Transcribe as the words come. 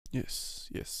Yes,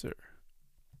 yes, sir.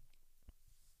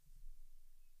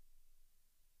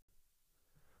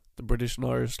 The British and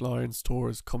Irish Lions tour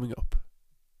is coming up.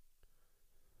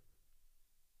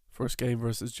 First game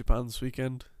versus Japan this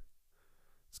weekend.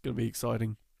 It's going to be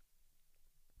exciting.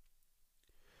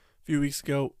 A few weeks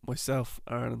ago, myself,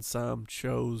 Aaron, and Sam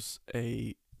chose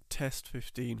a test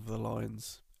 15 for the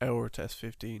Lions, our test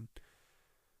 15,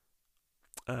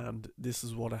 and this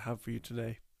is what I have for you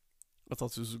today. I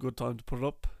thought this was a good time to put it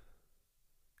up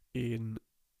in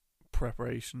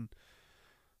preparation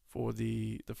for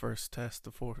the first test,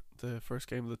 the first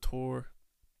game of the tour,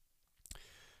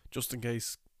 just in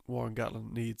case Warren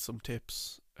Gatland needs some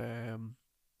tips.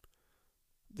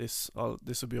 This will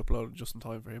be uploaded just in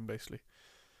time for him, basically.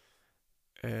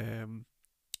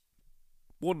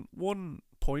 One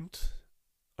point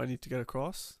I need to get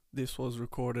across: this was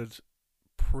recorded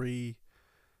pre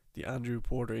the Andrew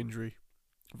Porter injury,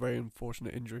 a very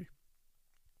unfortunate injury.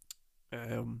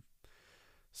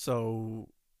 So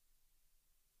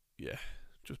yeah,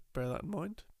 just bear that in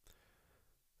mind.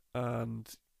 And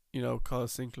Kyle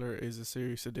Sinclair is a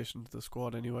serious addition to the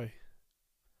squad anyway.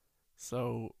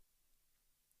 So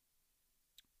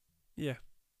yeah,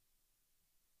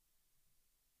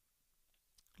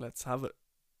 let's have it.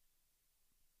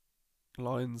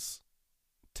 Lions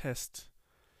test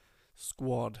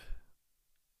squad.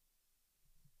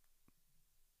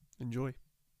 Enjoy.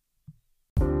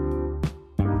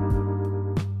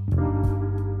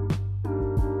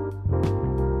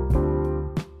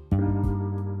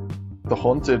 The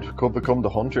hunted could become the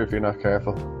hunter if you're not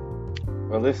careful.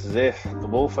 Well, this is it. The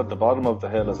wolf at the bottom of the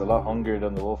hill is a lot hungrier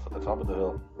than the wolf at the top of the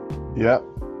hill. Yeah.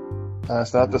 And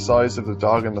it's not the size of the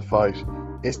dog in the fight.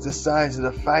 It's the size of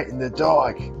the fight in the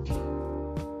dog.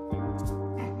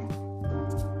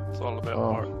 It's all about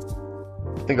Martin.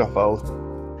 I think I fouled.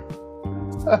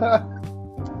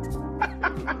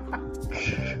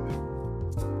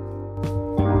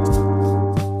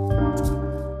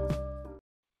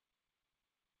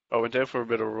 I went out for a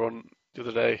bit of a run the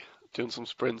other day, doing some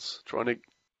sprints, trying to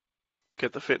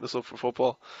get the fitness up for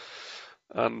football.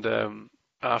 And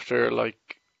after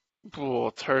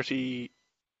 30,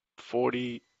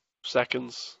 40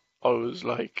 seconds, I was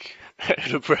like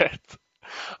out of breath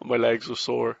and my legs were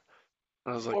sore.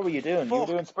 And I was like, what were you doing? You were "Fuck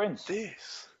doing sprints.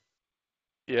 this."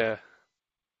 Yeah,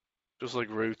 just like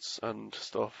routes and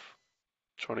stuff,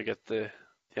 trying to get the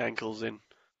ankles in.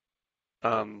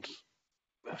 And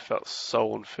I felt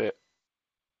so unfit.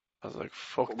 I was like,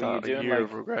 fuck What were you that, a doing, year like-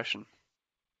 of regression.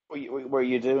 Were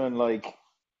you doing like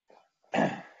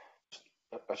a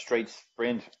straight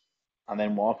sprint and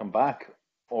then walking back,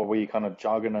 or were you kind of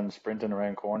jogging and sprinting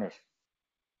around corners?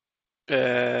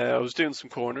 I was doing some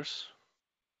corners,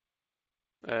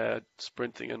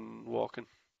 sprinting and walking.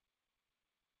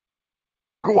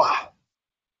 Gwa!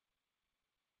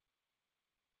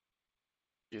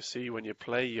 You see, when you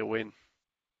play, you win.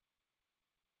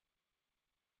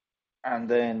 And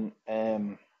then,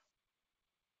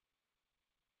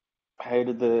 how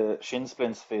did the shin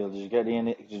splints feel? Did you get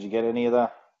any? Did you get any of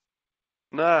that?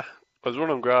 Nah, I was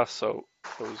running grass, so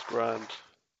it was grand.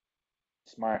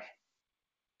 Smart.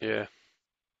 Yeah,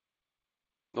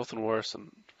 nothing worse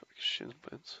than shin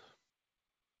splints.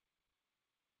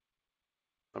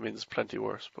 I mean, there's plenty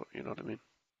worse, but you know what I mean.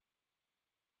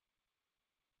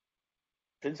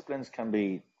 Shin splints can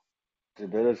be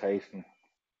debilitating,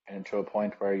 and to a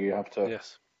point where you have to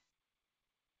Yes.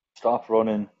 stop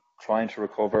running, trying to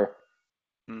recover.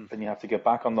 Mm. Then you have to get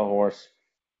back on the horse,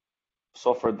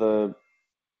 suffer the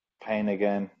pain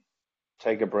again,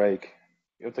 take a break.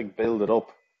 You have to build it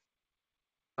up.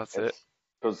 That's it.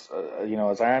 Because,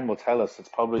 as Aaron will tell us, it's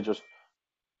probably just,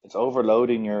 it's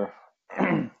overloading your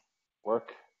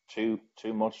work too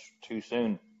much too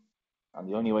soon. And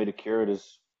the only way to cure it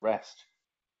is rest.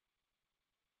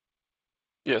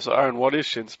 Yeah, so Aaron, what is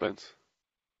shin splints?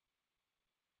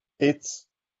 It's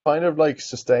kind of like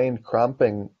sustained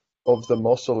cramping of the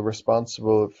muscle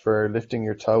responsible for lifting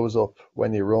your toes up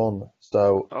when you run.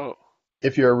 So Oh,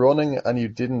 if you're running and you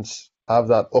didn't have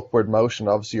that upward motion,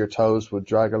 obviously your toes would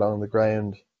drag along the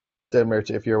ground, similar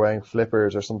to if you're wearing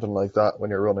flippers or something like that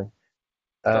when you're running.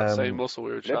 that same muscle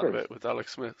we were chatting flippers. about with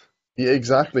Alex Smith. Yeah,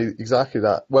 exactly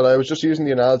that. Well, I was just using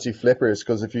the analogy flippers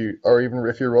because if you're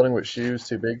running with shoes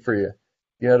too big for you,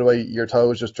 you know the way your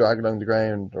toes just drag along the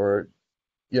ground, or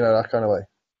that kind of way.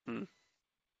 Hmm.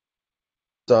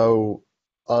 So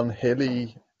on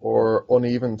hilly or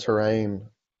uneven terrain,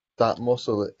 that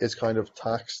muscle is kind of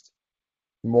taxed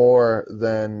more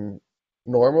than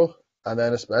normal, and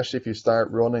then especially if you start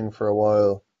running for a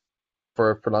while, for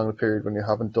a prolonged period when you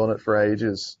haven't done it for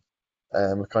ages,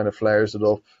 it kind of flares it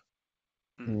up.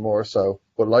 more so.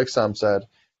 But like Sam said,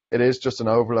 it is just an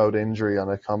overload injury,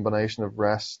 and a combination of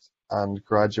rest and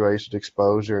graduated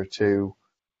exposure to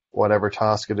whatever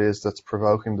task it is that's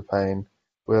provoking the pain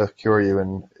will cure you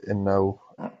in no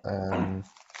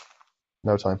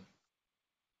time.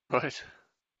 Right.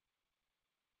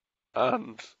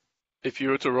 And if you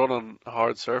were to run on a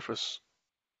hard surface,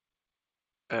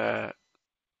 uh,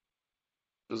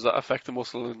 does that affect the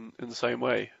muscle in the same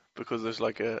way? Because there's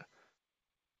like a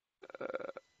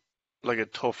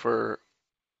tougher,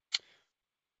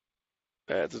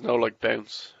 there's no like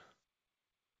bounce.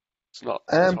 It's not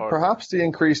as hard. Perhaps the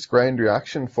increased ground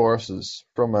reaction forces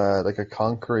from a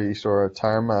concrete or a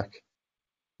tarmac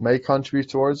may contribute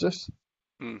towards it.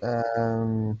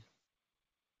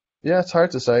 Yeah, it's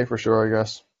hard to say for sure, I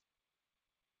guess.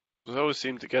 I always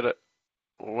seem to get it,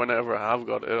 or whenever I have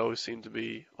got it, it always seemed to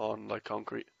be on like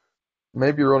concrete.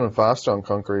 Maybe you're running faster on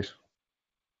concrete.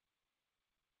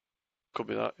 Could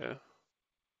be that, yeah.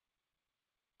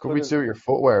 Could be to do with your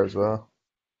footwear as well.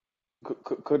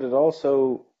 Could it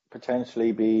also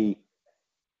potentially be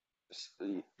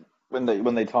when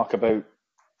they talk about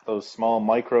those small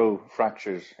micro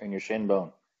fractures in your shin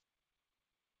bone?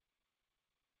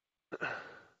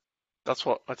 That's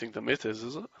what I think the myth is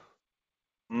it?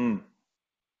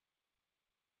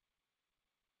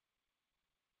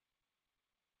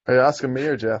 Are you asking me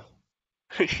or Jeff?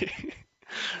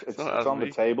 It's on the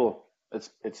table.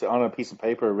 It's on a piece of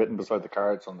paper written beside the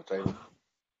cards on the table.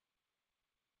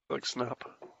 Like Snap.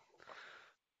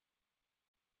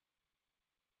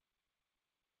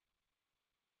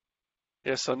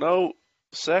 Yes, I know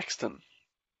Sexton.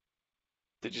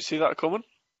 Did you see that coming?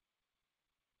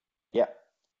 Yeah.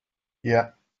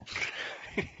 Yeah.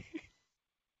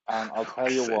 And I'll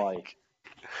tell you why.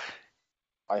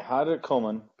 I had it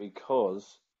coming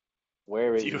because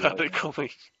where is he? You had it coming.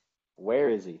 Where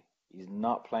is he? He's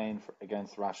not playing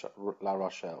against La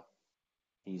Rochelle.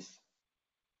 He's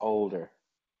older.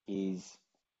 He's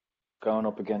going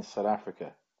up against South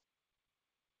Africa.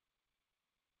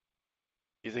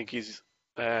 You think he's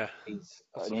an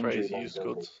phrase he used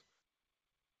goods?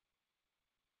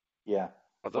 Yeah.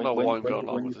 I don't know why I'm going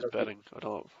on with this betting. I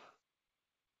don't.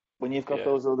 When you've got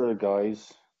those other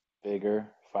guys, Bigger,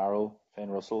 Farrell, Finn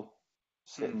Russell,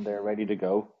 sitting there ready to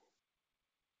go,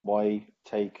 why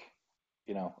take,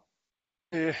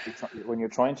 when you're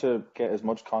trying to get as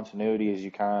much continuity as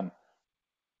you can,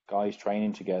 guys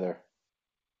training together,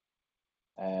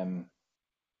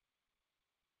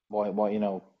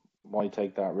 why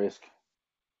take that risk?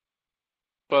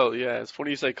 Well, yeah, it's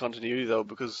funny you say continuity though,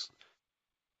 because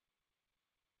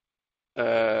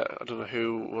I don't know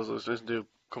who was listening to.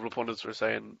 A couple of pundits were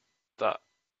saying that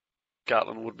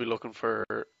Gatland would be looking for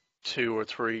 2 or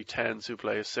 3 10s who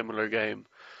play a similar game,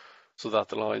 so that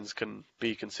the lines can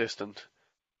be consistent.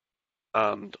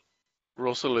 And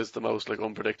Russell is the most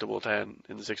unpredictable 10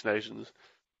 in the Six Nations.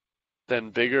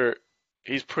 Then Bigger,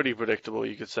 he's pretty predictable,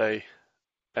 you could say.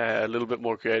 A little bit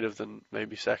more creative than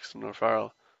maybe Sexton or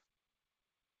Farrell.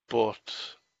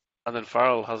 And then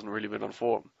Farrell hasn't really been on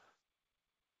form.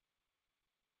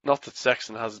 Not that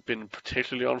Sexton has been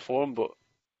particularly on form, but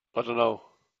I don't know.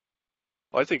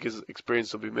 I think his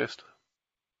experience will be missed.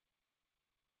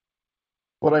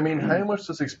 But I mean, how much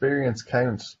does experience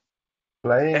count?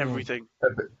 Everything.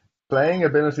 Playing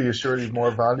ability is surely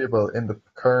more valuable in the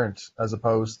current as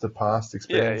opposed to past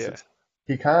experiences.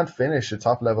 Yeah. He can't finish a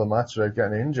top level match without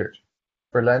getting injured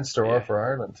for Leinster or for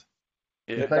Ireland.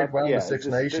 He played well in the Six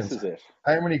Nations. This is it.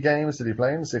 How many games did he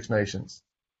play in the Six Nations?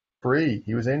 3.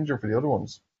 He was injured for the other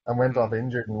ones and went off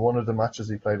injured in one of the matches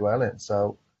he played well in.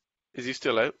 So, is he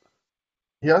still out?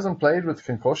 He hasn't played with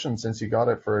concussion since he got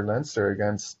it for Leinster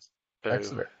against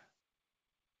Exeter.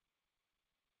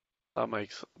 That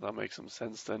makes some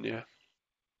sense then, yeah.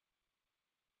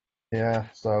 Yeah,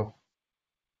 so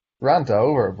rant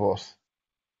over, but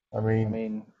I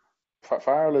mean,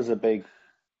 Farrell is a big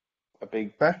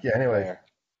Becky anyway. Player.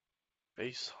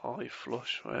 Base high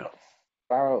flush, wow.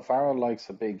 Farrell likes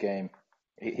a big game.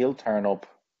 He'll turn up.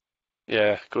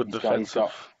 Yeah, good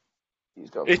defensive.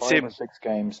 He's got 5 or 6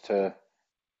 games to.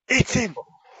 It's him.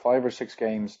 5 or 6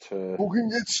 games to. Fucking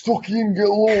get stuck in, get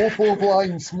low off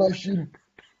line, smashing.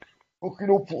 Fucking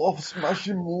up off,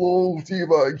 smashing low,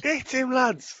 teabag. It's him,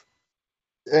 lads.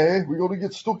 We gotta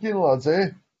get stuck in, lads,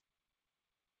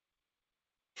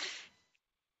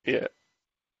 Yeah.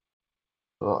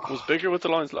 Was Bigger with the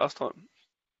lines last time?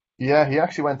 Yeah, he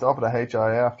actually went up at a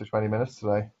HIA after 20 minutes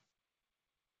today.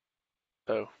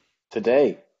 Oh.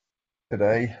 Today.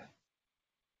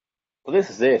 Well, this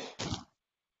is it.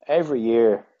 Every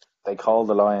year they call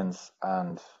the Lions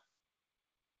and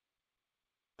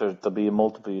there'll be a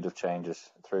multitude of changes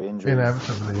through injuries.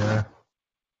 Inevitably, yeah.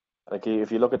 Like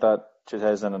if you look at that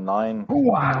 2009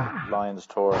 Wow. Lions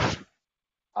tour,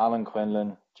 Alan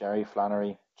Quinlan, Jerry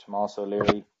Flannery, Tomas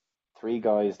O'Leary, 3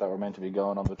 guys that were meant to be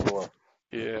going on the tour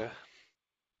Yeah.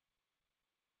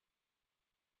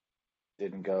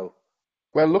 didn't go.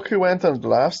 Well, look who went on the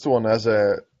last one as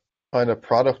a kind of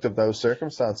product of those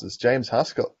circumstances. James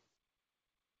Haskell.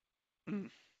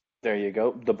 There you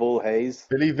go. The Bull Hayes.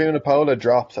 Billy Vunipola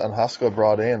dropped and Haskell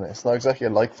brought in. It's not exactly a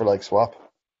like-for-like swap.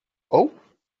 Oh.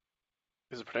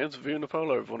 Is it pronounced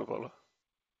Vunipola or Vunipola?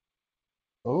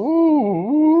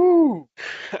 Ooh.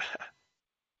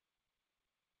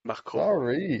 McCullough.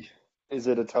 Sorry. Is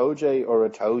it a Toje or a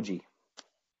Toji?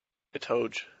 A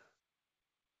Toge.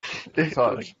 It's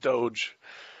Like Doge.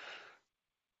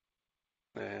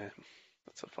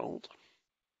 That's a fold.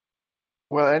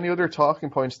 Well, any other talking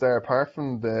points there apart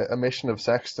from the omission of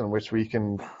Sexton, which we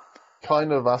can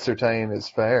kind of ascertain is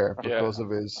fair because of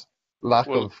his lack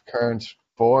of current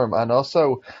form, and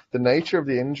also the nature of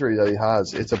the injury that he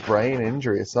has. It's a brain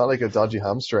injury. It's not like a dodgy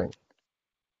hamstring.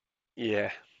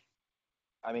 Yeah.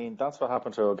 I mean, that's what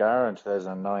happened to O'Gara in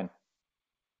 2009.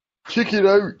 Kick it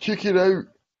out, kick it out.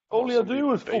 All he'll Somebody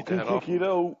do is beat the fucking head off kick him. it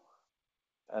out.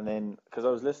 And then, because I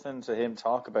was listening to him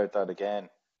talk about that again,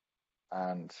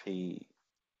 and he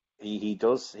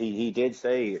did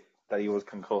say that he was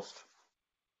concussed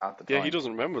at the time. Yeah, he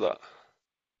doesn't remember that.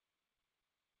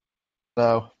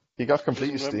 No, he got He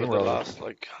completely doesn't remember the steamrolled. last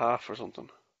like half or something.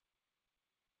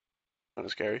 Kind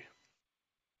of scary.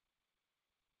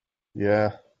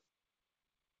 Yeah.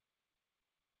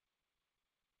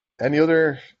 Any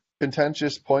other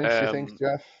contentious points you think,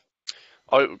 Jeff?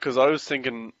 Because I was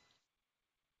thinking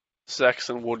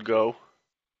Sexton would go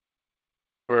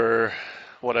for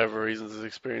whatever reasons, his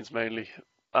experience mainly,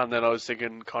 and then I was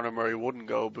thinking Conor Murray wouldn't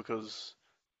go because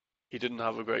he didn't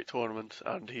have a great tournament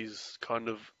and he's kind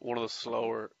of one of the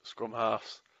slower scrum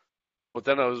halves. But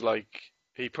then I was like,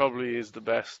 he probably is the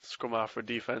best scrum half for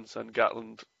defense, and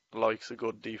Gatland likes a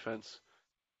good defense,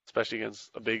 especially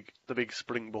against the big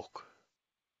Springbok.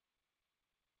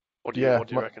 What do you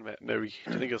reckon, Mary?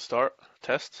 Do you think he'll start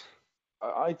test?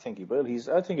 I think he will.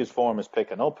 I think his form is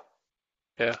picking up.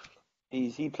 Yeah.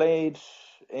 He played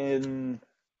in.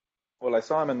 Well, I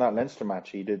saw him in that Leinster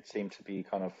match. He did seem to be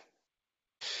kind of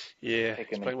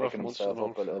picking himself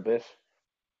up a little bit,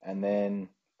 and then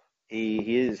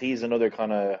he's another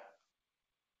kind of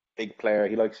big player.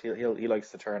 He likes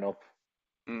to turn up.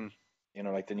 You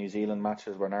know, like the New Zealand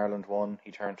matches when Ireland won,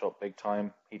 he turned up big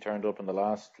time. He turned up in the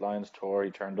last Lions tour.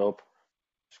 He turned up,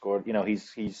 scored. You know,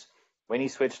 he's when he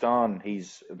switched on,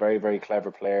 he's a very, very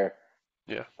clever player.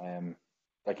 Yeah.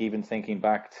 Like even thinking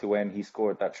back to when he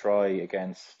scored that try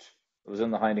against, it was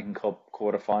in the Heineken Cup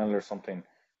quarter final or something.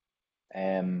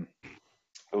 It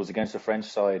was against the French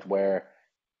side where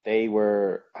they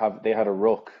had a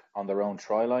ruck on their own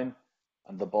try line,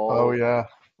 and the ball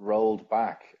rolled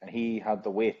back, and he had the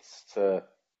wits to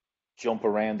jump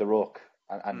around the ruck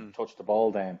and touch the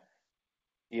ball down.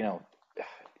 You know,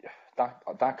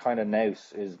 that kind of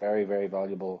nous is very, very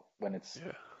valuable when it's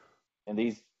in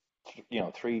these, you know,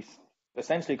 three.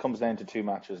 Essentially, comes down to 2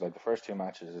 matches. Like the first 2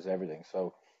 matches is everything.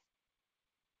 So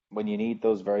when you need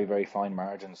those very, very fine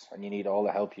margins, and you need all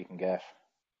the help you can get.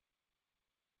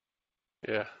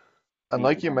 Yeah. And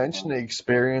like you mentioned, the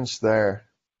experience there,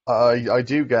 I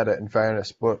do get it in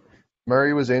fairness, but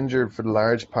Murray was injured for the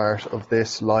large part of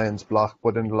this Lions block,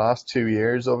 but in the last 2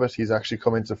 years of it, he's actually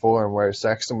come into form, whereas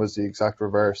Sexton was the exact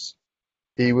reverse.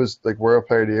 He was like World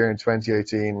Player of the Year in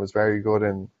 2018, was very good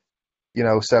in,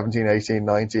 17, 18,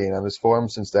 19, and his form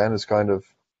since then has kind of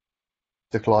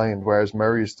declined, whereas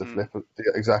Murray's the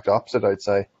exact opposite, I'd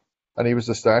say. And he was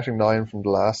the starting 9 from the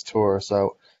last tour,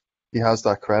 so he has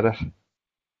that credit.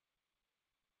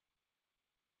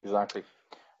 Exactly.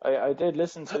 I did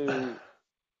listen to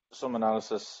some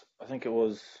analysis. I think it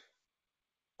was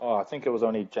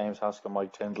only James Haskell,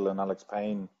 Mike Tyndall, and Alex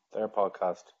Payne, their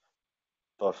podcast.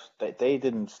 But they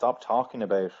didn't stop talking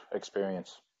about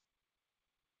experience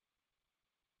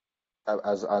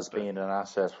as being an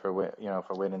asset for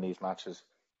winning these matches,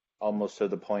 almost to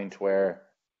the point where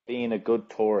being a good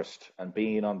tourist and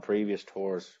being on previous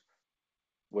tours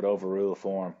would overrule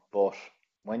form. But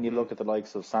when you look at the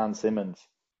likes of Sam Simmons,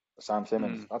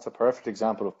 that's a perfect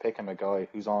example of picking a guy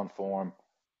who's on form,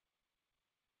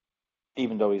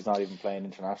 even though he's not even playing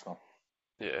international.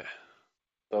 Yeah.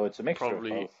 So it's a mixture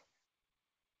Probably of both.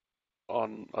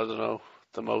 On, I don't know,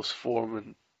 the most form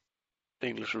in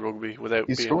English rugby without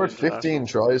He being scored 15 international.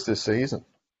 tries this season.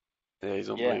 Yeah, he's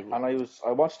unbelievable. And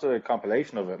I watched a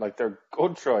compilation of it. Like, they're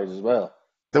good tries as well.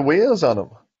 The wheels on him.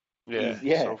 Yeah, He's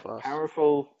he's so fast.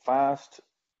 powerful, fast,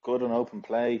 good on open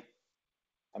play.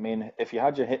 I mean, if you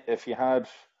had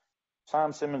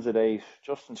Sam Simmons at 8,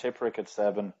 Justin Tipuric at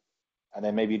 7, and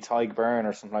then maybe Tyg Byrne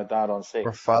or something like that on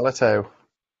Or 6. Faletau.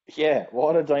 Yeah,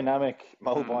 what a dynamic Hmm.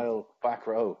 mobile back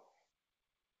row.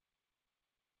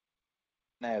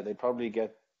 Now they'd probably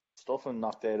get stuffing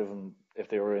knocked out of them if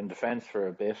they were in defence for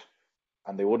a bit,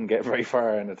 and they wouldn't get very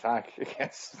far in attack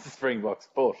against the Springboks,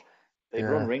 but they'd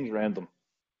run Yeah. rings around them.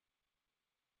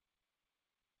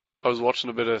 I was watching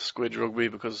a bit of Squid Rugby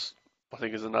because I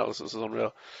think his analysis is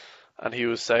unreal, and he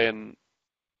was saying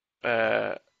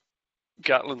uh,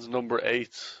 Gatlin's number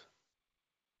 8,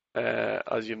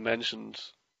 as you mentioned,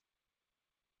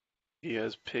 he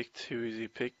has picked. Who has he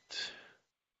picked?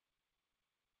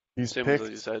 He's Simmons, as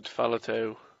you picked said,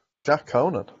 Faletau, Jack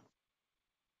Conan.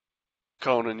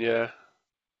 Conan, yeah,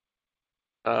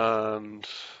 and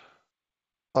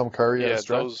Tom Curry at a yeah,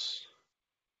 stretch.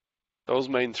 those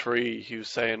main three he was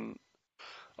saying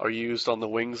are used on the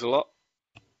wings a lot,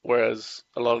 whereas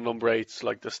a lot of number 8s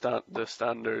like the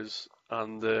Standers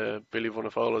and the Billy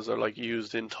Vunifolas are like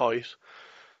used in tight,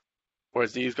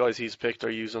 whereas these guys he's picked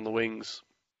are used on the wings.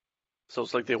 So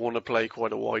it's like they want to play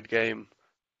quite a wide game.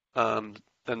 And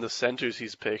then the centres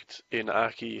he's picked in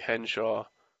Aki, Henshaw,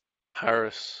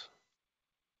 Harris,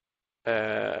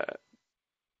 uh,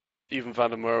 even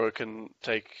Van der Merwe can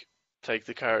take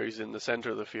the carries in the centre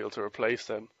of the field to replace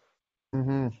them.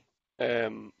 Hmm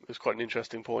It's quite an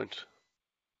interesting point.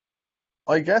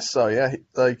 I guess so, yeah.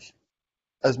 Like,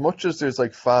 as much as there's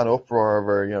like fan uproar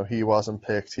over, he wasn't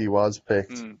picked, he was picked,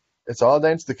 Mm, it's all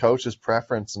down to the coach's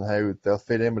preference and how they'll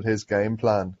fit in with his game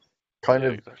plan, kind yeah,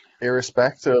 of exactly.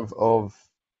 irrespective of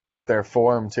their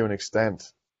form to an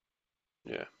extent.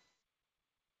 Yeah,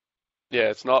 yeah.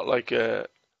 It's not like a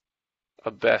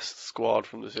best squad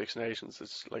from the Six Nations.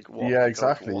 It's like what Yeah, the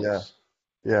coach exactly, yeah. wants.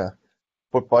 Yeah.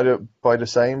 But by the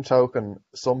same token,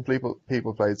 some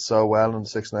people played so well in the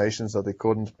Six Nations that they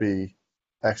couldn't be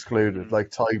excluded. Mm,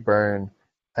 Like Ty Byrne,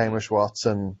 mm, Hamish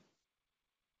Watson,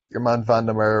 your man Van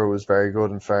der Merwe was very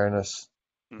good in fairness.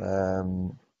 mm.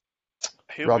 Um,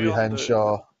 He'll be Robbie on the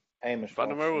Henshaw, Hamish Van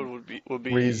der Watson. Merwe would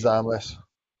Reece be Zammit.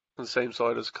 on the same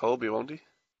side as Colby, won't he?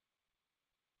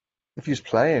 If he's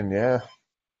playing, yeah.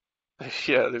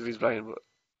 Yeah, if he's playing, but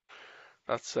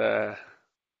that's uh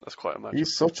that's quite a matchup.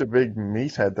 He's such a big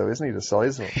meathead though, isn't he? The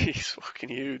size of him. He's fucking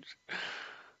huge.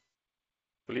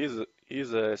 Well,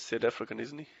 he's a South African,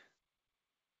 isn't he?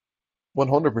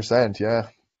 100%, yeah.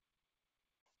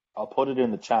 I'll put it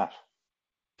in the chat.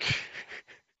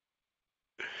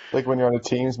 Like when you're on a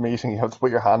Teams meeting, you have to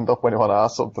put your hand up when you want to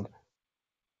ask something.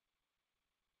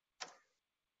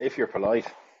 If you're polite,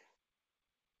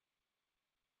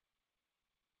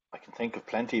 I can think of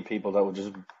plenty of people that would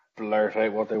just blurt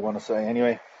out what they want to say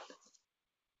anyway.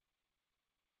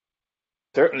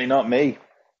 Certainly not me.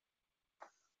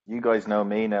 You guys know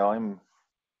me now. I'm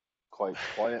quite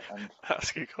quiet and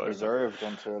Ask a question. reserved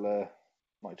until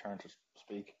my turn to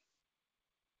speak.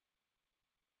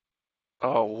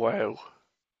 Oh wow,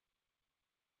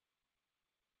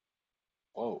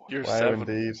 Whoa. your Wow, 7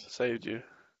 indeed. saved you.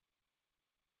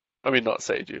 I mean, not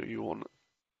saved you. You won it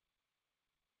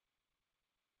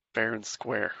fair and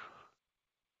square.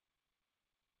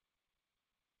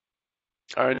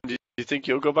 Aaron, do you think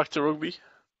you'll go back to rugby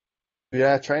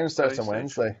Yeah, training at starts any on stage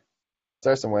Wednesday.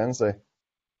 Starts on Wednesday.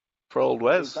 for old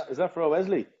Wes? Is that for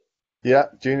Wesley? Yeah,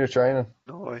 junior training.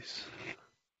 Nice.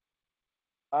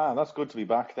 Ah, that's good to be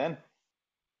back then.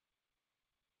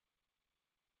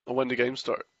 And when the games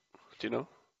start? Do you know?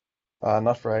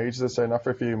 Not for ages, I'd say, not for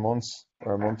a few months,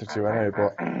 or a month or two anyway,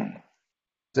 but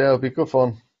yeah, it'll be good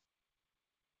fun.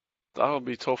 That'll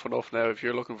be tough enough now if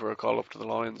you're looking for a call up to the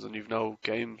Lions and you've no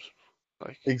games.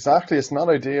 Like, Exactly, it's not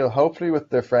ideal. Hopefully with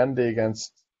their friendly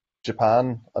against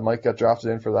Japan, I might get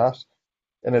drafted in for that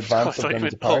in I advance of thought you them meant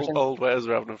departing. old Wes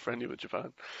are having a friendly with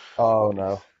Japan. Oh Jeez.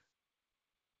 no.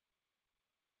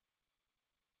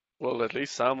 Well, at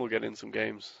least Sam will get in some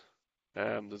games.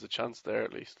 There's a chance there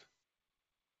at least.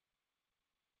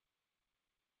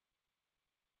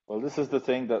 Well, this is the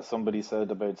thing that somebody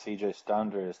said about CJ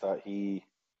Stander is that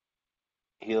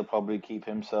he'll probably keep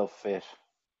himself fit,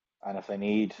 and if they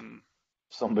need Hmm.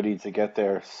 somebody to get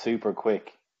there super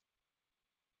quick,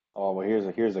 oh well,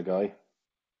 here's a guy.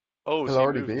 Oh, He'll so he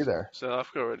already moved be to there. South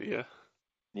Africa already, yeah.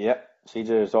 Yeah,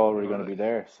 CJ is already going to be Right.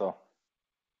 there. So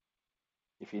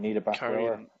if you need a back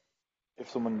rower, Carrying, if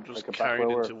someone just like a back carrying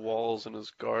rower, into walls in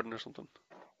his garden or something.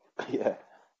 yeah,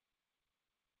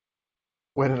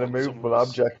 When an Putting some immovable of his.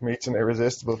 object meets an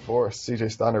irresistible force, CJ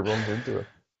Stanner runs into it.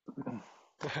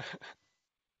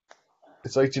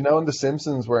 It's like, do you know in The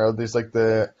Simpsons where there's like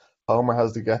the Homer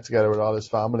has to get together with all his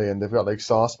family, and they've got like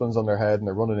saucepans on their head, and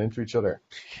they're running into each other.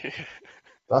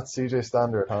 That's CJ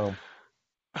Stander at home.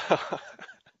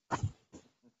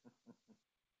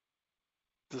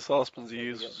 The saucepans he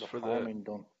Maybe getting used the for farming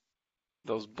done.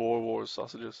 those Boer Wars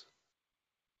sausages.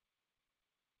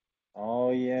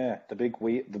 Oh yeah,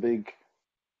 the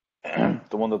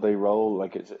one that they roll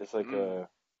like it's like Mm,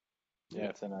 yeah,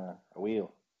 it's in a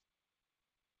wheel.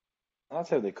 And that's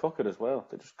how they cook it as well.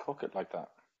 They just cook it like that.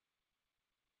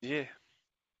 yeah.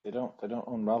 They don't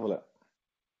unravel it.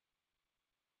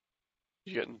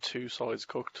 You're getting two sides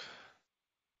cooked.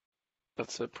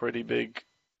 That's a pretty big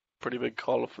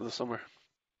call up for the summer.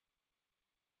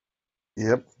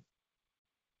 Yep.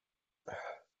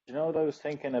 You know what I was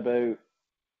thinking about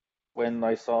when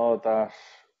I saw that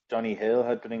Johnny Hill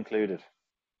had been included?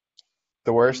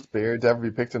 The Mm. worst beard to ever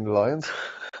be picked in the Lions.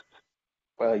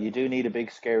 Well, you do need a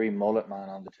big scary mullet man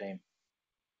on the team.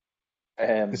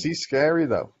 Is Um, he scary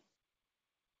though?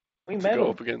 we To met go him.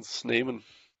 up against Sneeman.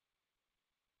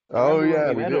 Oh Remember when yeah,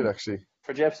 we we met did him actually.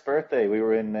 for Jeff's birthday? We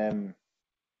were in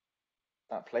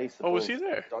that place Oh, was above he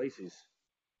there? Dicey's.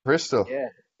 Bristol. Yeah,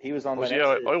 he was on Was that he?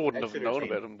 I wouldn't have Exeter known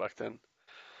team. about him back then.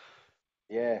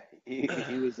 Yeah, he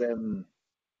was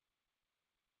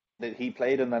he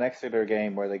played in that Exeter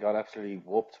game where they got absolutely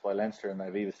whooped by Leinster in the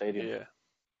Aviva Stadium Yeah.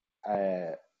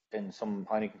 uh, in some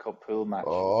Heineken Cup pool match,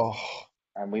 Oh,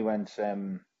 and we went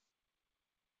to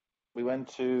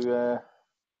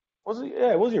was it?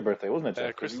 Yeah, it was your birthday, wasn't it, Jeff?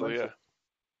 Because we Crystal, went yeah. to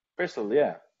Bristol,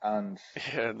 yeah, and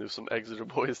Yeah, and there's some Exeter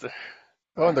boys there.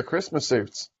 oh, and the Christmas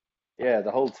suits. yeah,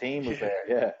 the whole team was Yeah.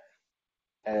 there.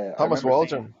 Yeah, I Thomas remember seeing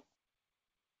Waldron,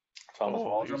 Thomas Oh, he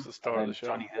was Waldron the and star of the then show.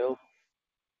 Johnny Hill.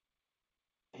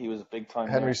 He was big time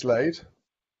Henry there. Slade,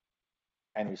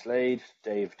 Henry Slade,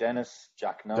 Dave Dennis,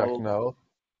 Jack Jack Noel, Noel.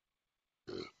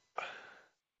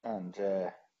 and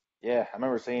yeah, I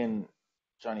remember seeing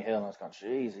Johnny Hill and I was going,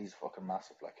 "Jeez, he's fucking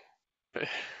massive!" Like,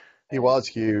 He um, was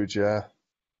huge, yeah.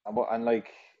 and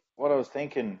like what I was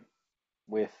thinking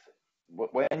with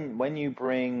when you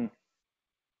bring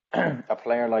a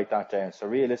player like that down, so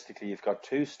realistically, you've got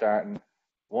two starting,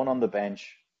 one on the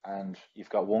bench, and you've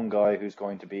got one guy who's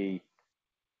going to be,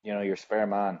 your spare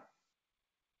man.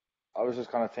 I was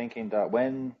just kind of thinking that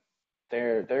when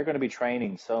they're going to be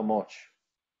training so much,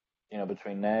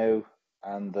 between now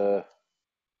and the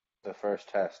first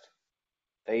test,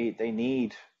 they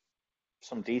need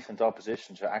some decent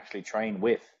opposition to actually train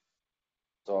with.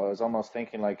 So I was almost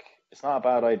thinking like it's not a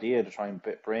bad idea to try and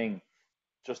bring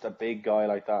just a big guy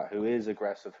like that who is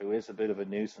aggressive, who is a bit of a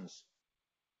nuisance,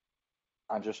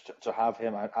 and just to have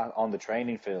him on the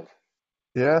training field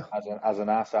Yeah, as an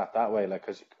asset that way, like,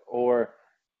 or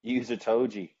use a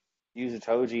Toji,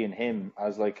 and him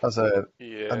as like, as a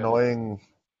Yeah. annoying.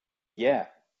 yeah,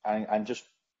 and just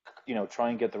try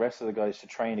and get the rest of the guys to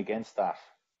train against that,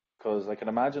 because I can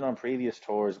imagine on previous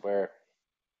tours where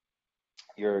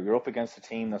you're up against a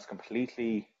team that's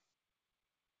completely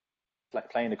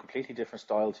playing a completely different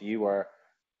style to you are,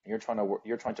 you're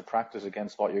trying to practice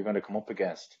against what you're going to come up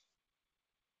against.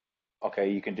 Okay,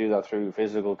 you can do that through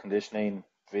physical conditioning,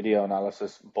 video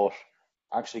analysis, but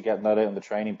actually getting that out on the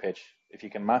training pitch, if you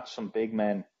can match some big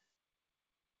men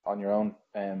on your own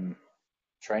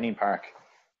training park,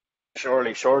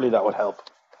 surely that would help.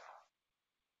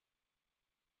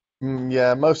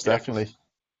 Yeah, most Yeah, because definitely.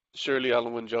 surely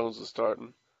Alan Wynne Jones is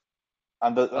starting.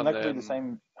 And And that could be the then,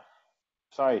 same.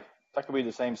 Sorry, that could be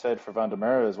the same said for Van der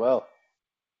Merwe as well.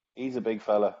 He's a big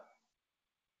fella.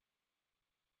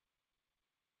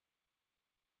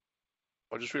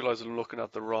 I just realised I'm looking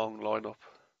at the wrong lineup.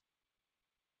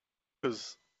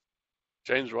 Because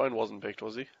James Ryan wasn't picked,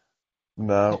 was he?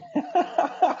 No.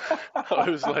 I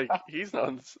was like, he's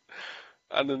not.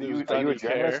 And then Are there was you a Danny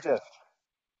journalist, Kerr. Jeff?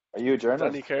 Are you a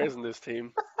journalist? Danny Kerr's in this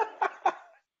team.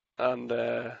 And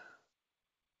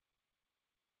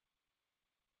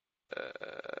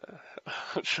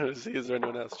I'm trying to see, is there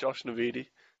anyone else? Josh Navidi.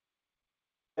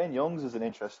 Ben Youngs is an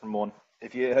interesting one.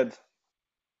 If you had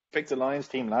picked the Lions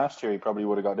team last year, he probably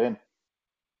would have got in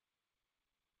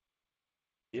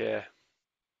Yeah.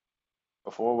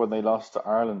 before when they lost to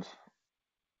Ireland.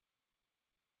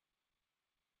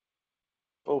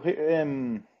 But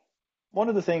one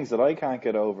of the things that I can't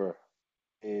get over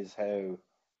is how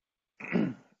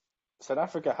South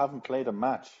Africa haven't played a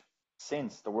match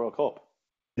since the World Cup.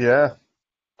 Yeah,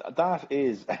 That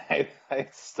is Yeah.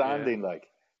 outstanding. Like,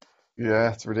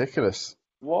 yeah, it's ridiculous.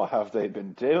 what have they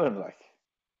been doing? Like,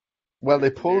 Well, they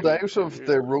pulled Nearly out 2 of years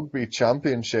the now. rugby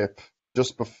championship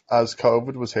just as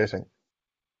COVID was hitting,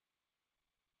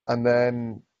 and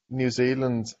then New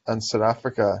Zealand and South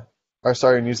Africa, or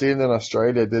sorry, New Zealand and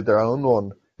Australia did their own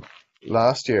one,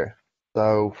 last year.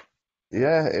 So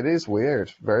yeah, it is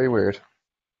weird, very weird.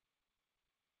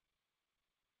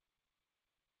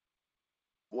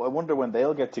 Well, I wonder when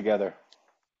they'll get together.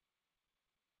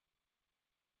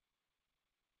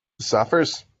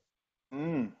 Saffers,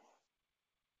 Hmm. not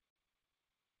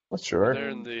Well, sure. they're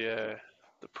in the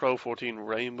Pro 14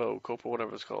 Rainbow Cup or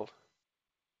whatever it's called.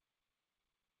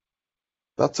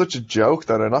 That's such a joke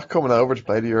that they're not coming over to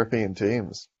play the European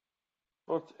teams.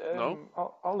 But No?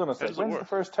 hold on a How sec. does it When's the work?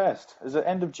 first test? Is it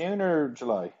end of June or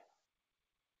July?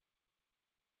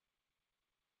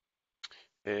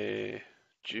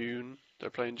 June, they're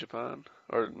playing Japan.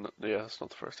 Yeah, it's not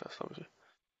the first test, obviously.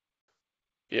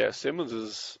 Yeah, Simmons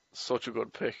is such a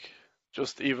good pick.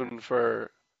 Just even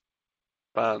for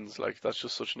fans, like that's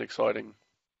just such an exciting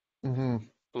Hmm.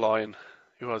 line.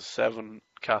 Who has 7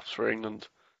 caps for England?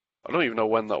 I don't even know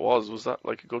when that was. Was that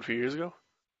like a good few years ago?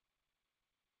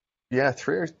 Yeah, about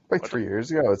I don't, 3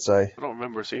 years ago, I'd say, I don't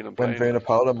remember seeing him when playing. Like,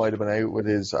 Vunipola might have been out with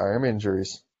his arm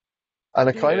injuries. And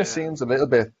it kind of yeah, seems a little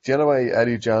bit, do you know why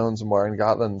Eddie Jones and Warren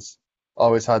Gatland's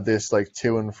always had this like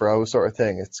to and fro sort of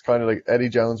thing? It's kind of like Eddie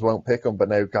Jones won't pick him, but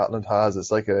now Gatland has.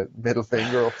 It's like a middle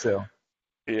finger up to him.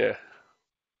 yeah.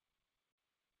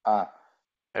 Ah,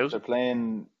 How's they're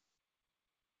playing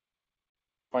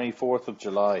 24th of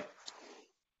July.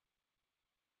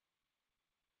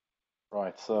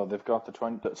 Right, so they've got the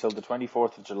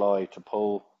 24th of July to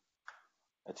pull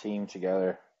a team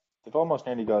together. They've almost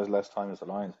nearly got as less time as the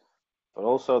Lions. But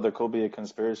also there could be a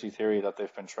conspiracy theory that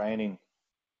they've been training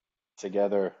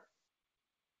together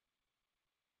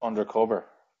undercover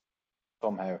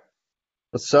somehow.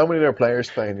 But so many of their players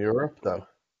play in Europe though,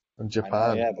 and I know,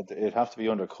 Japan. yeah, but it'd have to be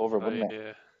undercover, wouldn't it?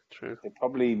 yeah, true. They'd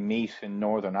probably meet in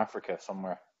Northern Africa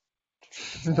somewhere to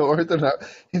train. Northern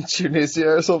in Tunisia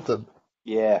or something.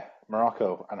 Yeah,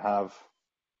 Morocco, and have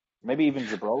maybe even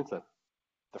Gibraltar.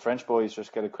 The French boys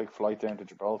just get a quick flight down to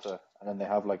Gibraltar, and then they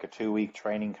have like a 2 week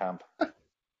training camp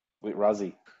with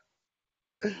Razzie.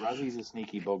 Razzie's a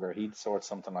sneaky bugger. He'd sort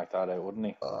something like that out, wouldn't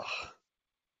he? Ah,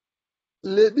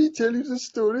 let me tell you the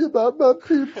story about my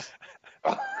poops.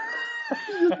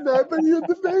 He had nobody on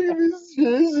the back of his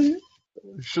jersey.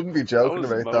 Shouldn't be That joking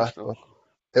was about that, emotional.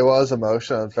 but it was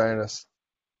emotional in fairness.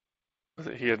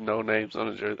 He had no names on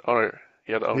his jersey, or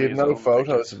he had He only had his no own photos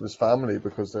of pictures. his family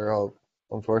because they're all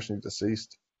unfortunately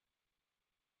deceased.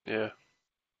 Yeah.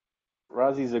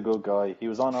 Razzie's a good guy. He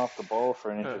was on off the ball for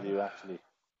an Uh, interview actually.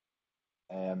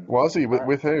 Was he? Apart-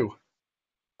 With who?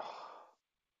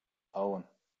 Owen.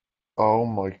 Oh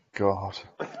my God.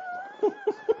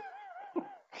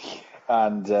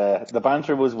 And the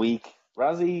banter was weak.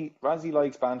 Razzie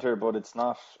likes banter, but it's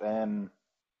not.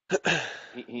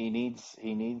 He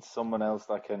needs someone else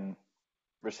that can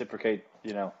reciprocate.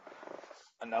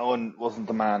 And Owen wasn't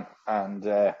the man.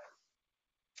 And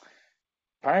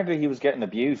apparently he was getting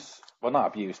abuse. Well, not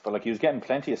abuse, but like he was getting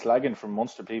plenty of slagging from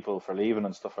Munster people for leaving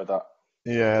and stuff like that.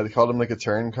 Yeah, they called him like a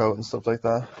turncoat and stuff like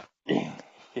that.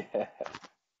 Yeah.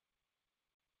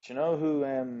 Do you know who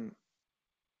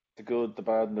the good, the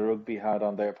bad, and the rugby had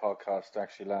on their podcast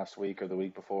actually last week or the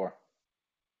week before?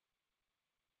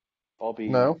 Bobby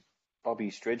No? Bobby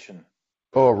Stridgen.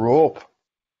 Oh, rope.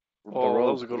 The oh, that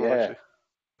was rope, a good one yeah. actually.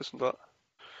 Listen to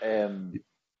that.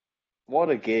 What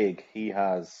a gig he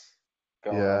has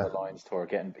going on Yeah. the Lions tour.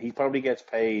 He probably gets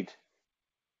paid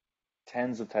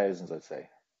tens of thousands, I'd say.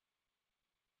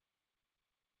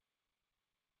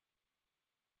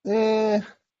 Eh, Like a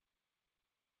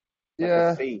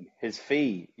yeah. fee, his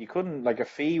fee. You couldn't like a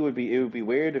fee would be. It would be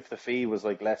weird if the fee was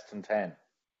like less than 10,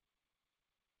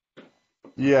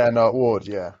 Yeah, no, it would.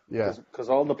 Yeah. Yeah. because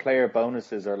all the player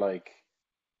bonuses are like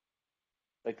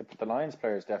the Lions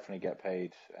players definitely get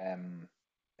paid in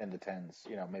the tens.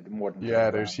 Maybe more than ten Yeah,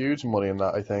 there's grand. huge money in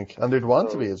that, I think. And they'd want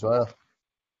to be So as well.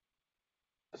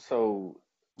 so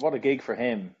what a gig for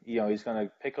him. He's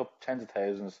gonna pick up tens of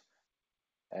thousands.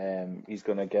 He's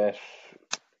gonna get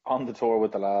on the tour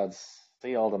with the lads,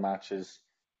 see all the matches.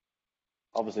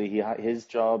 Obviously, his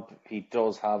job. He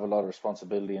does have a lot of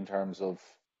responsibility in terms of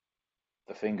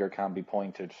the finger can be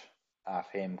pointed at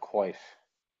him quite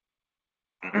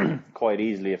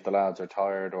easily if the lads are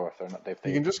tired or if they're not. If You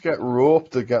they can just get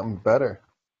rope to get him better.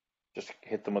 just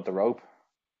hit them with the rope.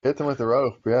 Hit him with the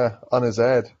rope, yeah, on his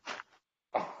head.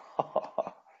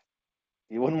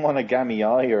 You wouldn't want a gammy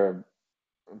eye or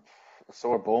a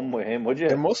sore bum with him, would you?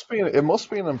 It must be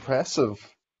an impressive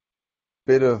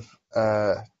bit of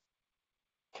you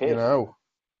Kit. know.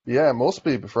 Yeah, it must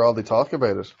be before all they talk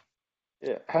about it.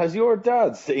 Yeah. Has your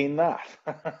dad seen that?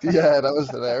 Yeah, that was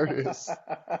hilarious.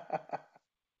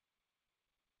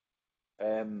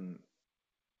 um,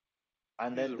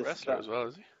 and He's then a wrestler as well,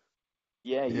 is he?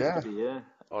 Yeah, he used to Yeah, be, yeah,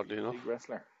 Oddly enough. big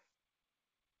wrestler.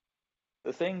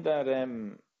 The thing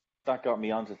that got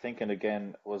me onto thinking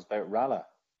again was about Rala.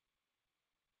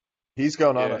 he's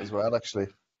going on it Yeah. as well, actually.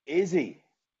 Is he?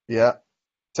 Yeah,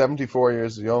 74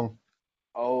 years young.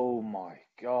 Oh my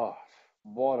God.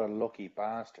 What a lucky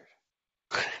bastard.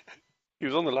 He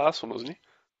was on the last one, wasn't he?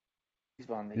 He's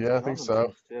Yeah, I been think on them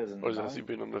so. since Or has he 2009.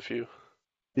 been on a few?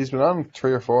 He's been on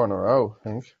 3 or 4 in a row, I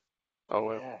think. Oh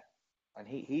well. Yeah. And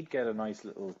he'd get a nice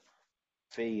little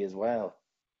fee as well.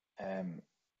 Um,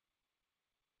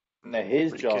 Now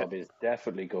his Free kit. job is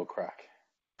definitely go crack.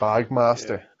 Yeah.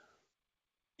 Bagmaster.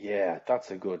 Yeah,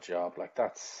 that's a good job. Like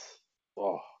that's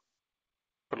oh,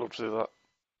 I'd love to do that.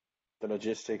 the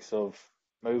logistics of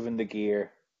moving the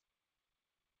gear,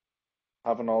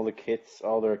 having all the kits,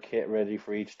 all their kit ready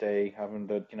for each day, having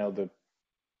the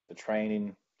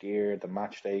training gear, the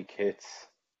match day kits,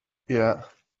 Yeah.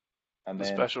 and The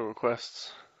then special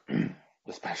requests.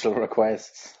 the special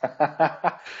requests.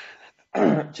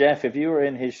 Jeff, if you were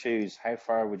in his shoes, how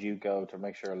far would you go to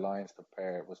make sure Alliance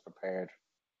was prepared?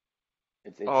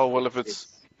 It's it's Oh well, it's if it's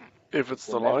it's if it's it's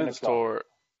the 11 Lions o'clock. tour,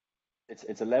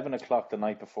 It's 11 o'clock the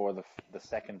night before the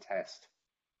second test,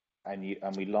 and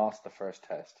we lost the first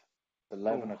test. It's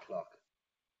 11 o'clock.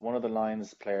 One of the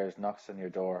Lions players knocks on your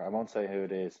door. I won't say who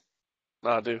it is.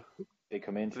 nah, I do. They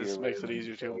come into your This makes room it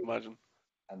easier to imagine.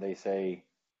 and they say,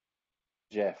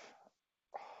 Jeff,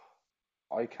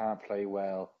 I can't play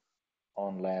well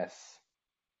unless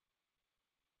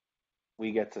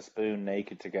we get to spoon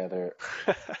naked together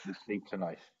and sleep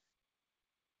tonight.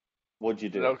 Would you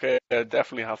do it? Okay, I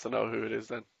definitely have to know who it is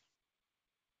then.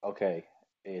 Okay,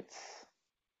 it's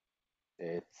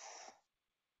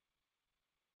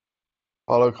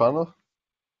Paul O'Connell.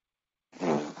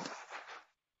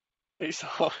 He's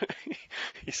on,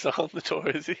 he's on the tour,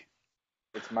 is he?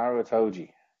 it's Maro Itoje.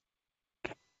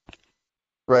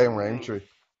 Graham Mm, Raintree.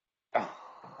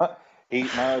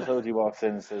 Maro Itoje walks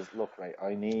in and says, "Look, mate,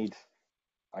 I need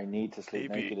to sleep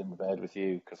he'd be naked in the bed with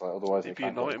you because otherwise I he'd be a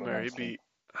can't get a good nightmare. night's He'd sleep."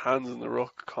 be hands in the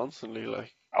ruck constantly,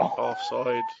 like Oh.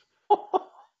 offside.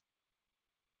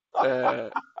 Uh,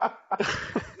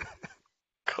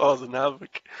 causing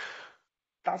havoc.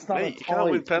 That's not a Mate, you can't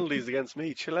toy. win penalties against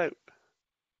me. Chill out.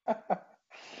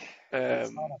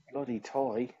 It's not Um, a bloody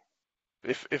toy.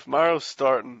 if Maro's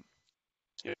starting,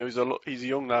 he's a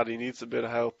young lad. He needs a bit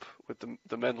of help with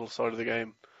the mental side of the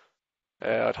game.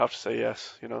 I'd have to say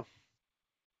yes.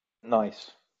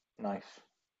 Nice, nice.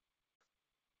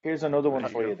 Here's another one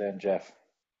There you for go. you then, Jeff.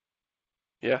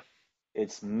 Yeah.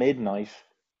 It's midnight.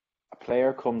 A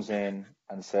player comes in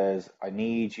and says, "I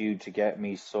need you to get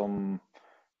me some."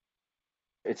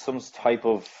 It's some type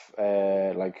of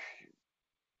like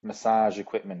massage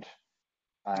equipment,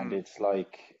 and Mm, it's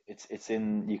like it's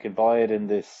in. You can buy it in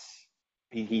this.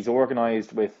 He's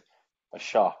organized with a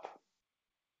shop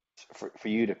for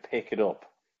you to pick it up,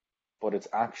 but it's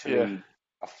yeah. actually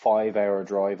a 5 hour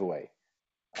drive away,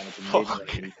 and it's midnight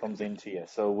Fuck. and he comes into you.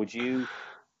 So would you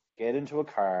get into a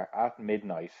car at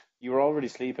midnight? You were already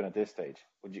sleeping at this stage.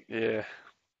 Would you? Yeah.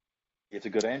 You have to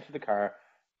go down to the car,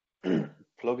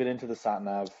 plug it into the sat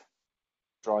nav,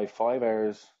 drive 5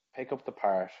 hours, pick up the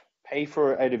part, pay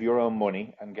for it out of your own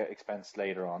money and get expensed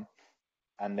later on,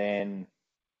 and then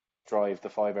drive the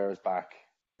 5 hours back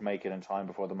to make it in time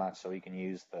before the match so he can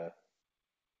use the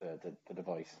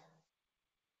device.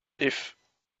 If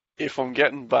if I'm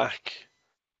getting back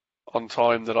on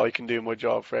time that I can do my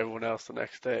job for everyone else the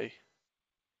next day,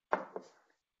 Well,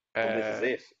 this is uh,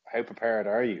 it. How prepared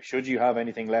are you? Should you have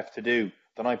anything left to do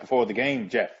the night before the game,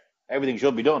 Jeff? Everything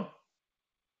should be done.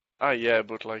 yeah,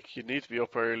 but like you need to be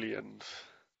up early and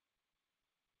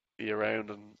be around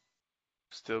and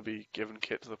still be giving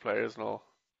kit to the players and all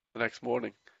the next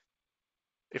morning.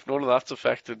 If none of that's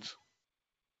affected,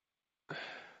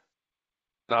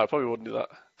 no, I probably wouldn't do that,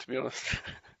 to be honest.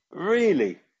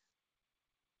 Really?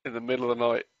 In the middle of the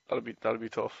night, that'd be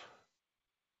tough.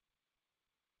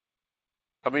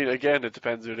 I mean, again, it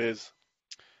depends who it is.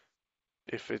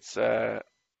 If it's uh,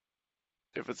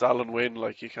 if it's Alan Wynne,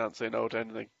 like you can't say no to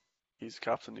anything. He's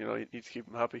captain, you need to keep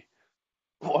him happy.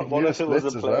 You can What do the if it was a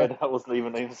splits as player well. that wasn't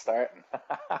even starting?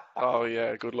 Oh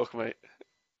yeah, good luck, mate.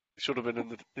 Should have been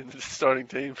in the starting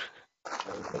team.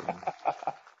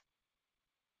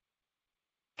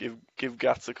 Give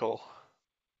Gats a call.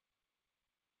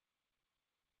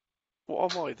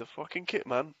 What am I, the fucking kit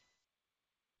man?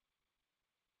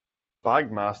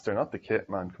 Bagmaster, not the kit,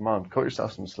 man. Come on, cut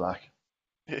yourself some slack.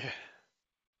 Yeah, yeah,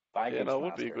 Baggage no, it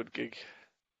would be a master. good gig.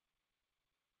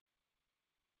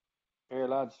 Here,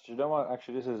 lads. Do you know what?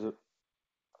 Actually,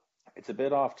 it's a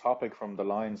bit off topic from the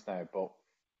lines now, but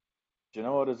Do you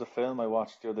know what is a film I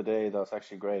watched the other day that's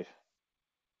actually great?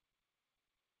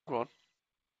 Go on.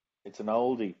 It's an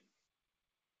oldie,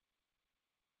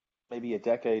 maybe a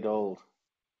decade old.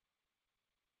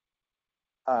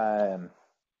 Um,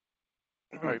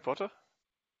 Harry Potter?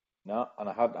 no, and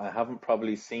I haven't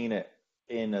probably seen it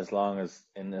in as long as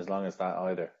that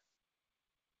either.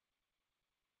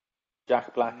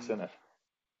 Jack Black's in Mm, it.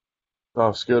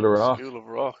 Oh, School of Rock. School of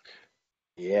Rock.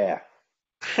 Yeah.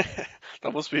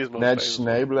 That must be his most Ned famous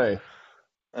one. Schneebly.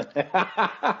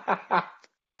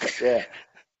 Yeah.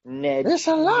 Ned It's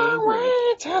a long Schneebly.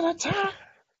 way to the top.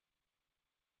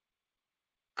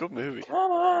 Good movie.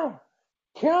 Come on.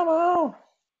 Come on.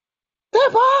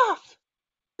 Step off!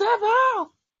 Step off!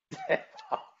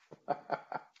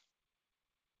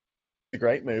 A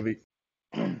great movie.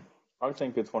 I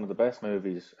think it's one of the best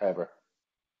movies ever.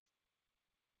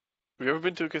 Have you ever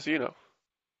been to a casino?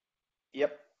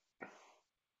 Yep.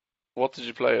 What did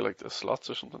you play? Like the slots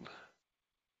or something?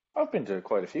 I've been to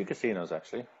quite a few casinos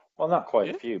actually. Well, not quite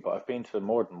a Yeah. few, but I've been to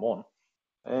more than one.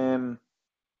 Um,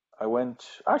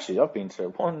 I've been to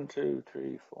one, two,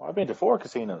 three, four. I've been to four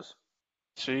casinos,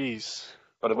 Jeez.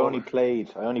 but Four. I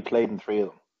only played in three of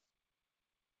them.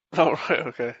 Oh, right,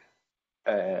 okay.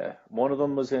 One of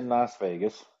them was in Las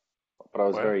Vegas, but I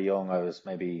was Wow. very young. I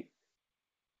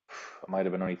might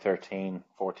have been only 13,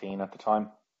 14 at the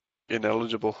time,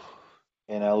 Ineligible.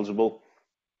 ineligible.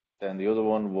 Then the other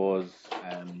one was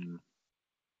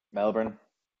Melbourne,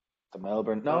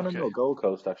 no, Okay. Gold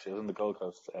Coast actually. It was in the Gold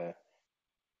Coast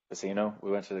casino.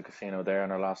 We went to the casino there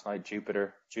on our last night,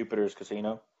 Jupiter's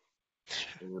Casino.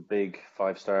 It was a big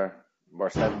 5-star or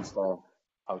 7-star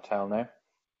hotel now.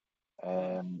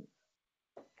 Um,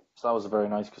 so that was a very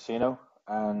nice casino.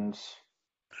 And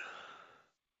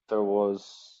there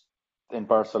was in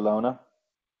Barcelona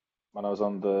when I was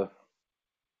on the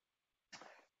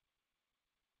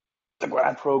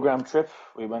grad program trip.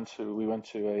 We went to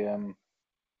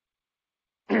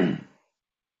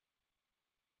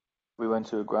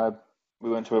a grad we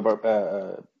went to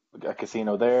a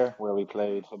casino there where we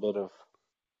played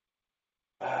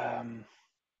um,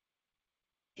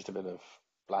 just a bit of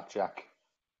blackjack,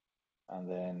 and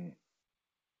then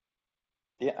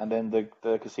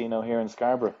the casino here in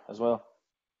Scarborough as well.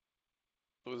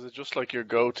 Was it just like your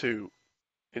go-to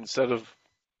instead of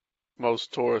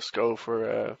most tourists go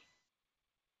for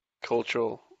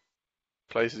cultural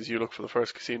places, you look for the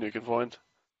first casino you can find?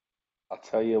 I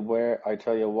tell you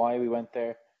why we went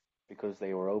there, because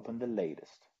they were open the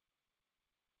latest.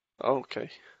 Okay.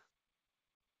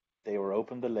 They were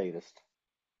open the latest.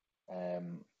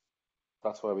 Um,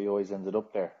 that's why we always ended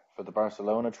up there for the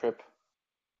Barcelona trip.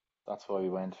 That's why we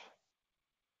went.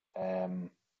 Because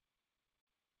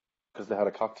they had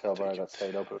a cocktail bar Take that it.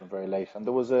 stayed open very late, and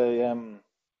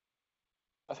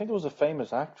I think there was a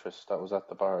famous actress that was at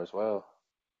the bar as well.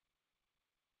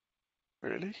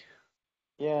 Really?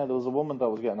 Yeah, there was a woman that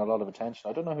was getting a lot of attention.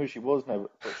 I don't know who she was now,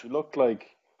 but she looked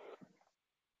like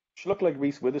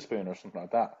Reese Witherspoon or something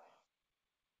like that.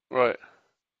 Right.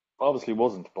 Obviously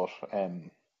wasn't, but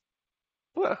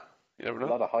Well, you never a know.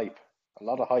 lot of hype, a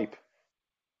lot of hype.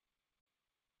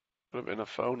 Could have been a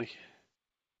phony.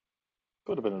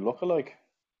 Could have been a lookalike.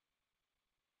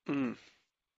 Hmm.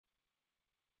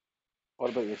 What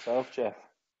about yourself, Jeff?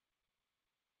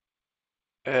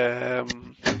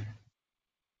 Um,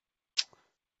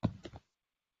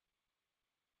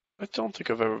 I don't think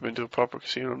I've ever been to a proper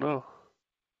casino, no.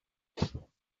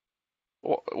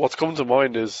 What's come to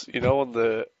mind is, on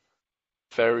the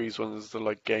ferries when there's the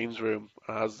like games room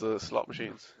and has the slot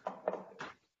machines.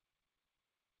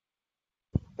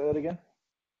 Say that again.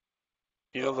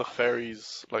 The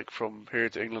ferries like from here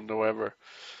to England or wherever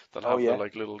that Oh have the yeah,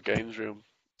 like little games room,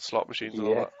 slot machines and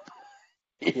all yeah, that.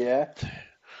 yeah.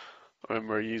 I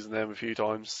remember using them a few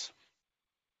times,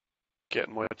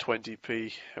 getting my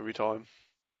 20p every time.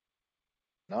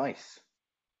 Nice.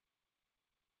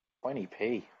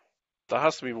 20p. That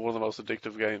has to be one of the most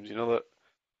addictive games. You know that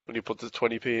when you put the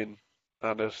 20p in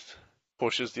and it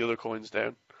pushes the other coins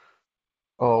down.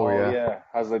 Oh Oh yeah. yeah,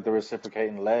 has like the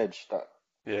reciprocating ledge.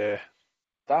 Yeah, and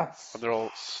That's. they're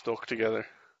all stuck together.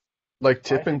 Like I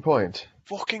Tipping think Point.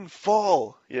 Fucking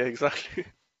fall! Yeah, exactly.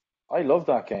 I love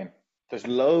that game. There's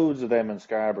loads of them in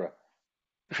Scarborough,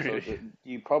 so Really. that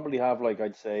you probably have like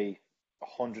I'd say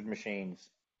 100 machines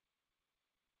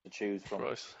to choose from.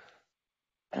 Christ.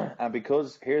 And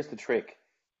because here's the trick,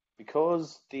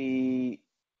 because the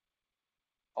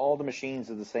all the machines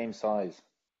are the same size,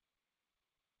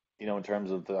 in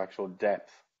terms of the actual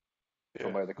depth from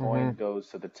Yeah. where the Hmm. coin goes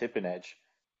to the tipping edge.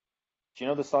 Do you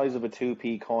know the size of a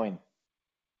 2p coin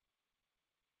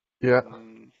Yeah.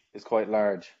 Mm, is quite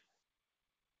large?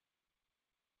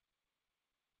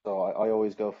 So I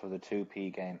always go for the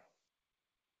 2p game.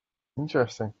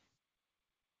 Interesting.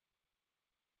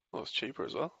 Well, it's cheaper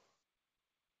as well.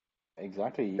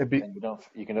 Exactly. It'd be Then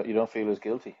you don't feel as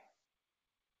guilty.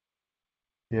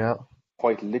 yeah.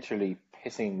 Quite literally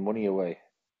pissing money away.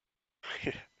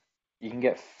 You can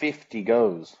get 50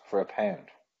 goes for £1.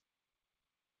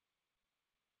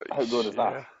 How good is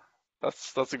that? Yeah,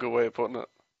 that's a good way of putting it.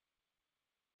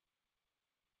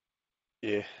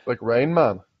 Yeah, Like Rain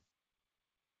Man.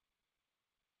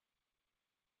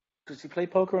 Does he play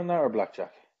poker in that or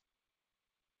blackjack?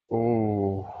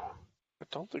 Oh, I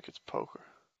don't think it's poker.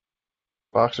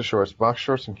 boxer shorts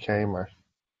and Kmart.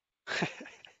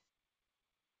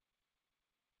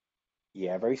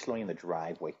 Yeah, very slowly in the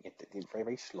driveway. It's very,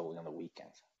 very slowly on the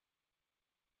weekends.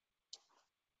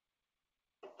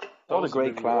 That What a was the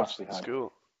great movie we class watched we in had.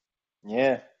 school.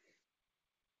 Yeah,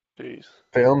 Jeez.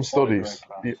 Film what a great studies.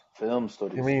 class. You, Film you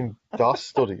studies. mean DOS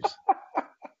studies?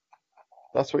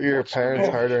 That's what your Watching a parents'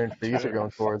 movie. hard-earned fees are Telling going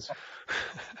us. towards.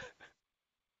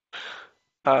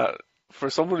 For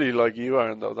somebody like you,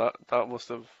 Aaron, though, that must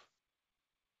have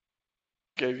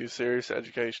gave you serious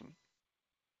education.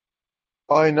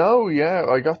 I know, yeah.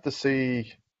 I got to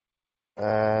see.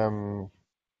 Like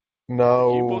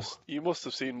No, you must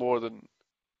have seen more than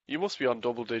you must be on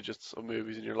double digits of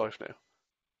movies in your life now.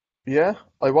 yeah.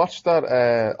 I watched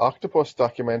that Octopus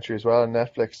documentary as well on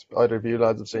Netflix. Either of you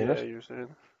lads have seen Yeah, it? you were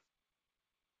saying.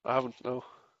 I haven't. No.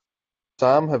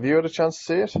 Sam, have you had a chance to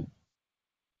see it?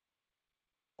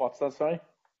 What's that, sorry?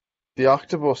 The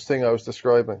octopus thing I was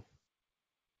describing.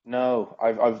 No,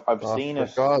 I've Oh, seen for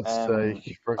it. God's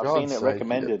sake! For I've seen God's it sake!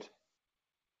 recommended.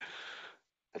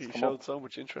 It's You come up. showed so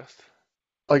much interest.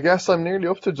 I guess I'm nearly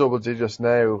up to double digits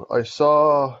now. I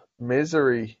saw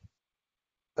Misery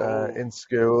Oh, in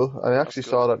school. I that's actually good.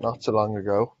 saw that not so long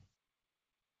ago.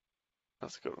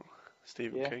 That's a good one.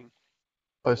 Stephen Yeah, King.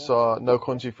 I yeah, it's saw a No good pick.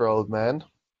 Country for Old Men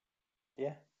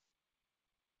Yeah,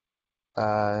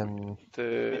 and The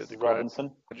Mrs.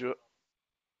 Robinson. Graduate.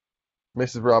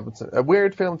 Mrs. Robinson. A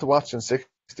weird film to watch in 60,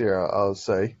 I'll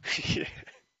say. Yeah.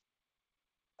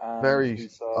 And Very we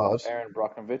saw odd. Aaron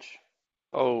Brockovich.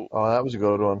 Oh, Oh, that was a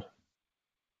good one.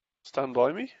 Stand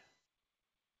By Me.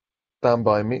 Stand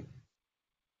By Me.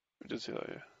 We did see that.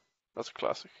 Yeah, that's a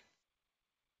classic.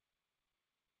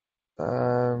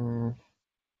 Um,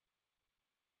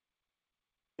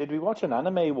 Did we watch an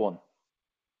anime one?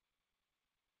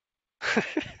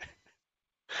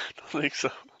 Don't think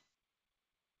so.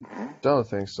 don't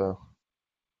think so.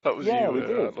 That was Yeah, you we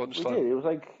did. at We lunchtime. did.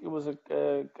 It was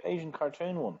a Asian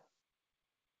cartoon one.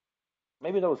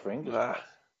 Maybe that was for English Nah, class.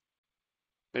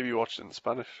 maybe you watched it in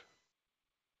Spanish.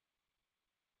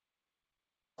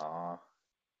 Ah,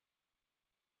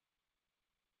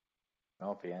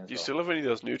 no Do you pienso. still have any of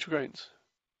those Nutrigrains?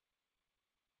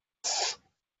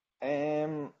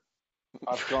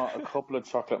 I've got a couple of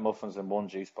chocolate muffins and one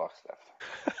juice box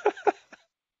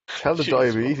Tell the Jeez,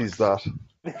 diabetes Roberts.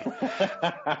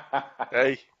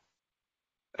 that.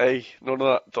 Hey, none of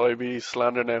that diabetes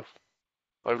slander now.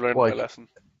 I've learned my Like lesson.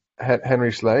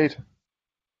 Henry Slade.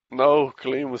 No,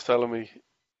 Colleen was telling me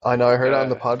I know, I heard on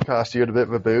the uh, podcast you had a bit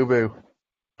of a boo-boo.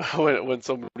 when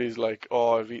somebody's like,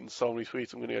 "Oh, I've eaten so many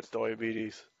sweets, I'm gonna get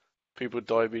diabetes." People with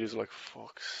diabetes are like,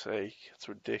 "Fuck's sake, it's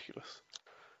ridiculous."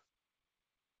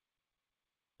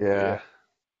 But Yeah. yeah,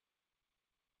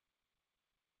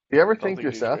 Do you ever don't think think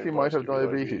yourself you Nutrigrain might bars have give you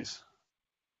diabetes?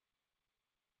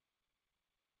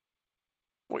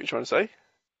 What are you trying to say?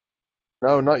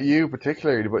 No, not you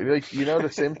particularly, but like you know the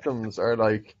symptoms are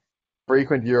like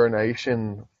frequent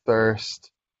urination,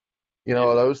 thirst, all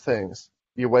Yeah, those things.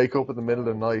 You wake up in the middle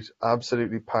of the night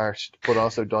absolutely parched, but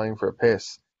also dying for a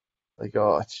piss. Like,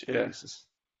 oh yeah. Jesus.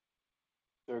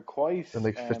 They're quite And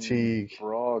like fatigue.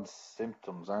 broad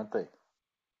symptoms, aren't they?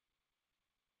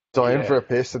 Dying Yeah, for a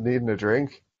piss and needing a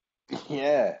drink.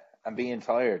 Yeah, and being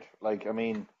tired. Like, I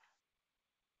mean,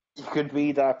 you could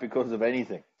be that because of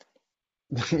anything.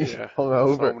 yeah. So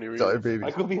Hungover, many reasons. I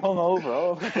diabetes. could be hungover.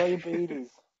 Oh, I've got diabetes.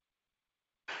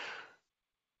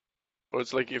 But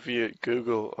it's like if you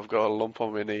Google, "I've got a lump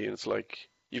on my knee," and it's like,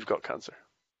 "You've got cancer."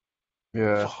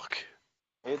 Yeah. Fuck.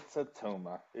 It's a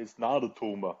tumor. It's not a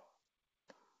tumor.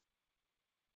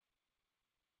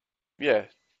 Yeah.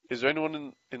 Is there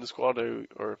anyone in the squad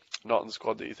or not in the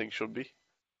squad that you think should be?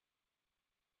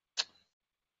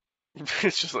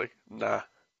 It's just like, nah,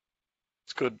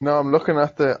 it's good. No, I'm looking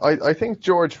at I think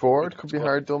George Ford Good could be squad.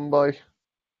 hard done by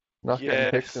not getting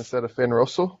picked Yes, instead of Finn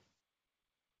Russell.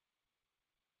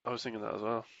 I was thinking that as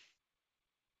well.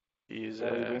 He's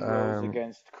Delhi Ringrose Um,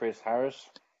 against Chris Harris.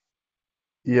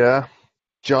 yeah.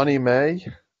 Johnny May,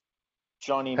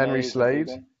 Johnny Henry May is a big Slade,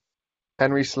 one.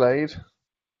 Henry Slade.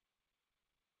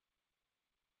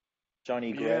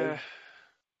 Johnny Yeah, Gray.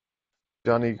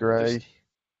 Johnny this Gray.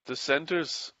 the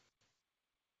centers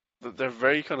they're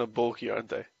very kind of bulky, aren't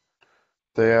they?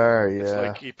 They are, It's yeah.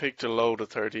 like he picked a load of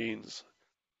 13s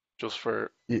just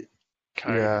for Y-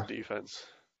 carrying Yeah. on defense.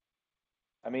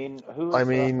 I mean, who I is South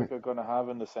mean, Africa going to have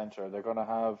in the centre? They're going to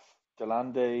have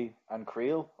Delande and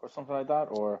Creel or something like that,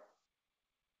 or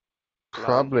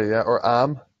Lamb, probably, yeah. Or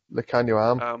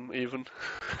Lekanyo even.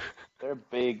 they're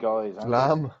big guys, aren't they?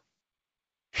 Lamb.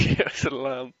 Yes, a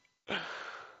Lamb.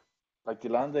 Like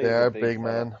Delande They is a are big big fella.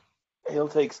 men. He'll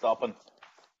take stopping.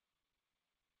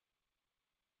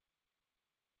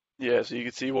 Yeah, so you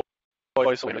can see why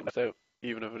someone left out,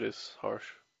 even if it is harsh.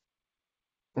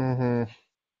 hmm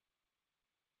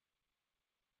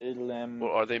It'll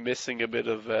But are they missing a bit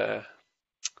of? Are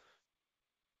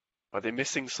they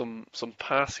missing some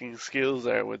passing skills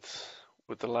there with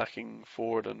the lacking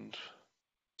Ford and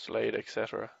Slade,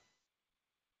 etc.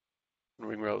 and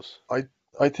Ringrose?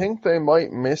 I think they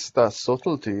might miss that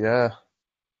subtlety, yeah.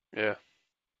 Yeah,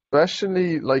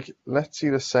 Especially like let's see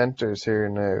the centers here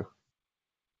now.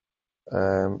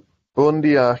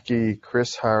 Bundyaki,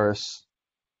 Chris Harris,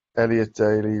 Elliot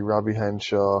Daly, Robbie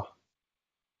Henshaw.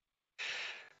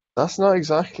 That's not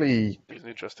exactly, he's an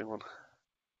interesting one.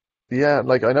 yeah,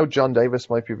 like I know John Davis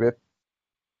might be a bit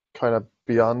kind of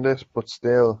beyond it, but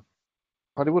still,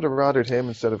 probably would have rathered him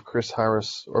instead of Chris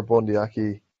Harris or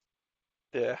Bundyaki.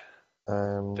 Yeah,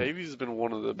 Um, Davies has been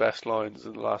one of the best lines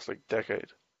in the last like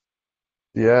decade.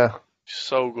 yeah,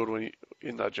 So good when he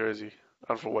in that jersey,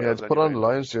 and for yeah, Wales to put on anyway. the Like,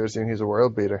 Lions jersey and he's a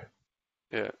world beater.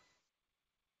 yeah,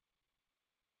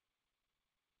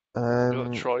 the other Um,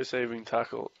 try-saving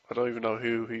tackle. I don't even know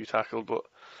who he tackled, but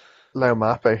Lau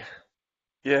Mape.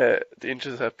 yeah, the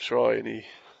intercept try, and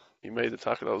he made the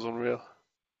tackle. That was unreal.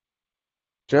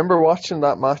 Do you remember watching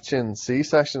that match in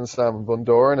C-Session, Sam, in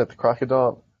Bundoran at the Crack of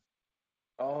Dawn?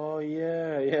 Oh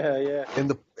yeah. In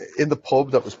the in the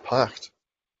pub that was packed.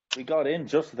 We got in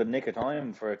just at the nick of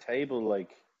time for a table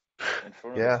like in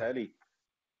front of the Yeah, telly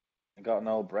and got an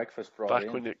old breakfast brought Back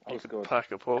in. when you, That you was could good.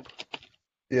 pack a pub.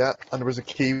 yeah, and there was a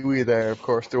Kiwi there, of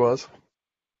course there was.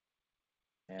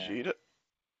 Yeah. Cheat it.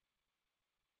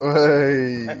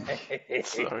 Hey,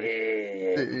 Sorry.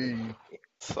 hey,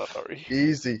 Sorry.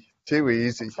 easy, too I'm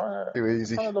easy, trying to too I'm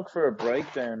easy. trying to look for a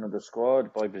breakdown of the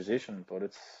squad by position, but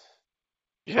it's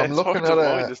Yeah, I'm it's looking hard at to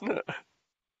find, a isn't it?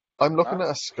 I'm looking ah at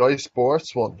a Sky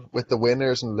Sports one with the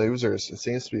winners and losers. It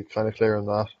seems to be kind of clear on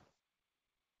that.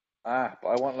 but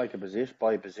I want like a position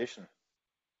by position.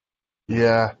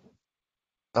 Yeah,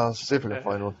 I'll see if I can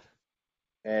find one.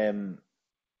 Um,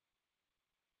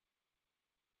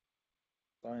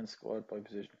 Lion squad by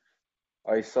position.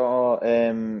 I saw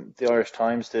the Irish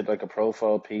Times did like a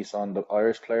profile piece on the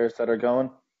Irish players that are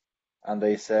going, and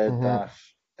they said hmm that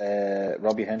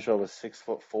Robbie Henshaw was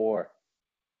 6'4".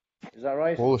 Is that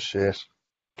right? Bullshit.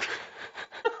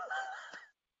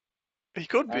 He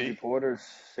could Andrew be. Porter's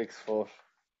 6 foot.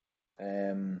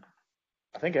 Um,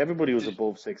 I think everybody was Did-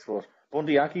 above 6 foot.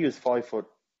 Bundyaki was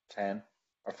 5'10"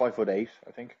 or 5'8",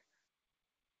 I think.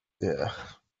 Yeah.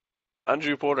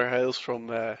 Andrew Porter hails from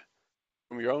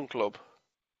your own club. Is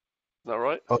that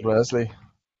right? Oh, Wesley.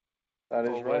 That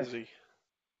is Oh, right. Wesley.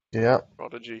 Yeah.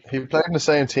 Prodigy. He played in the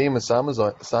same team as Sam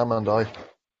and I.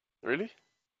 Really?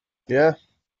 Yeah.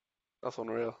 That's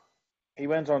unreal. He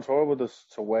went on tour with us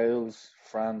to Wales,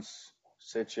 France,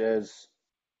 Sitges,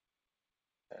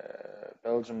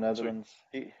 Belgium, So Netherlands.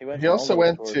 He went He on all also those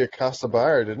went tours. to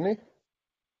Castlebar, didn't he?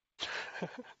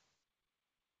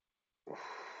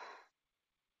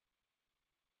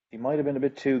 He might have been a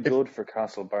bit too If good for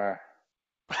Castlebar.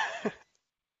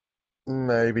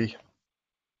 maybe.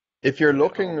 If you're Yeah,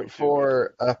 that would looking be too good.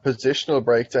 for a positional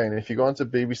breakdown, if you go onto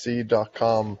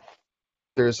BBC.com,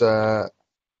 there's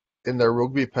in their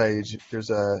rugby page, there's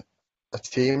a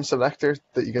team selector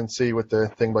that you can see with the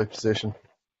thing by position.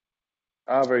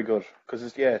 Ah, very good.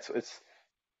 Because it's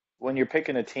when you're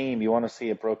picking a team, you want to see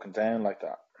it broken down like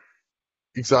that.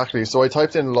 Exactly. So I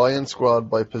typed in Lion Squad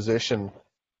by position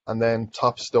and then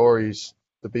top stories.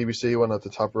 The BBC one at the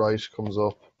top right comes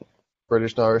up.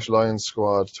 British and Irish Lions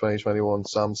Squad 2021,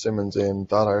 Sam Simmons in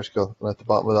that article. And at the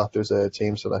bottom of that, there's a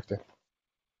team selector.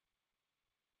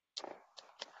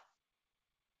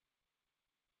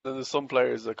 Then there's some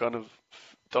players that kind of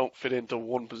don't fit into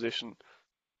one position,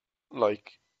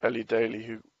 like Ellie Daly,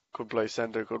 who could play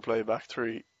centre, could play back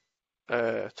three.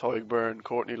 Tyg Byrne,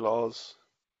 Courtney Laws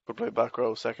could play back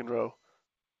row, second row.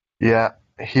 Yeah,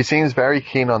 he seems very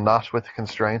keen on that with the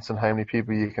constraints and how many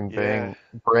people you can Yeah,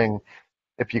 bring.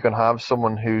 If you can have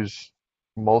someone who's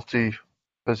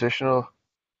multi-positional,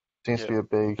 seems to yeah. be a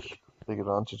big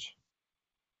advantage.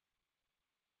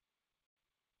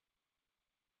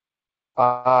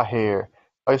 Ah, here.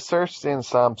 I searched in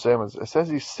Sam Simmons. It says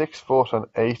he's 6 foot and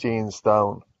 18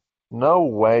 stone. No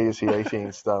way is he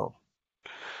 18 stone.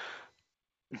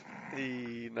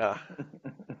 Nah,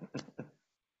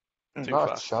 too Not a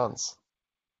fast. chance.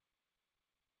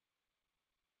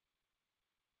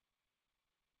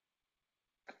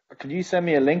 Can you send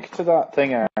me a link to that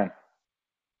thing, Aaron?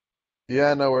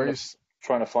 Yeah, no Trying to worries.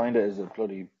 trying to find it is a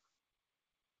bloody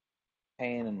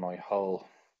pain in my hole.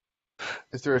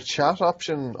 Is there a chat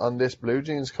option on this Blue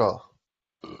Jeans call?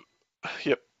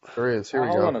 Yep. There is. Here we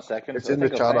Hold on go. a second. It's I in the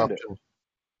think I chat found it. option.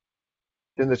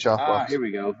 It's in the chat Ah, box. here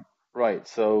we go. Right,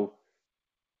 so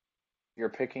you're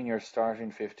picking your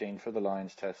starting 15 for the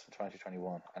Lions test in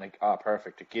 2021, and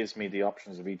perfect. It gives me the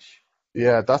options of each.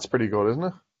 Yeah, that's pretty good, isn't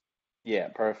it? Yeah,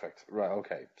 perfect. Right,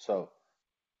 okay. So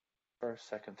first,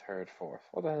 second, third, fourth.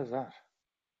 What the hell is that?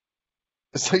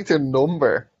 It's like their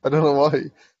number. I don't know why.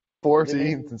 Do they 14th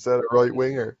mean instead of right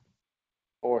winger.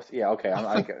 fourth? Yeah, okay.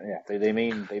 Yeah. They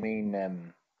mean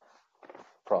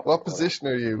proper. What Whatever. position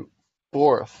are you?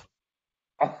 Fourth.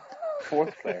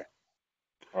 Fourth player.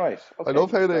 Right. I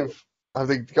love Okay. how So have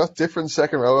they got different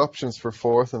second row options for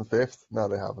fourth and fifth? No,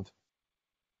 they haven't.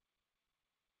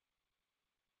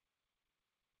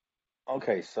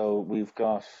 okay. So we've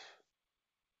got.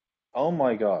 Oh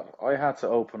my God! I had to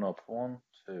open up 1,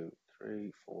 2,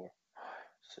 3, 4, 5,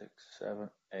 6, 7,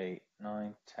 8,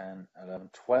 9, 10, 11,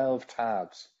 12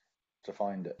 tabs to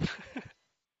find it.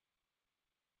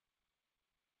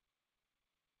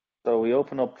 So we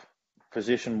open up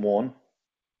position one,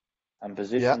 and Yeah,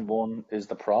 position one is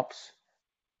the props,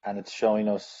 and it's showing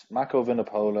us Mako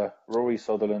Vinopola, Rory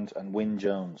Sutherland, and Wyn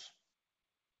Jones.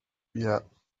 yeah.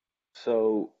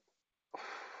 So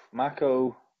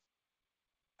Mako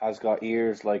has got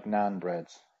ears like naan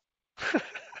breads.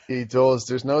 He does.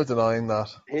 There's no denying that.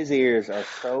 His ears are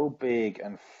so big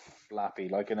and flappy,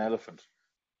 like an elephant.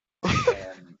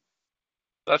 Um,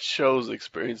 That shows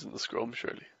experience in the scrum,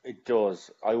 surely. it does.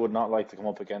 I would not like to come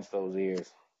up against those ears.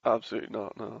 Absolutely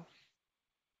not, no.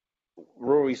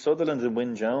 Rory Sutherland and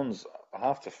Wyn Jones, I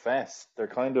have to fess, they're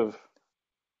kind of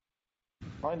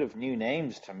new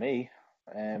names to me.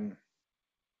 Um,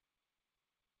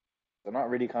 they're not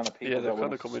really kind of Yeah, people they've that would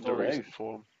kind have of come into stood out recent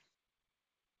form.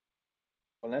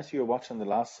 unless you're watching the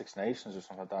last Six Nations or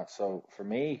something like that. So for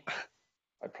me,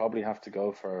 I'd probably have to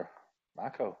go for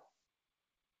Mako,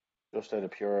 just out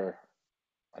of pure.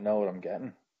 I know what I'm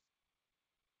getting.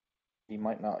 He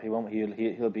might not. He won't.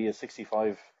 He'll be a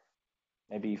 65,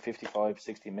 maybe 55,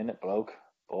 60 minute bloke,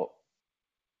 but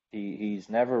he's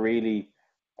never really.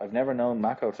 I've never known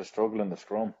Mako to struggle in the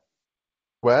scrum.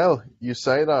 Well, you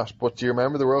say that, but do you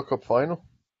remember the World Cup final?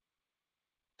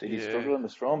 Did he Yeah. struggle in the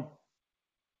scrum?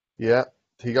 Yeah,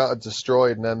 he got it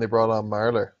destroyed, and then they brought on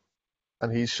Marler,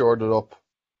 and he shored it up.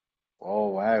 Oh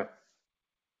wow.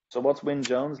 So what's Wyn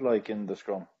Jones like in the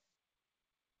scrum?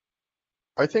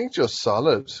 I think just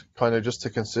solid, kind of just a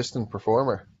consistent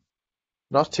performer.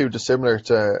 Not too dissimilar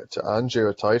to Andrew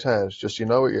at tight head. Just you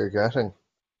know what you're getting.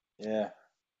 Yeah.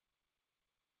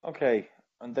 Okay,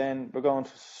 and then we're going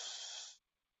to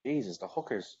Jesus, the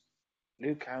hookers.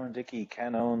 Luke Cowan-Dickey,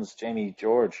 Ken Owens, Jamie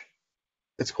George.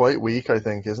 It's quite weak, I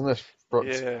think, isn't it?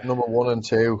 Yeah. Number one and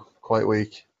two, quite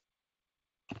weak.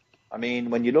 I mean,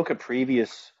 when you look at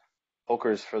previous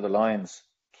hookers for the Lions,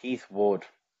 Keith Wood,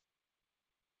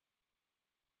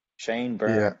 Shane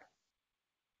Yeah.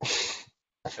 Byrne,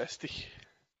 Esty.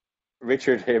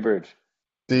 Richard Hibbard,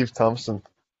 Steve Thompson.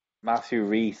 Matthew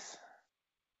Reese,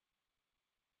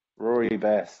 Rory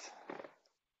Best.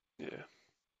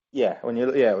 Yeah. When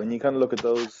you kind of look at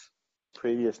those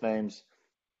previous names,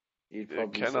 you'd Yeah,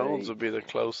 probably Ken Owens say, would be the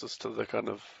closest to the kind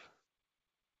of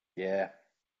yeah.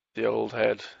 the old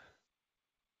head.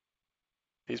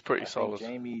 He's pretty I think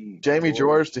solid. Jamie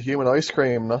George, the human ice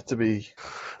cream, not to be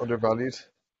undervalued.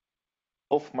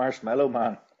 Puff Marshmallow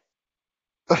Man.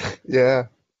 Yeah,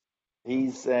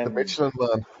 He's the Michelin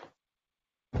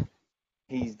man.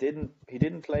 he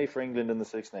didn't play for England in the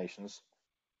Six Nations.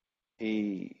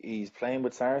 He's playing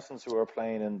with Saracens who are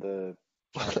playing in the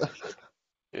championship.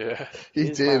 Yeah. He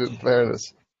His did, match in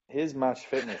fairness. his match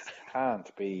fitness can't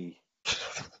be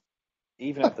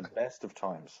even at the best of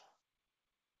times.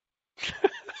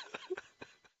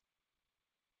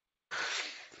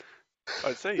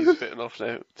 I'd say he's fit enough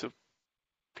now to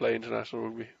play international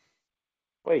rugby.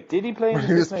 Wait, did he play in the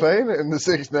He was Six Nations? playing it in the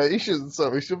Six Nations,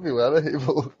 so he should be well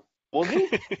able. Was he?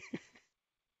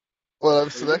 Well,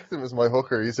 I've selected him as my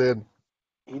hooker. He's in.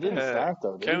 He didn't start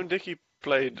though, did he? Cowan-Dickey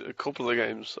played a couple of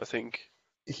games, I think.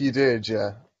 He did,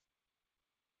 yeah.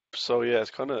 So yeah, it's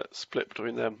kind of split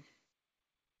between them.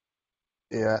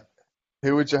 Yeah.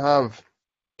 Who would you have?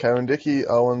 Cowan-Dickey,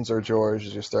 Owens, or George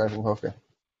is your starting hooker?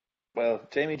 Well,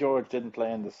 Jamie George didn't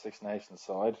play in the Six Nations,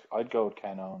 so I'd go with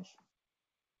Ken Owens.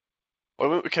 I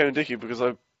went with Cowan-Dickey because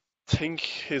I think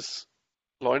his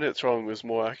line-out throwing was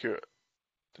more accurate.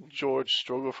 George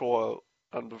struggled for a while,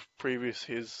 and previous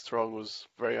his throwing was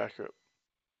very accurate.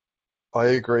 I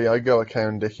agree. I'd go with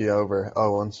Cowan-Dickey over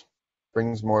Owens.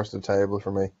 Brings more to the table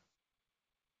for me.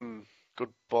 Good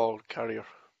ball carrier.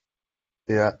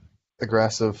 Yeah,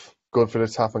 aggressive, good for the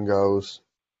tap and goes,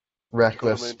 Good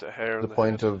reckless amount of hair to on the the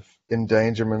point head. of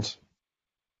endangerment.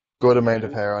 Good amount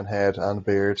of Who? hair on head and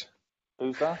beard.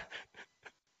 Who's that?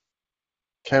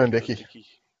 Cowan-Dickey. Cowan-Dickey.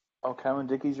 Oh,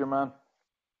 Cowan-Dickey's your man.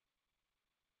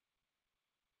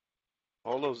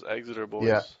 All those Exeter boys.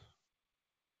 Yeah.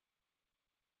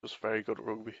 Just very good at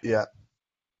rugby. Yeah.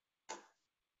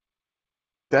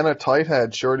 Then a tight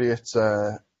head, surely it's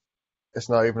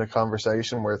not even a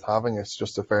conversation worth having. It's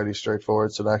just a fairly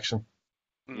straightforward selection.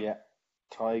 Yeah,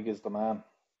 Tig is the man.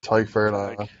 Tyke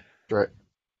Furlong. Tag. Right.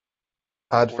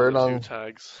 Had One of the Furlong. two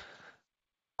tags.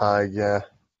 Yeah.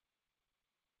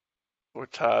 Or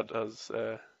Tad, as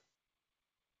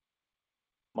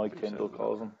Mike Who Tyndall says that?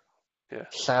 calls him.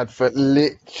 Had for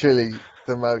literally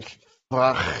the most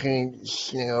fucking,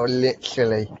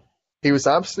 literally. He was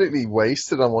absolutely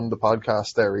wasted on one of the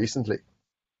podcasts there recently.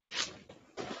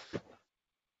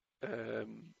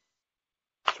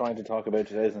 Trying to talk about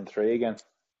 2003 again.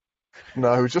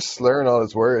 No, he was just slurring all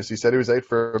his words. He said he was out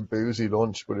for a boozy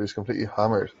lunch, but he was completely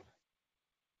hammered.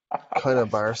 Kind of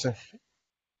embarrassing.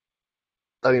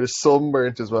 And he was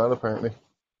sunburnt as well, apparently.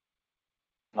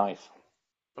 Nice.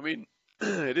 I mean,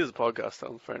 it is a podcast,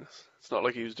 in fairness. It's not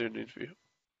like he was doing an interview.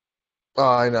 Oh,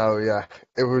 I know, yeah.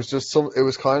 It was just it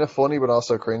was kind of funny, but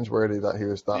also cringeworthy that he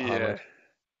was that hammered.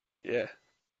 Yeah.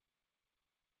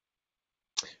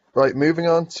 Right, moving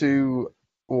on to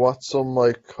what some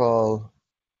might call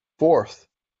fourth,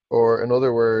 or in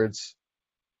other words,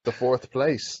 the fourth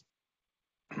place.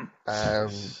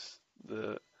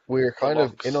 The We're kind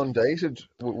of locks. inundated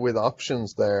with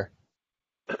options there.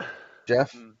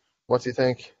 Jeff, what do you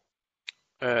think?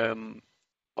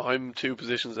 I'm 2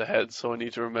 positions ahead, so I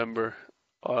need to remember.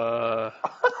 Oh,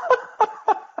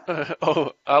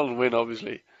 Alan Wynne,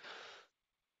 obviously.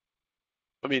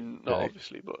 I mean, not Okay.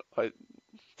 obviously, but I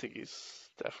think he's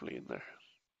definitely in there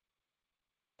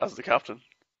as the captain.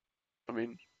 I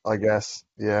mean, I guess,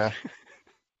 yeah. you're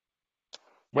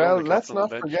Well, the let's captain on not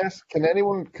the bench. forget.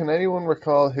 Can anyone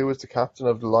recall who was the captain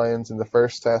of the Lions in the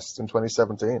first test in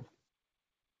 2017?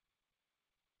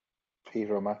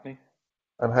 Peter O'Mahony.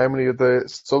 And how many of the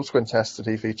subsequent tests did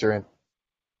he feature in?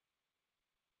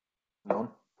 None.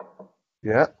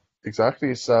 Yeah,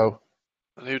 exactly. So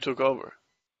And who took over?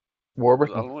 Was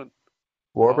Warburton. Alan Wynne?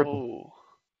 Warburton. Oh,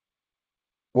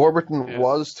 Warburton yeah.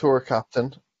 was tour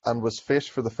captain and was fit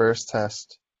for the first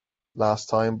test last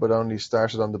time, but only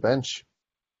started on the bench.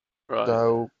 Right.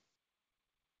 So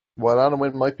while Alan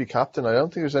Wynne might be captain, I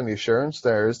don't think there's any assurance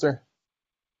there, is there?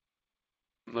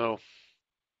 No.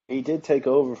 He did take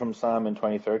over from Sam in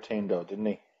 2013, though, didn't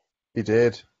he? He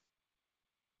did.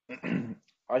 I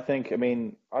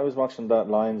mean, I was watching that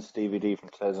Lions DVD from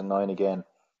 2009 again,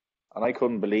 and I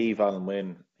couldn't believe Alan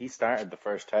Wynne. He started the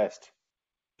first test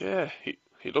Yeah,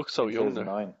 he looks so in young there.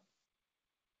 2009.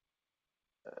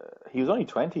 He was only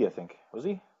 20, I think. Was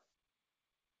he?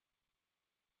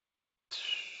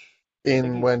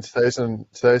 In when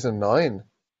 2009?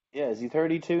 Yeah, is he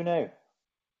 32 now?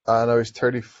 No, he's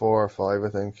 34 or 5, I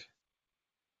think.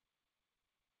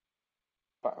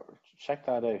 Check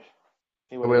that out.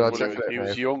 See what Well, he I'll was check doing. it out He now.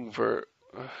 was young for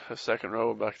a second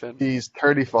row back then. He's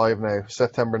 35 now,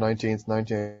 September 19th,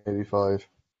 1985.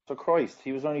 So Christ,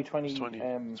 he was only He's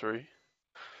 23.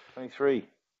 23,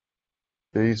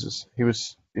 Jesus. He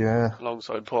was, yeah.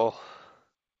 alongside Paul.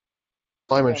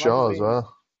 Simon Yeah, Shaw imagine as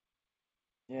well.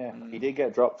 Yeah, he did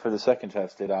get dropped for the second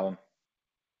test, did Alan?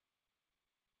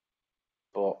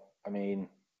 But, I mean,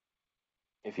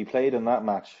 if he played in that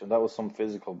match, and that was some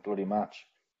physical bloody match,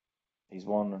 he's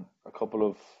won a couple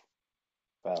of,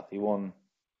 well, he won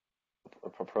a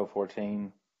Pro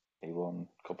 14, he won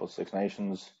a couple of Six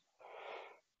Nations,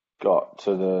 got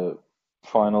to the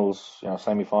finals,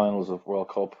 semi-finals of World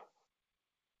Cup.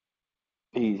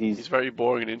 He's very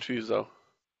boring in interviews, though.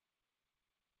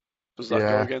 Does that go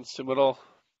Yeah. against him at all?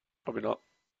 Probably not.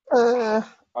 I've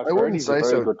I heard wouldn't he's say a very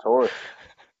so. good tourist.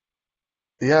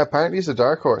 Yeah, apparently he's a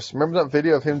dark horse. Remember that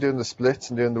video of him doing the splits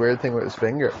and doing the weird thing with his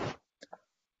finger?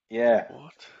 Yeah.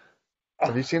 What?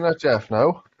 Have you seen that, Jeff?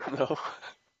 No? No.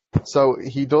 So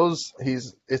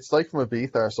it's like from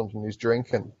Ibiza or something, he's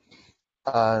drinking.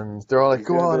 And they're all like, He's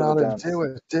go doing a on, bit of a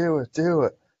Alan, dance. do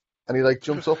it. And he like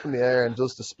jumps up in the air and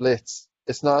does the splits.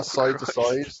 It's not a side to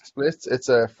side Christ. splits, it's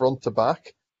a front to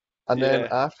back. And then Yeah.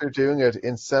 after doing it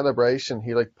in celebration,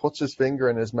 he like puts his finger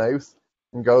in his mouth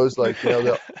and goes like, you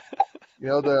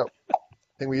know the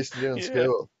thing we used to do in Yeah.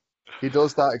 school. He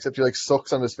does that, except he like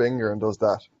sucks on his finger and does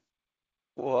that.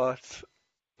 What?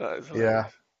 That is Yeah,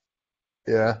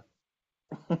 hilarious.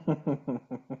 yeah.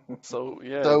 So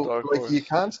yeah, So dark like horse. you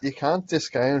can't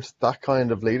discount that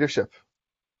kind of leadership.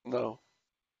 No.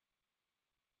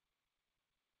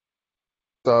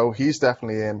 So he's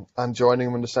definitely in. And joining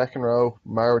him in the second row,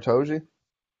 Marutoji.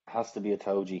 Has to be a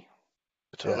Toji.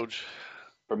 The Yeah, Toad.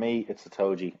 For me, it's a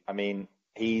Toji. I mean,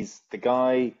 he's the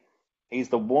guy, he's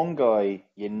the one guy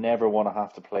you never want to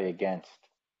have to play against.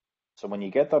 So when you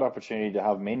get that opportunity to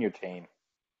have him in your team,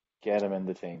 get him in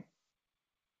the team.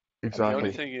 I The mean, only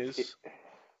exactly. thing it, is,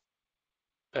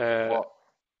 uh, what?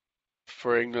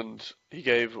 for England, he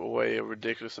gave away a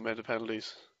ridiculous amount of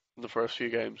penalties in the first few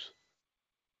games.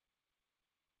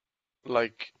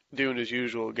 Like doing his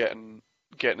usual, getting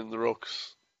in the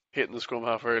rucks, hitting the scrum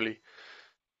half early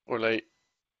or late,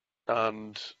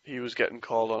 and he was getting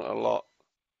called on a lot.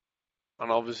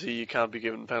 And obviously, you can't be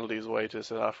giving penalties away to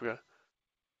South Africa.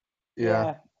 Yeah.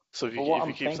 Yeah, So but what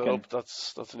if he I'm keeps that thinking, up,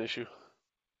 that's an issue.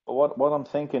 but what I'm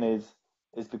thinking is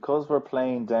because we're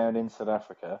playing down in South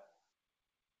Africa,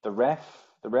 the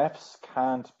refs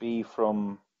can't be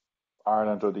from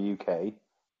Ireland or the UK.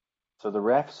 So the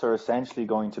refs are essentially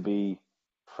going to be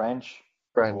French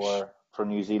French. or from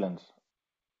New Zealand.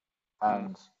 Hmm.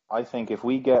 And I think if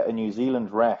we get a New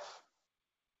Zealand ref,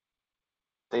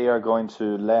 they are going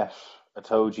to let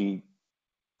Itoji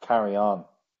carry on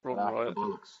and Run act the riot.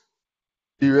 bullocks.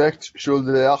 Direct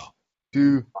shoulder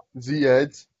to the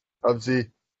head of the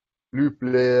blue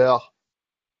player.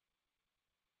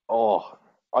 Oh,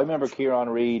 I remember Kieran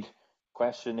Reid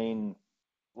questioning,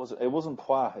 it wasn't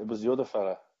Pois, it was the other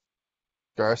fella.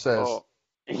 Garces. Oh,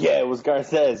 Yeah, it was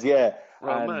Garces, yeah.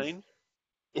 And Romain?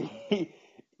 he,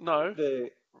 No.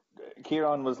 the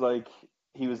Kieran was like,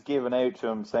 he was giving out to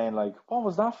him saying like, what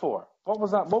was that for? What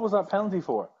was that penalty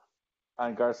for?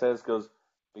 And Garces goes,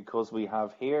 because we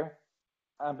have here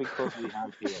and because we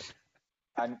have here.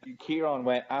 And Kieran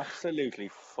went absolutely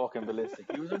fucking ballistic.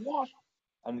 He was like, what?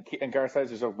 And Garces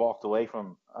just sort of walked away from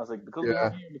him. I was like, because we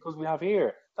have Yeah. here, because we have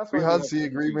here. That's We why we had have the penalties.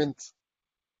 agreement.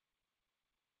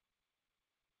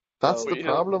 That's So, the But you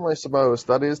know, problem, I suppose.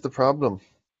 That is the problem.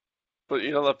 but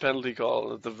you know that penalty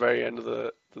call at the very end of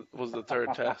the was the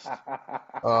third test,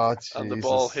 Oh, and the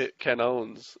ball Jesus. hit Ken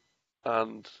Owens,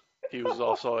 and he was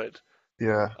offside,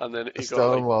 Yeah. and then A he got like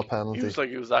Stonewall he was penalty. like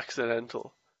it was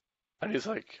accidental, and he's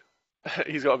like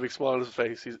he's got a big smile on his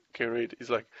face. He's Kieran Reid. He's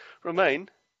like, Romain,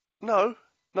 no,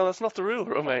 no, that's not the rule,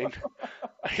 Romain.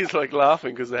 He's like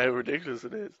laughing because of how ridiculous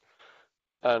it is,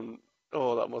 and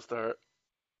oh, that must have hurt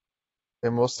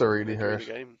It must have really midway the hurt.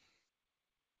 game.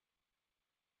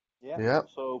 yeah. Yeah.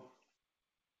 So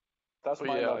that's But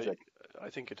my yeah, logic. I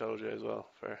think I told you as well.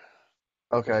 Fair.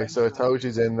 Okay, so Potentially.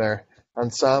 Itoji's in there. And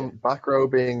Yeah. Sam, back row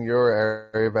being your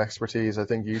area of expertise, I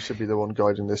think you should be the one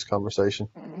guiding this conversation.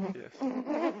 Yes.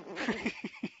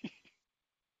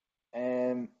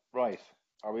 Right.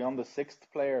 Are we on the sixth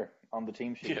player on the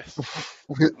team sheet? Yes.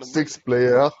 Number Sixth 6.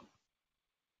 player.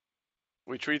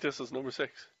 We treat this as number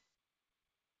 6.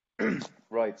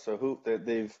 Right. So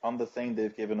they've on the thing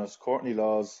they've given us Courtney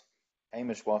Laws,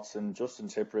 Hamish Watson, Justin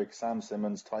Tipperick, Sam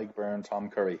Simmons, Tyke Byrne, Tom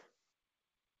Curry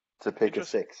to pick a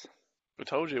Interesting. six. I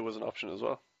told you it was an option as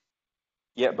well.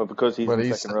 Yeah, but because he's Well,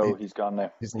 in second row, he's gone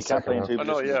now. he's in He can't second play in row. two I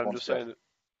know, positions yeah, at I'm once just yet. saying it.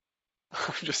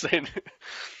 I'm just saying it.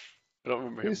 I don't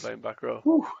remember him He's, playing back row.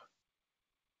 whew.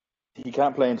 He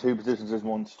can't play in two positions at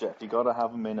once, Jeff. You got to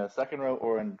have him in a second row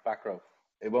or in back row.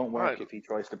 It won't work Alright, if he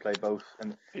tries to play both.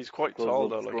 And he's quite because tall of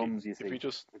though. Like scrums, you if he see,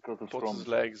 just because of puts his scrums.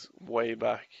 legs way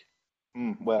back,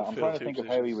 Well, he'll I'm fill trying to two think of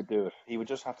how he positions. would do it. He would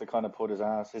just have to kind of put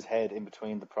his head in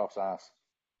between the prop's ass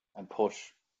and push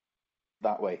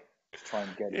that way to try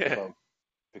and get into Yeah. both.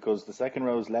 Because the second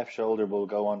row's left shoulder will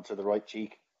go onto the right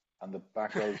cheek, and the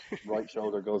back row's right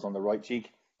shoulder goes on the right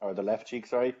cheek, or the left cheek,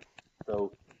 sorry.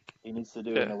 So he needs to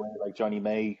do it in Yeah. a way like Johnny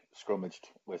May scrummaged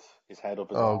with his head up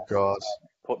his Oh, ass. God.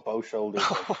 Put both shoulders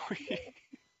like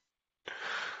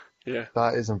Yeah.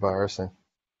 That is embarrassing.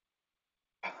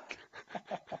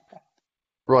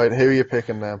 Right, who are you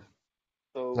picking now?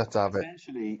 So Let's have it.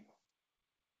 essentially,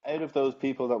 out of those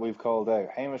people that we've called out,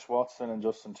 Hamish Watson and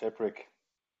Justin Tipperick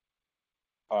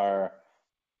are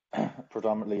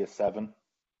predominantly a 7.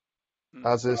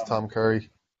 As is Tom Curry.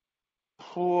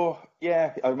 Oh,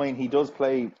 yeah, I mean, he does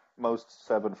play most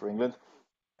 7 for England.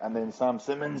 And then Sam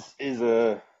Simmons is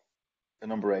a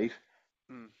number 8.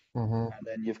 Hmm. Hmm. And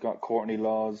then you've got Courtney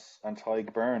Laws and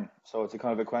Tyg Byrne. So it's a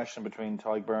kind of a question between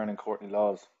Tyg Byrne and Courtney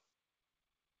Laws,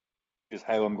 is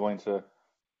how I'm going to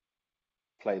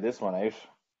play this one out.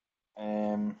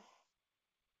 Um,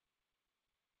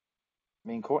 I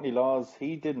mean, Courtney Laws,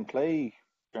 he didn't play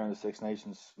during the Six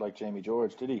Nations like Jamie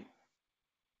George, did he?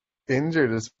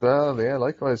 Injured as well, yeah,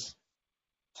 likewise.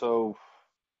 So,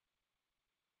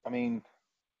 I mean,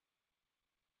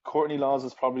 Courtney Laws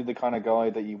is probably the kind of guy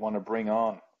that you want to bring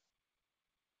on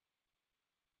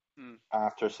Hmm.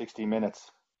 after 60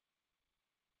 minutes.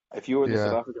 If you were the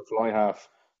South Yeah, African fly half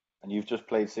and you've just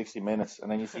played 60 minutes and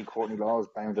then you see Courtney Laws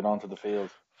bounded onto the field,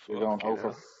 you're going, oh,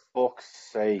 Fucking for hell. fuck's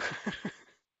sake.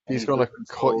 And he's he's gonna ripping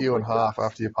cut subs you in like half it's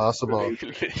after you pass the ball. relation.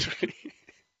 Literally.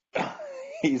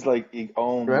 He's like,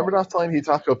 oh my, Remember that time he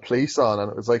tackled police on and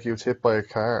it was like he was hit by a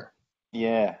car?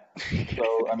 yeah.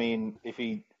 So, I mean,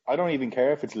 I don't even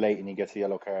care if it's late and he gets a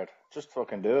yellow card. Just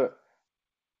fucking do it.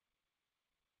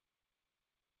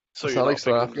 So It's you're not like not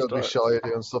picking South him to Africa would be start. shy of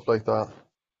doing stuff like that.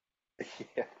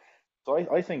 Yeah. So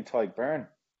I think Tyke Byrne,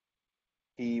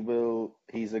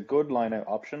 he's a good line out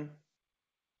option.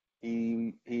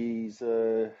 He's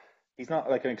not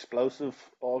like an explosive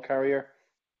ball carrier,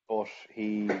 but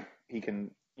he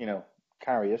can,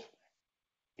 carry it.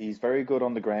 He's very good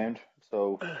on the ground,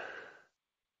 so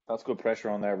that's good pressure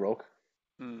on their ruck.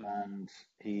 Hmm. And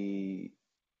he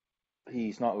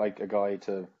he's not like a guy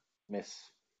to miss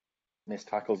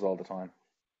tackles all the time.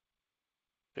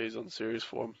 He's on serious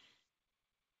form.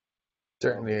 So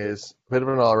Certainly is. A bit of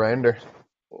an all-rounder.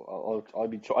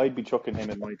 I'd be chucking him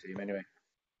in my team anyway.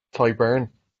 Ty Byrne.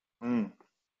 Mm,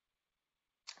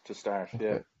 to start,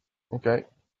 yeah. Okay. Okay.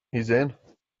 He's in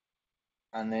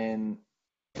And then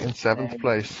now seventh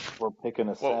place. we're picking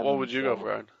a What seven. would you go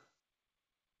for, Aaron?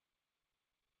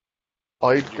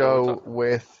 I'd Would you go with that? go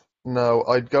with no,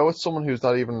 I'd go with someone who's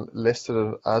not even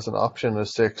listed as an option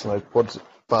as 6, and I'd put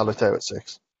Ballot at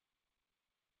 6.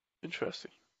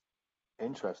 Interesting.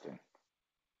 Interesting.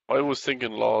 I was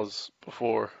thinking Laws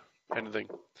before anything,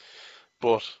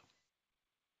 but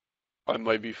I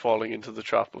might be falling into the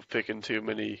trap of picking too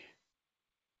many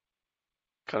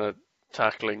kind of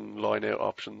tackling line out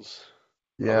options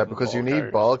Yeah, rather than because you ball need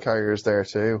carriers. ball carriers there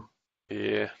too.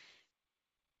 Yeah.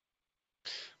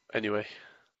 Anyway,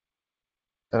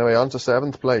 Anyway, on to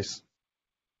 7th place.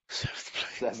 seventh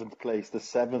place. Seventh place, the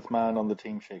seventh man on the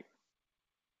team sheet.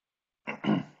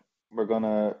 We're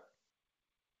gonna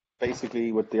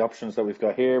basically with the options that we've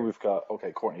got here, we've got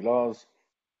Courtney Laws,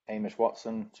 Hamish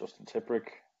Watson, Justin Tipperick,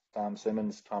 Sam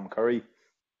Simmons, Tom Curry.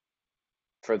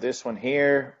 For this one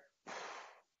here,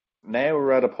 now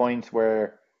we're at a point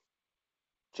where,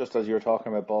 just as you were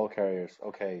talking about ball carriers,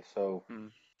 so Hmm.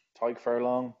 Tyke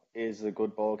Furlong is a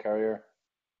good ball carrier.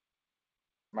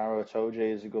 Maro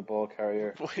Itoje is a good ball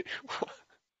carrier. Wait, what?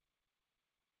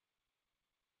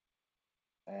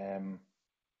 Um,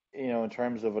 in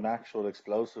terms of an actual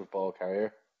explosive ball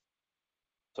carrier.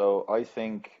 So I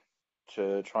think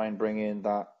to try and bring in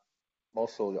that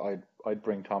muscle, I'd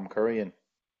bring Tom Curry in.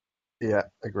 Yeah,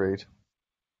 agreed.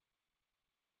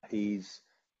 He's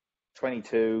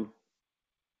 22,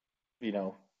 you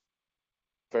know,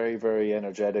 very, very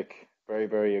energetic, very,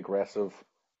 very aggressive,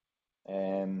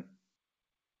 and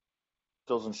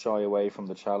doesn't shy away from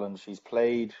the challenge. He's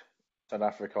played South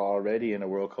Africa already in a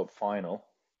World Cup final,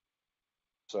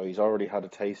 so he's already had a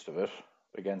taste of it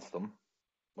against them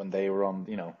when they were on,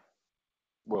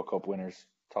 World Cup winners,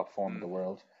 top form of Hmm. the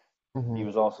world. He Hmm.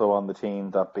 was also on the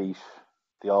team that beat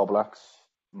the All Blacks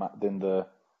in the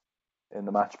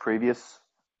match previous.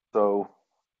 So,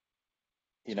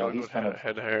 He's got a he's good kind of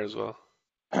head of hair as well,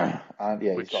 and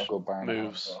yeah, he's got a which good bar in the hand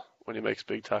as moves well. when he makes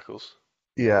big tackles.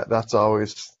 Yeah, that's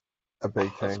always a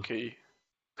big That's thing. key.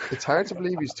 It's hard to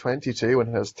believe he's 22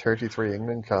 and has 33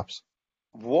 England caps.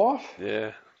 What?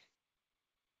 Yeah,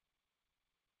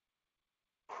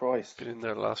 Christ. been in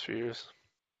there the last few years.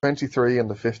 23 on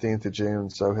the 15th of June,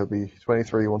 so he'll be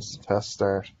 23 once the tests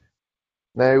start.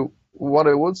 Now, what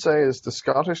I would say is the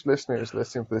Scottish listeners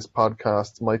listening to this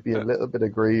podcast might be a Yeah. little bit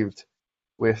aggrieved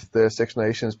with the Six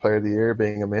Nations Player of the Year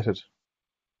being omitted.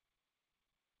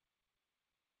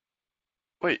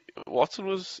 Wait, Watson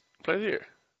was player of the year?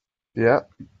 Yeah,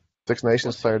 Six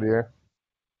Nations Was Player of he? the Year.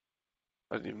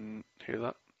 I didn't even hear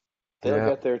that. They'll Yeah.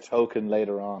 get their token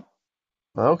later on.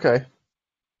 Okay.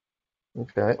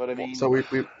 Okay. But I So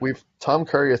mean, we've Tom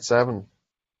Curry at 7,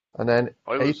 and then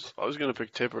I 8th. was gonna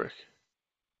pick Tipperick.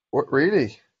 What,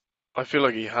 really? I feel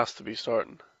like he has to be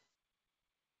starting.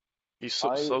 He's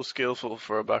so, I so skillful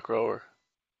for a back rower.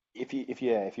 if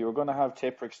you were going to have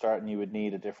Tipperick starting, you would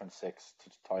need a different six to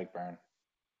Tyke Byrne.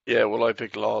 Yeah, well, I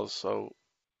picked Laws, so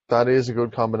That is a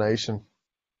good combination.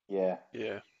 Yeah,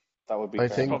 Yeah, that would be I fair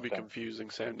it's think enough probably then. confusing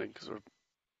sounding because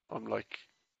I'm like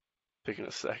picking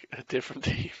a different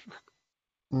team.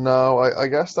 no, I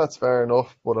guess that's fair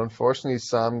enough, but unfortunately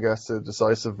Sam gets a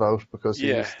decisive vote because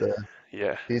Yeah,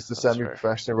 yeah, he's the that's fair.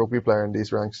 semi-professional rugby player in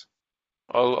these ranks.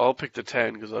 I'll pick the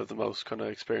 10 because I have the most kind of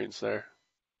experience there.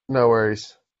 No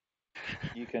worries.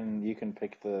 You can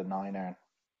pick the 9, Aaron.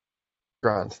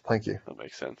 Grant, thank you. That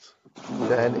makes sense.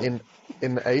 Then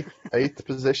in eighth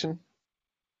position,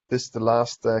 this is the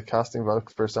last casting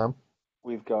vote for Sam.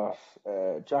 We've got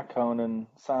Jack Conan,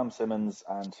 Sam Simmons,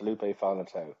 and Talupe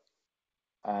Faletau.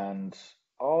 And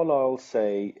all I'll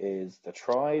say is the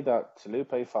try that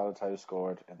Talupe Faletau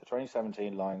scored in the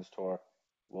 2017 Lions tour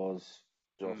was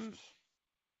just Mm.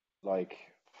 like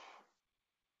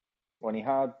when he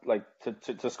had like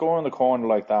to score in the corner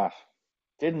like that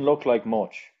didn't look like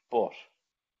much, but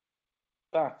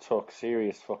that took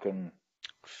serious fucking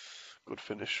Good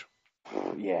finish.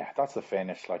 yeah. That's the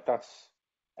finish. Like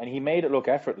and he made it look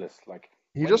effortless. Like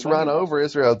He just when he ran lost. over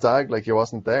Israel Dag like he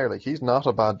wasn't there. Like he's not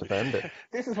a bad defender.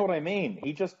 This is what I mean.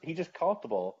 He just caught the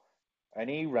ball and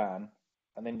he ran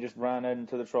and then just ran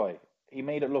into the try. He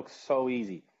made it look so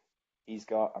easy. He's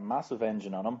got a massive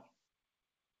engine on him.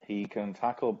 He can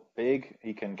tackle big.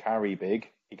 He can carry big.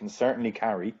 He can certainly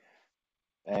carry.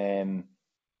 And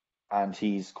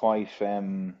he's quite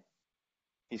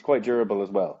durable as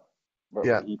well. Yeah, He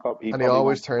and he probably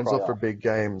always won't turns cry up for off. big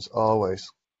games. Always.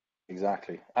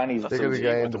 Exactly. And he's That's Bigger a the team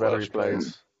game, with the the better Welsh he plays.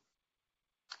 players.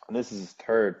 and this is his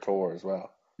third tour as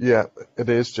well. Yeah, it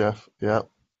is, Jeff. Yeah.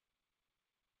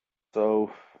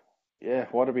 So yeah,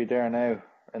 what are we there now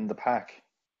in the pack?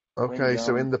 Wyn Okay, so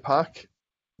Jones. in the pack,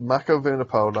 Mako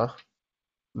Vunipola,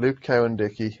 Luke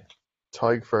Cowan-Dickie,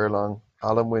 Tyg Furlong,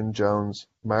 Alan Wynne-Jones,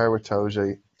 Mara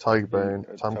Witoje, Tyg Byrne,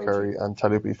 Tom Toji. Curry, and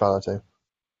Talupi Faletau.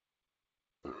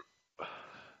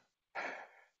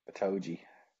 Toji.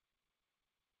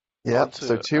 Yeah, On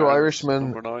so to two Aaron's Irishmen,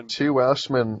 number 9. 2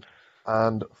 Welshmen,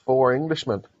 and 4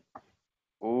 Englishmen.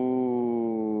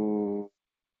 Ooh.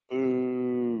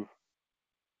 Ooh.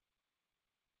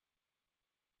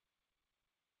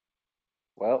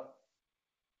 Well,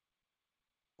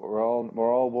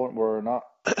 we're not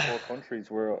 4 countries.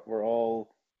 We're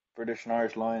all British and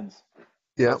Irish Lions.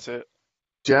 Yeah. That's it.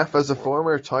 Jeff, as a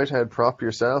former tight head prop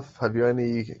yourself, have you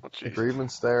any Oh, Jesus.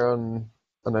 agreements there on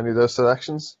any of those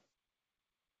selections?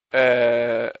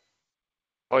 I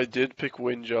did pick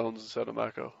Wyn Jones instead of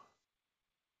Mako.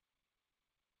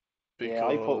 Yeah,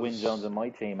 I put Wyn Jones Because... in my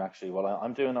team actually. Well,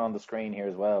 I'm doing it on the screen here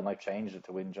as well, and I've changed it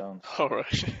to Wyn Jones.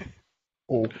 Alright.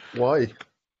 Oh, why?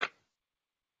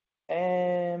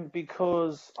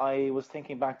 Because I was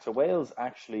thinking back to Wales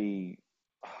actually,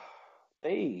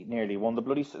 they nearly won the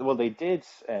bloody. Well, they did.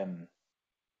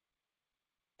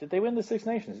 Did they win the Six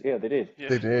Nations? Yeah, they did. Yeah.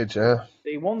 They did, yeah.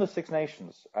 They won the Six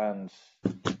Nations, and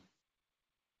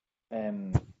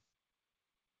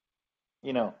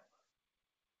you know,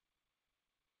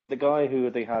 the guy who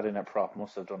they had in a prop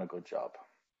must have done a good job.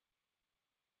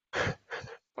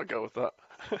 I'll go with that.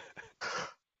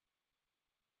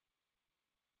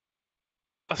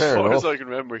 As Fair far as enough. I can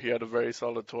remember, he had a very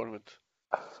solid tournament.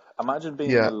 Imagine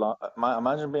being Yeah.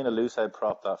 imagine being a loose head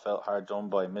prop that felt hard done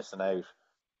by missing out,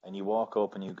 and you walk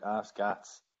up and you ask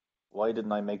Gats, "Why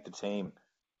didn't I make the team?"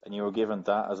 And you were given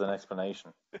that as an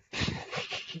explanation.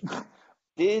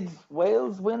 Did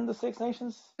Wales win the Six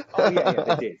Nations? Oh yeah,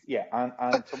 they did. Yeah,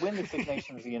 and to win the Six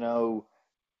Nations,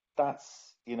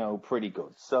 that's pretty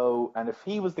good. So, and if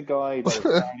he was the guy that was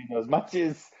starting those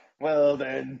matches, well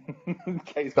then,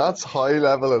 case That's high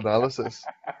level analysis.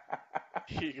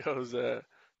 He goes,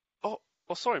 oh,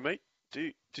 sorry, mate.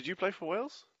 Did you play for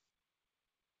Wales?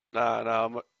 Nah,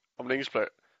 I'm an English player.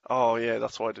 Oh, yeah,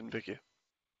 that's why I didn't pick you.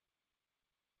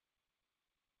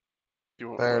 You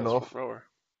weren't Fair a Wales enough. front rower.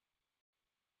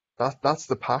 That's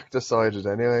the pack decided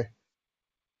anyway.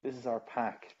 This is our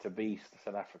pack to beat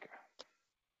South Africa,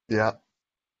 Yeah.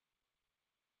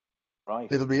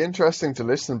 right? It'll be interesting to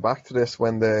listen back to this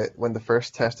when the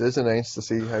first test is announced to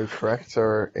see how correct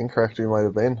or incorrect we might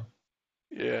have been.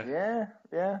 Yeah.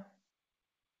 Yeah.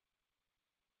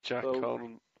 Jack So-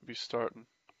 Conan will be starting.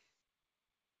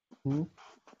 Who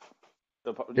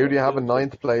do you have in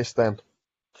ninth place then?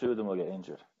 Two of them will get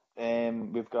injured.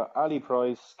 We've got Ali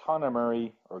Price, Conor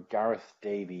Murray, or Gareth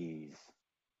Davies.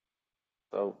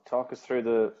 So talk us through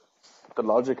the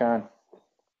logic, Aaron.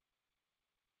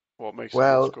 What makes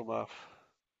Well- a good scrum half?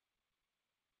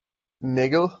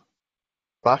 Niggle,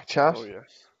 back chat, Oh,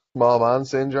 yes. small man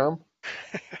syndrome,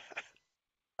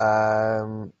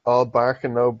 all bark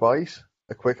and no bite,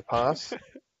 a quick pass,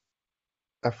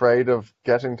 afraid of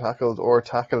getting tackled or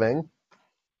tackling,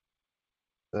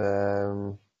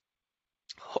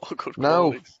 All good No,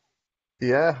 qualities.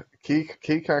 yeah,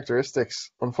 key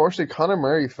characteristics. Unfortunately, Conor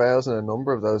Murray fails in a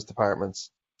number of those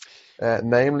departments,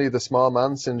 namely the small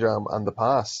man syndrome and the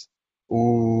pass.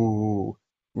 Ooh,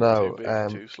 Too no, big,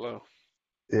 too slow.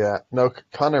 yeah, no,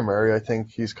 Conor Murray. I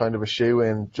think he's kind of a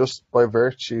shoe-in just by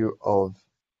virtue of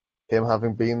him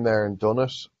having been there and done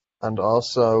it, and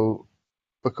also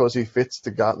because he fits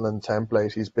the Gatlin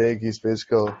template. He's big, he's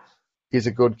physical, he's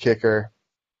a good kicker,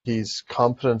 he's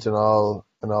competent in all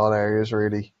areas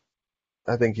really.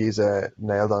 I think he's a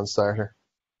nailed on starter.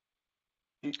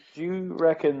 Do you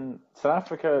reckon South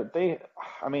Africa?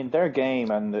 I mean, their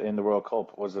game and in the World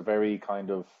Cup was a very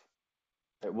kind of.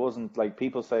 It wasn't like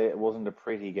people say it wasn't a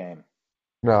pretty game.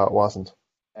 No, it wasn't.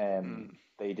 Um,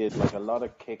 they did like a lot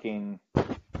of kicking,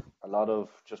 a lot of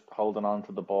just holding on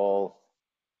to the ball.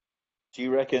 Do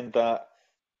you reckon that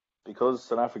because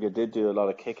South Africa did do a lot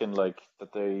of kicking, like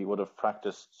that they would have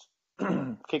practiced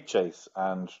kick chase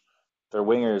and their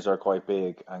wingers are quite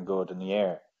big and good in the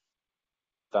air?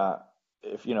 That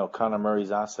if Conor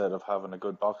Murray's asset of having a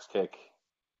good box kick,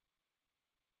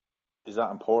 is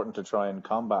that important to try and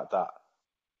combat that?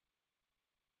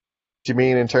 Do you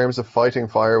mean in terms of fighting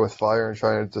fire with fire and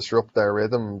trying to disrupt their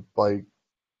rhythm by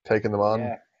taking them on?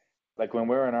 Yeah, like when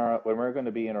we're going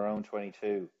to be in our own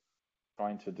 22,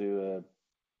 trying to do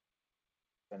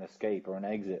an escape or an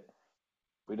exit,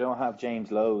 we don't have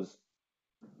James Lowe's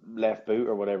left boot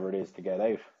or whatever it is to get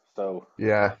out. So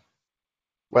Yeah.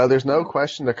 Well, there's you no know,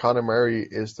 question that Conor Murray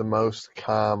is the most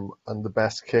calm and the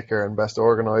best kicker and best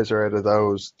organizer out of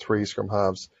those three scrum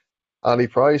halves. Ali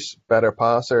Price, better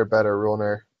passer, better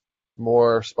runner,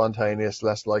 more spontaneous,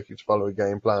 less likely to follow a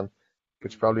game plan,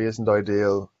 which probably isn't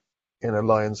ideal in a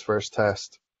Lions first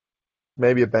test.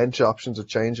 Maybe a bench option to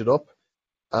change it up,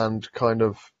 and kind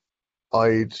of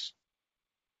I'd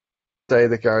say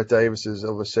that Gareth Davis is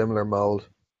of a similar mould.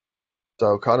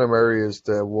 So Conor Murray is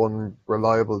the one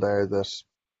reliable there that,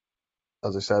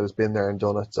 as I said, has been there and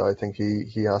done it. So I think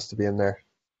he has to be in there.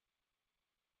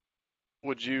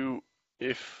 Would you,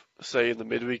 if say in the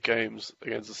midweek games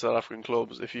against the South African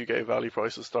clubs, if you gave Ali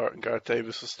Price a start and Gareth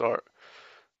Davis a start,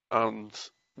 and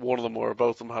one of them or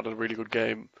both of them had a really good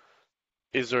game,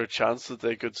 is there a chance that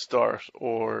they could start,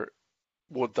 or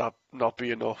would that not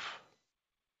be enough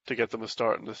to get them a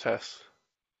start in the test?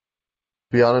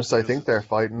 To be honest, I Because think they're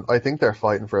fighting. I think they're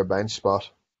fighting for a bench spot.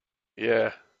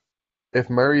 yeah, If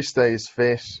Murray stays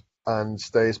fit and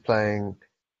stays playing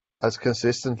as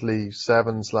consistently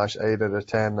 7/8 out of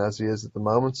 10 as he is at the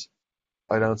moment,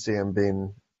 I don't see him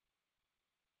being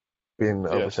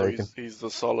yeah, so overtaken. he's the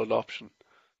solid option.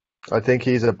 I think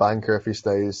he's a banker if he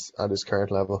stays at his current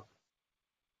level.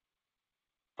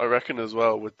 I reckon as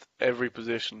well with every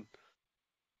position,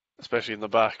 especially in the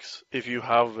backs, if you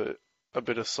have a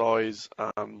bit of size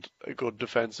and a good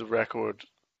defensive record,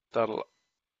 that'll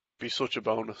be such a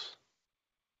bonus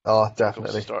Oh, when it comes to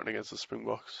definitely. starting against the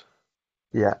Springboks.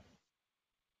 Yeah,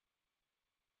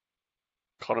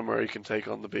 Conor Murray can take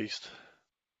on the beast.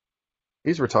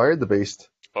 he's retired, the beast.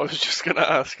 I was just gonna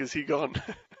ask, is he gone?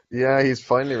 Yeah, he's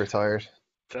finally retired.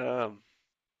 Damn,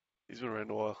 he's been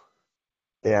around a while.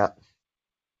 Yeah,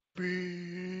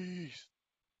 Beast.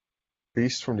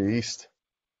 beast from the east.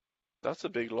 That's a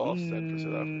big loss then for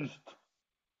South Africa.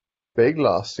 Big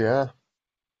loss, yeah.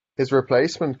 His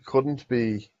replacement couldn't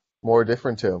be more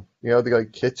different to him. You know, the guy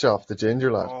Kitchoff, the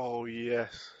ginger lad. Oh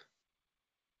yes,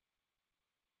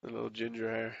 the little ginger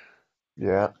hair.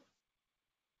 Yeah,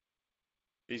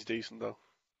 He's decent though.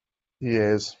 he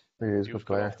is. He is a He was good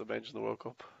good off player. the bench in the World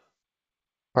Cup.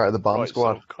 Part of the bomb Right, so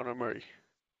squad. Conor Murray.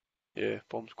 Yeah,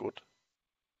 bomb's good.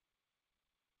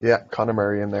 Yeah, Conor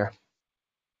Murray in there.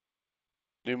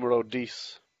 Numero 10.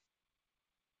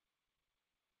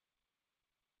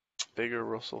 Bigger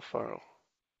Russell Farrell.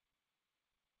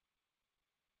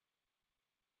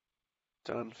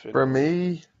 Dan For Finlay.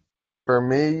 me, for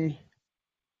me,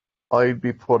 I'd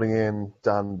be putting in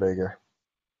Dan Bigger.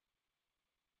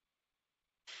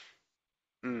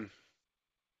 Mm.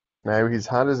 Now he's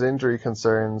had his injury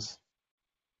concerns.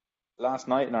 last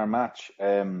night in our match,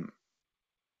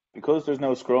 because there's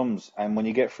no scrums and when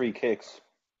you get free kicks,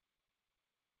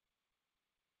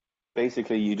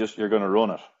 basically you're going to run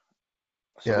it.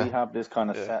 So we Yeah. have this kind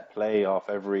of Yeah. set play off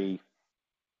every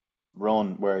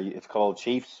run where it's called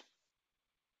Chiefs,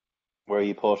 where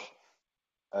you put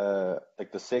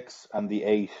like the 6 and the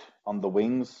 8 on the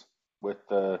wings with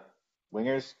the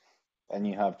wingers, and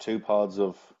you have two pods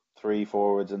of 3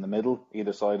 forwards in the middle,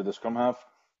 either side of the scrum half,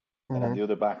 and then hmm the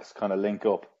other backs kind of link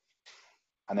up.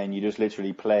 And then you just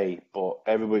literally play, but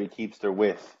everybody keeps their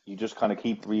width. You just kind of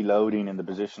keep reloading in the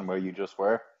position where you just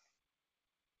were.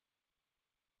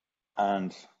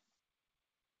 And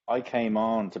I came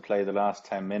on to play the last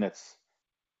 10 minutes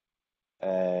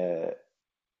uh,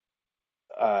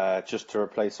 just to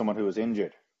replace someone who was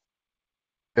injured,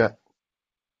 Yeah.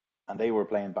 and they were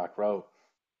playing back row.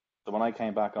 So when I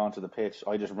came back onto the pitch,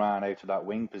 I just ran out to that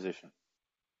wing position.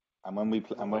 And when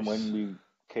when we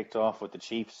kicked off with the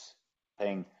Chiefs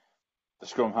thing, the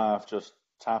scrum half just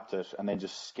tapped it and then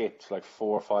just skipped like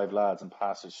 4 or 5 lads and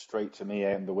passed it straight to me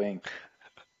out in the wing.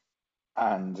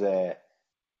 And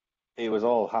it was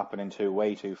all happening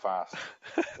way too fast.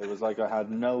 It was like I had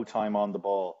no time on the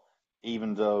ball,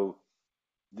 even though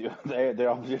the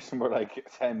opposition were like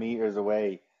 10 meters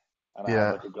away, and I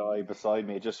had like a guy beside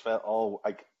me. It just felt all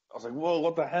like I was like, "Whoa,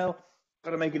 what the hell?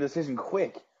 Got to make a decision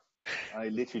quick!" And I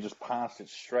literally just passed it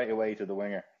straight away to the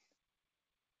winger.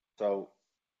 So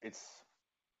it's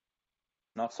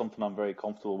not something I'm very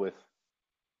comfortable with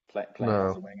playing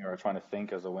as a winger or trying to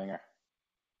think as a winger.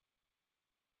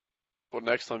 But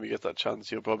next time you get that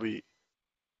chance, you'll probably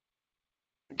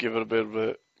give it a bit of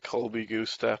a Colby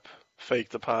goose step, fake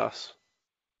the pass,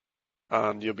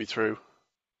 and you'll be through.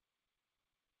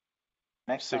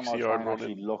 Next time I'll try and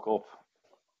actually look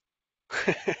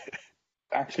up,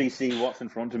 actually see what's in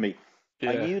front of me. Yeah.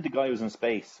 I knew the guy was in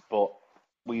space, but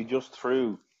we just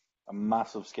threw a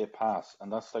massive skip pass,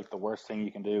 and that's like the worst thing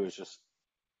you can do is just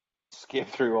skip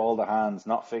through all the hands,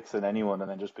 not fixing anyone,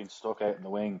 and then just being stuck out in the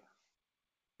wing.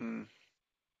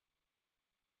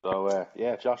 So,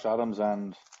 yeah, Josh Adams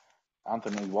and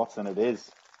Anthony Watson it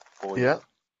is. Boys. Yeah.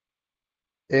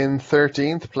 In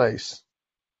 13th place.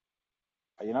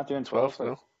 Are you not doing 12?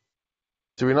 No.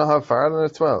 Do we not have Farrell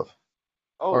at 12?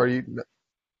 Oh. Or are you...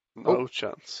 No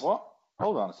chance. What?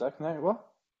 Hold on a second there. What?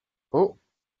 Oh.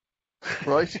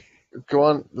 Right. Go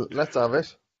on. Let's have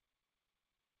it.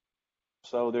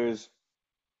 So there's...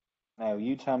 Now,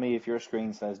 you tell me if your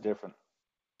screen says different.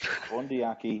 Bundy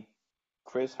Aki,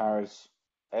 Chris Harris,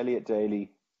 Elliot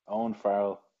Daly, Owen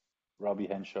Farrell, Robbie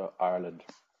Henshaw, Ireland.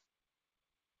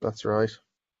 That's right.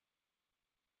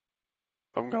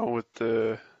 I'm going with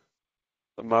the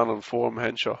man on form,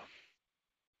 Henshaw.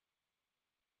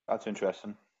 That's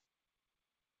interesting.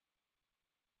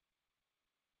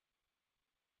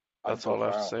 That's all I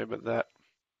have to say about that.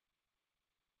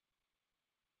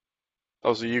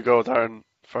 Oh, so you go with Aaron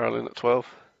Farrell in at 12?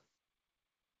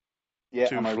 Yeah,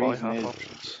 Two and fly half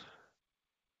options.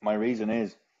 My reason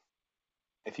is,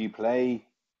 if you play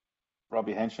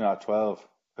Robbie Henshaw at 12,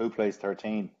 who plays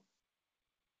 13?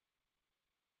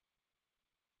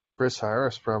 Chris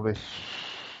Harris, probably.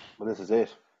 Well, this is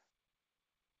it.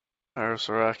 Harris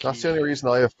or Aki. That's the only reason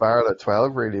I have Farrell at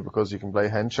 12, really, because you can play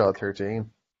Henshaw at 13.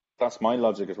 That's my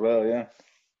logic as well, yeah.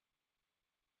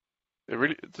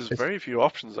 There's very few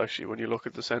options, actually, when you look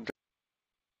at the centre.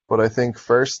 But I think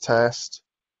first test,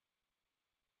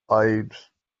 I'd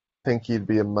think he'd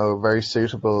be a very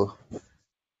suitable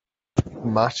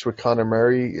match with Conor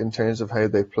Murray in terms of how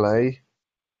they play.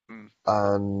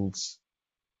 And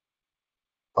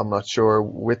I'm not sure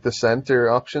with the centre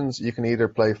options, you can either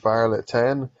play Farrell at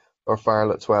 10 or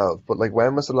Farrell at 12. But like,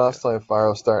 when was the last time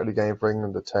Farrell started a game for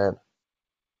England at 10?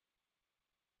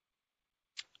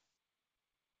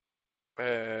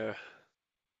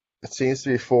 It seems to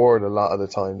be forward a lot of the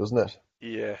time, doesn't it?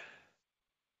 Yeah.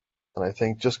 And I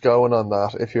think just going on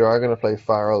that, if you are going to play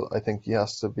Farrell, I think he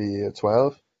has to be a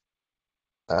 12.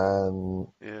 And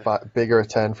Bigger at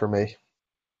 10 for me.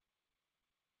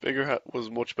 Bigger was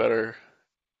much better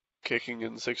kicking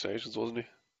in the Six Nations, wasn't he?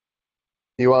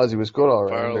 He was good all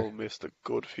right. Farrell missed a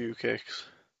good few kicks.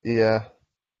 Yeah.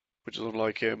 Which is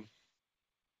unlike him.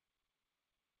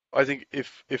 I think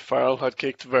if Farrell had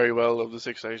kicked very well of the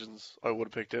Six Nations, I would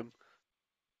have picked him.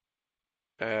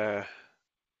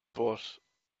 But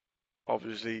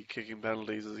obviously kicking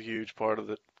penalties is a huge part of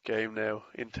the game now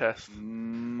in Test.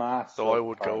 Massive so I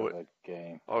would go with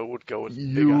game. I would go with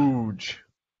huge.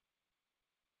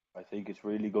 Bigger. I think it's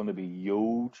really going to be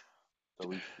huge. So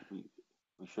we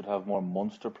should have more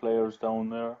Munster players down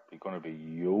there. It's going to be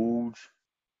huge.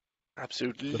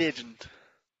 Absolute legend.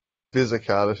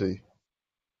 Physicality.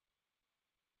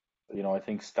 You know, I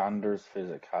think Stander's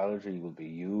physicality will be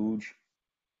huge.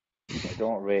 I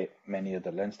don't rate many of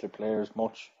the Leinster players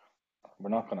much. We're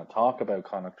not going to talk about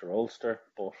Connacht or Ulster,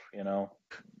 but, you know,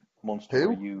 Munster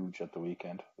were huge at the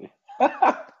weekend.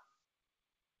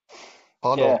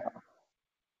 Yeah.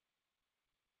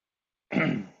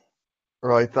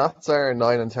 Right, that's our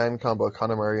 9 and 10 combo.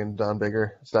 Conor Murray and Dan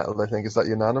Biggar settled, I think. Is that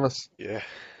unanimous? Yeah.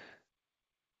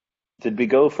 Did we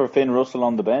go for Finn Russell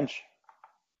on the bench?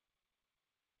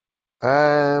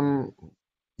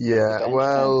 Yeah,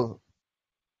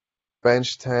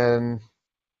 bench 10.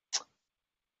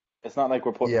 It's not like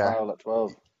we're putting Farrell at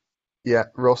 12. Yeah,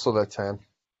 Russell at 10.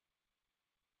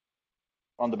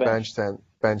 on the bench.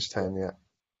 Bench Yeah. 10, yeah.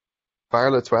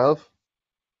 Barla 12.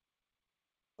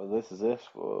 So this is it.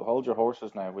 Well, hold your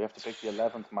horses now. We have to pick the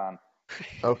 11th man.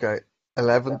 Okay, Then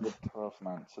 11th. the 12th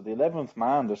man. So the 11th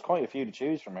man, there's quite a few to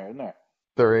choose from here, isn't there?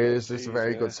 There's a Jeez,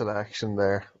 very yeah. good selection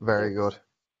there. Very Yes. good. So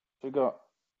we've got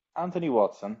Anthony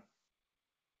Watson,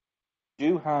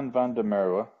 Johan van der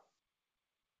Merwe,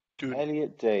 Dude,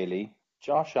 Elliot Daly,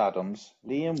 Josh Adams,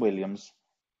 Liam Williams,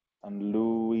 and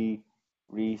Louis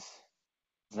Rees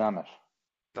Zammit.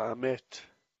 damn it.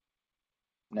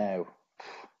 Now,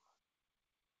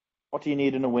 what do you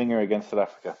need in a winger against South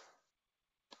Africa?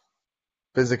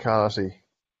 Physicality,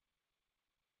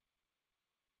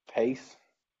 Pace,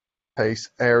 pace,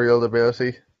 aerial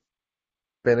ability,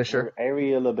 finisher.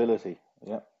 aerial ability.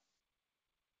 Yeah.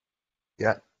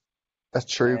 Yeah, a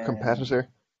true competitor.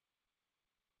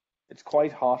 It's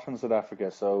quite hot in South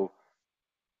Africa, so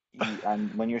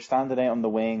and when you're standing out on the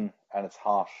wing and it's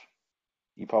hot,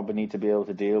 you probably need to be able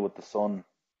to deal with the sun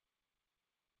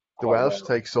The quite Welsh well.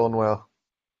 take sun well.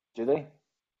 Do they?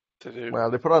 To do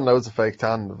Well, they put on loads of fake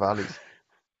tan in the valleys.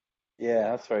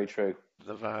 Yeah, that's very true.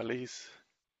 the valleys.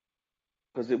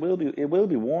 Because it will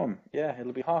be warm. Yeah,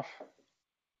 it'll be hot.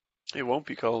 It won't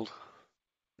be cold.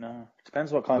 No, it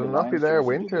depends what kind Will of it not be Lions there jersey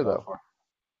winter, you go though? for.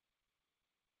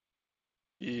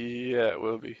 Yeah, it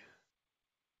will be.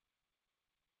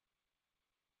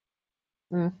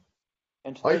 Hmm.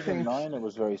 In I think 2009, it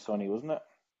was very sunny, wasn't it?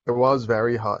 it was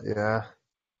very hot, yeah.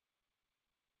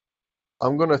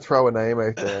 I'm going to throw a name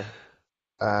out there.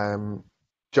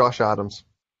 Josh Adams.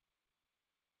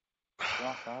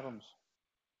 Josh Adams.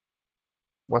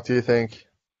 What do you think?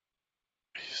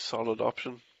 Solid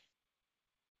option.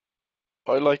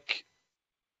 I like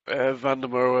Van der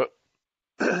Merwe,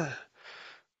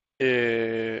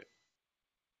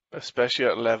 especially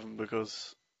at 11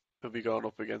 because he'll be going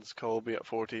up against Colby at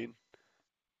 14.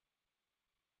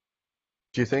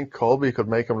 Do you think Colby could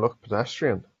make him look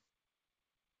pedestrian?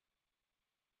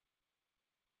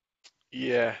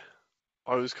 Yeah,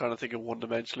 I was kind of thinking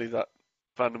one-dimensionally that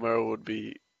Van der Merwe would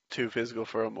be too physical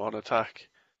for him on attack,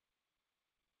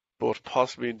 but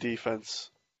possibly in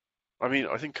defense. I mean,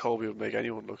 I think Colby would make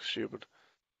anyone look stupid.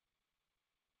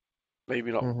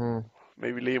 Maybe not. Hmm.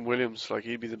 Maybe Liam Williams, like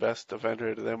he'd be the best defender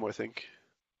out of them, I think.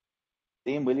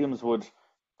 Liam Williams would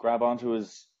grab onto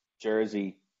his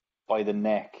jersey by the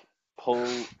neck, pull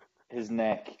his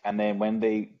neck, and then when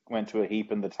they went to a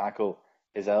heap in the tackle,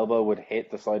 his elbow would hit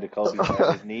the side of Colby's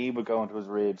head, his knee would go into his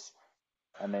ribs,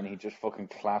 and then he'd just fucking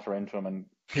clatter into him, and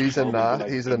He's Colby would be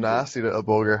like he's a injured. nasty little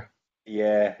bugger.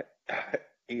 Yeah,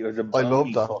 he was a I love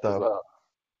bony that fuck as though. well.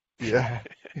 Yeah.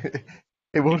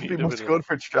 It wouldn't be need a much bit of good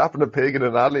for trapping a pig in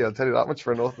an alley, I'll tell you that much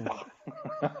for nothing.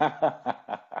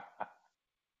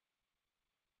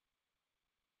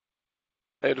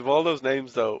 Out of all those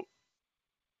names, though,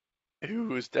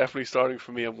 who is definitely starting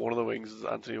for me on one of the wings is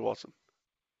Anthony Watson.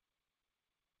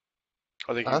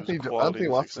 I think he was quality Anthony in the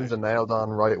Six Watson's a Nations. nailed on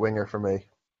right winger for me.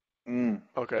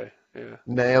 Okay, yeah.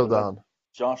 Nailed on.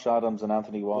 Josh Adams and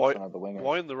Anthony Why? Watson are the wingers.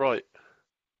 Why on the right?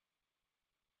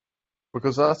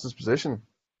 Because that's his position.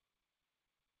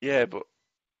 Yeah, but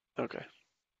okay.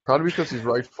 Probably because he's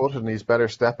right footed and he's better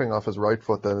stepping off his right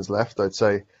foot than his left, I'd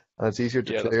say. And it's easier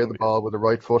to Yeah, that's clear the probably it. ball with a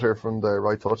right footer from the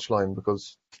right touchline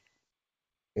because,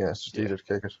 yeah, it's just Yeah. easier to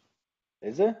kick it.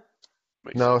 Is it?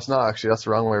 Makes No, sense. it's not actually. That's the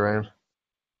wrong way around.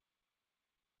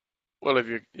 Well, if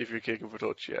you're kicking for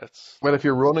touch, yeah, it's Well, if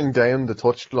you're running down the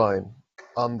touchline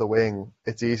on the wing,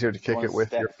 it's easier to kick want it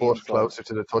with your step foot inside. closer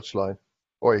to the touchline.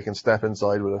 Or you can step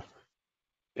inside with it.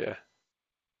 yeah.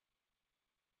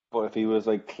 But if he was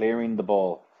like clearing the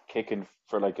ball, kicking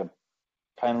for like a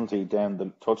penalty down the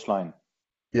touchline,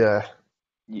 Yeah,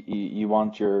 you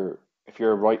want if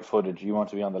you're right-footed, you want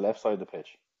to be on the left side of the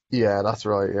pitch. yeah, that's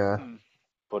right, yeah.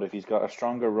 But if he's got a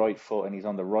stronger right foot and he's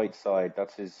on the right side,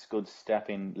 that's his good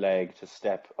stepping leg to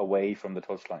step away from the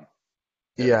touchline.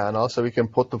 Yeah, and also he can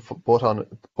put the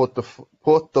put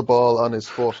the ball on his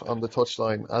foot on the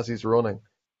touchline as he's running,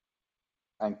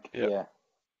 And Yeah. yeah,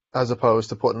 as opposed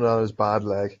to putting it on his bad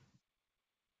leg.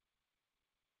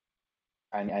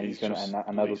 and he's He's gonna just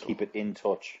and that'll lethal. keep it in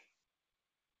touch.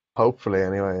 Hopefully,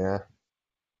 anyway, yeah.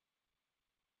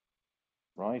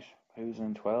 Right? Who's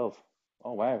in 12?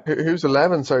 Oh wow. Who's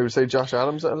 11? Sorry, we say Josh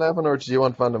Adams at 11, or do you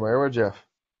want Van der Merwe, Jeff?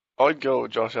 I'd go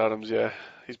with Josh Adams, yeah.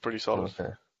 He's pretty solid.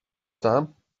 Okay.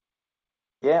 Sam?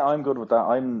 Yeah, I'm good with that.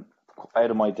 I'm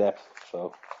out of my depth,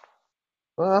 so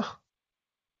Well,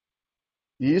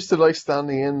 you used to like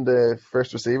standing in the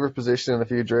first receiver position in a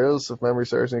few drills, if memory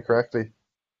serves me correctly.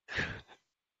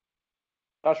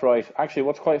 that's right. Actually,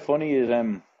 what's quite funny is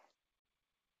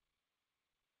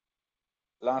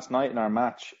last night in our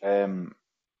match,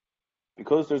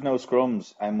 because there's no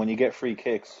scrums, and when you get free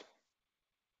kicks,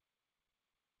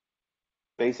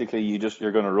 basically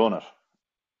you're going to run it.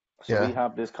 So we Yeah.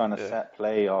 have this kind of Yeah. set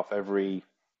play off every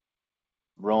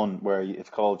run where it's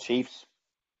called Chiefs,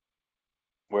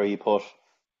 where you put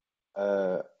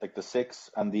like the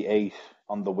 6 and the 8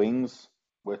 on the wings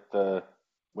with the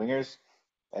wingers,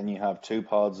 and you have 2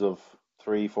 pods of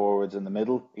 3 forwards in the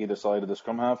middle, either side of the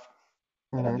scrum half,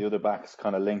 and then Hmm. the other backs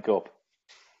kind of link up,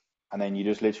 and then you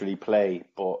just literally play,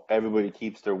 but everybody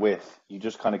keeps their width. You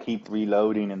just kind of keep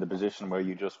reloading in the position where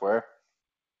you just were.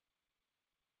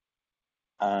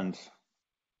 And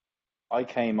I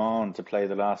came on to play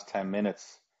the last 10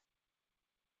 minutes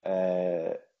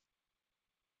uh,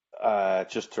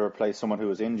 just to replace someone who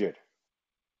was injured,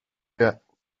 Yeah.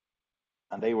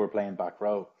 and they were playing back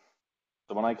row.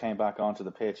 So when I came back onto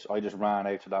the pitch, I just ran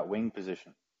out to that wing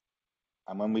position.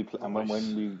 And when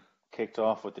Nice. we kicked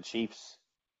off with the Chiefs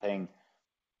thing,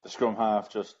 the scrum half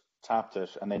just tapped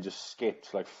it and then just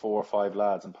skipped like 4 or 5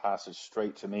 lads and passed it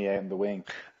straight to me out in the wing.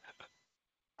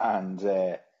 And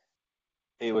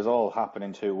it was all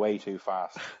happening way too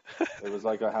fast. It was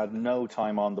like I had no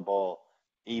time on the ball,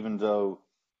 even though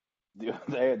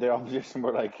the opposition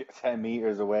were like 10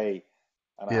 meters away,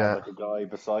 and I had Yeah. like a guy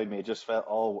beside me. It just felt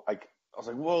all like I was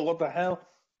like, "Whoa, what the hell?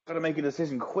 Got to make a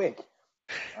decision quick!"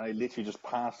 And I literally just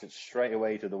passed it straight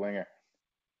away to the winger.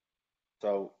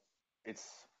 So it's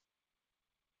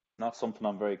not something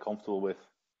I'm very comfortable with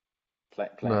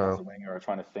playing as a No. winger or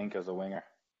trying to think as a winger.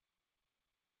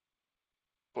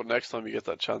 But next time you get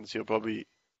that chance, you'll probably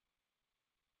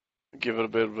give it a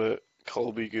bit of a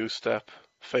Colby goose step,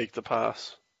 fake the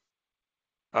pass,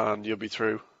 and you'll be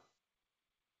through.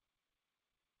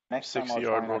 Next time I'll 60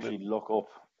 try yard and running. actually look up,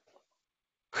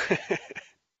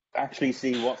 actually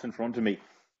see what's in front of me.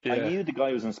 I Yeah. knew the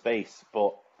guy was in space,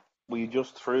 but we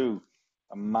just threw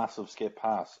a massive skip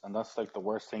pass, and that's like the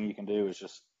worst thing you can do is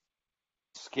just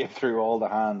skip through all the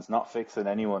hands, not fixing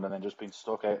anyone, and then just being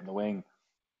stuck out in the wing.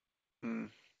 Hmm.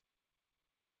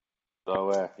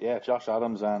 So yeah, Josh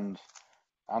Adams and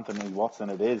Anthony Watson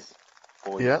it is,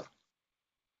 boys. Yeah.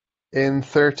 In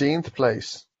 13th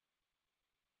place.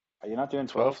 Are you not doing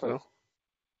 12th 12 place? no.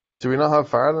 Do we not have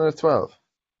Farrell at 12?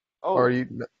 Or are Oh, you?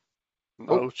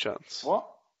 No Oh, chance. what?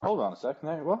 Hold on a second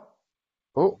there. What?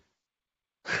 oh,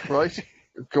 right.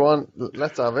 Go on.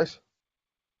 Let's have it.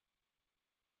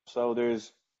 So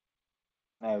there's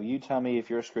now. You tell me if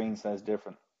your screen says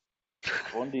different.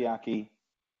 Bundy Aki,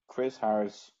 Chris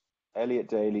Harris, Elliot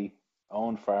Daly,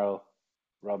 Owen Farrell,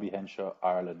 Robbie Henshaw,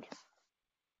 Ireland.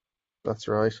 That's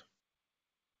right.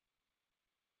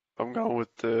 I'm going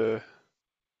with the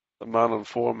man on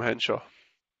form, Henshaw.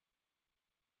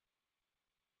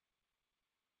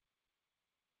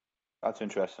 That's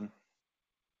interesting.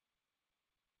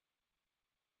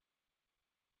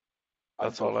 I'd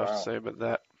That's go all I have to Farrell. say about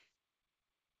that.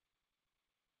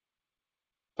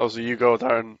 Oh, so you go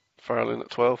Darren Farrell in at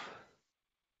 12.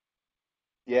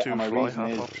 Yeah, and Two fly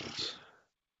half options.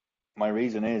 my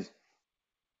reason is,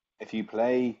 if you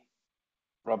play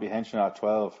Robbie Henshaw at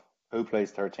 12, who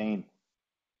plays 13?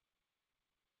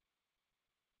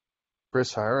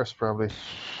 Chris Harris, probably.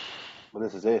 Well,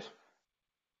 this is it.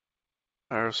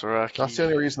 Harris That's the Araki.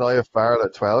 only reason I have Farrell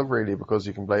at 12, really, because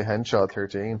you can play Henshaw at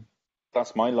 13.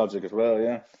 That's my logic as well,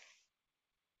 yeah.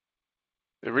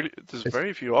 There's It's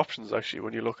very few options actually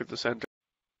when you look at the centre.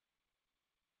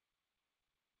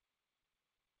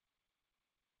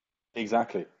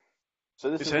 Exactly. So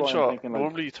this Is is why I'm Henshaw thinking, like,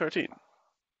 normally 13?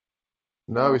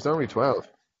 No, no, he's only 12.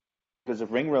 because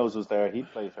if Ringrose was there,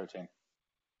 he'd play 13.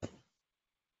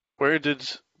 Where did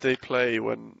they play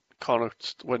when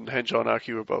Henshaw and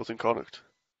Aki were both in Connacht?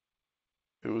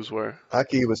 Who was where?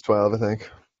 Aki was 12, I think.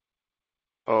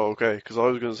 Oh, okay. Because I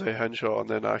was going to say Henshaw and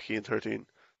then Aki in 13.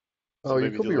 So Oh, you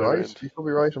maybe could the be other way right. around. You could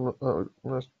be right. I'm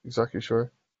not exactly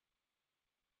sure.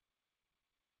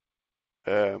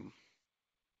 Um,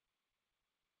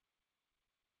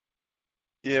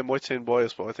 yeah, it might seem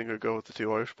biased, but I think I'd go with the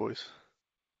two Irish boys.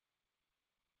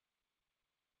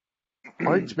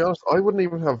 To be honest, I wouldn't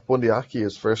even have Bundy Aki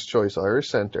as first choice Irish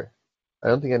centre. I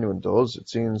don't think anyone does. It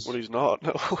Well, seems he's not,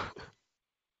 no.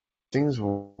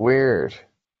 weird.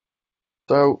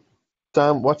 So,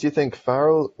 Sam, what do you think,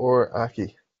 Farrell or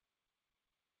Aki?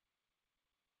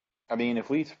 I mean, if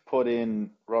we put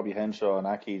in Robbie Henshaw and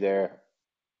Aki there,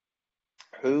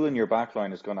 who in your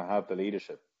backline is going to have the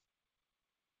leadership?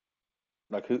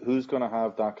 Like, who's going to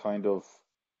have that kind of,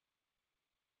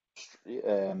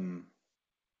 um,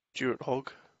 Stuart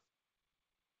Hogg.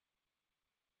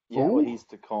 yeah, well, Oh, he's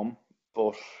to come,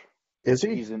 but is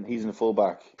he? he's in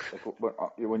fullback.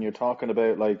 Like when you're talking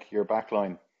about like your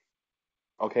backline,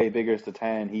 okay, Bigger's the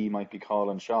 10, he might be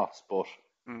calling shots, but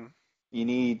Mm. you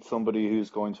need somebody who's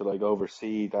going to like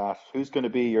oversee that. Who's going to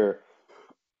be your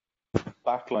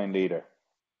backline leader?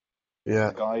 Yeah.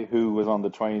 The guy who was on the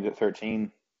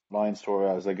 2013 Lions tour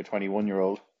as like a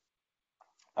 21-year-old,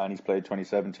 and he's played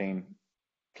 2017,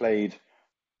 played,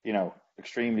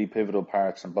 extremely pivotal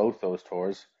parts in both those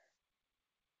tours,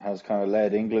 has kind of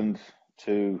led England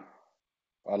to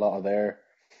a lot of their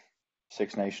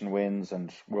Six Nation wins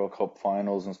and World Cup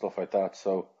finals and stuff like that.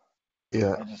 So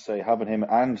Yeah. I just say having him,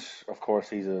 and of course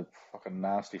he's a fucking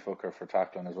nasty fucker for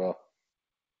tackling as well.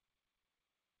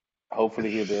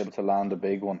 Hopefully he'll be able to land a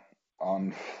big one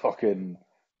on fucking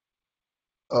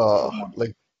someone.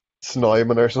 Like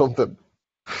Snyman or something.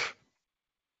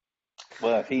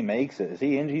 Well, if he makes it, is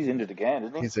he injured? He's injured again,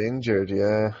 isn't he? He's injured,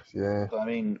 yeah, yeah. So, I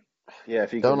mean, yeah,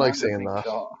 if he Don't could like land a seeing big that.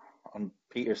 shot on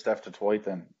Peter Steph the Twite,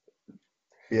 then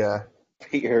Yeah.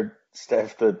 Peter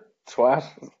Steph the Twat,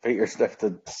 Peter Steph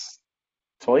the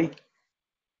Twite.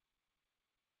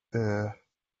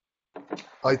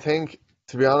 I think,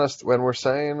 to be honest, when we're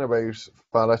saying about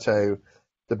Faletau,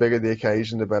 the bigger the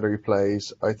occasion, the better he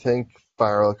plays. I think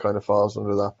Farrell kind of falls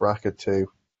under that bracket too.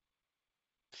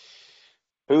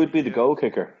 Who would be the Yeah. goal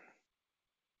kicker?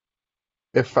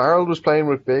 If Farrell was playing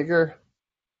with bigger,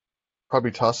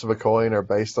 probably toss of a coin or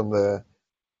based on the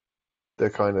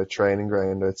kind of training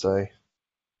ground, I'd say.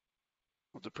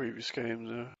 Of the previous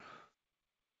games.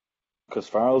 Because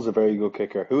Farrell's a very good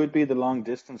kicker. Who would be the long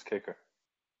distance kicker?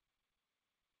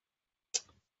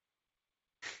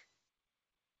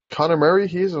 Conor Murray,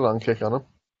 he's a long kick on him.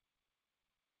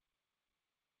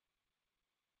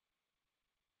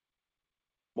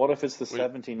 What if it's the We-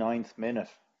 79th minute?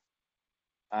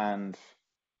 And,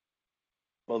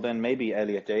 well, then maybe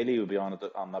Elliot Daly would be on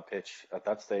that pitch at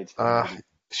that stage.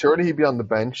 Surely he'd be on the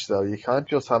bench though. You can't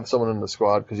just have someone in the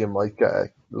squad because you might get a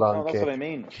long No, that's kick. what I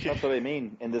mean. That's what I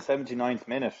mean. In the 79th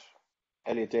minute,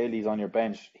 Elliot Daly's on your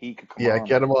bench. He could come Yeah, on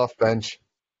get him off bench.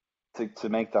 to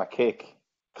make that kick.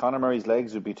 Conor Murray's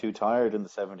legs would be too tired in the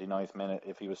 79th minute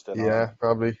if he was still Yeah,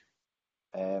 probably.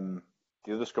 on.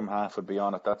 The other scrum half would be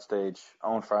on at that stage.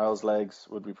 Owen Farrell's legs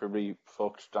would be probably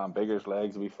fucked. Dan Bigger's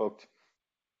legs would be fucked.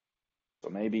 So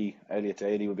maybe Elliot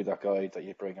Daly would be that guy that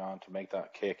you bring on to make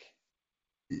that kick.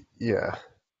 Yeah.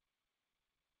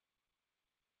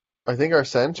 I think our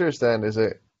centres then is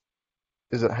it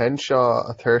Henshaw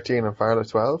at 13 and Farrell at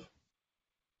 12?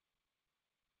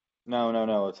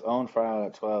 No. It's Owen Farrell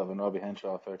at 12 and Robbie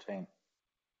Henshaw at 13.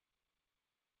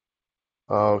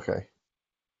 Oh, okay.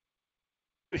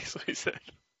 That's what he said.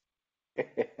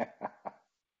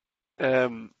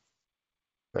 Very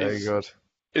Is- good.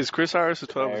 Is Chris Harris at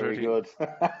 12 or Very 13? good.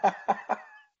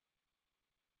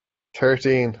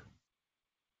 13.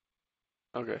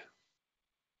 Okay.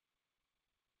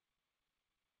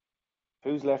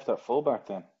 Who's left at fullback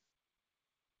then?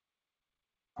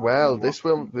 Well, this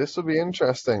will be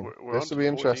interesting. We're on This to will be 14th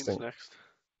interesting. next.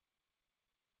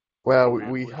 Well, And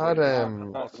we we're had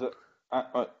playing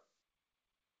That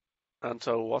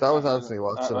Anto that was Watson. Anthony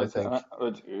Watson, I think.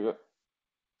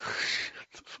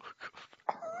 Shut the fuck up.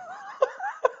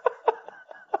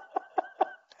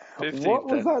 What 15th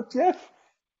was then. that, Jeff?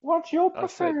 What's your I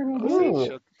said, preferred? Ooh.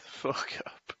 shut the fuck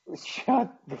up.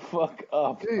 Shut the fuck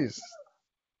up. Jeez,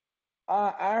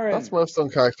 Aaron. that's most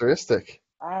uncharacteristic.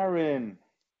 Aaron.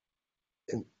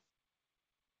 In-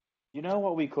 You know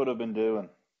what we could have been doing?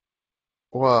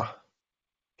 What?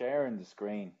 Sharing the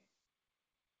screen.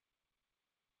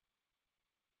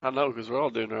 I know, because we're all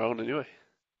doing our own anyway.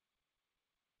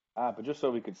 But just so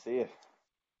we could see it.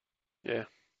 Yeah.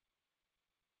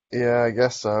 Yeah, I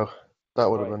guess so. That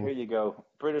would have Right, here been. you go.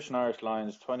 British and Irish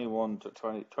Lions 21 to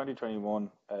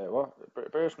 2021.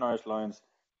 British and Irish Lions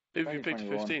Who have you picked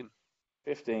 2021. 15?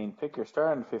 15. Pick your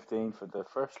starting 15 for the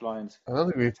first Lions I don't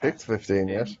think we picked 15 in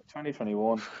yet.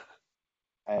 2021.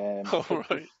 Oh,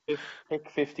 right.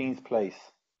 Pick 15th place.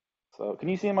 So, can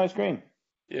you see my screen?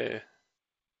 Yeah.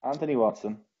 Anthony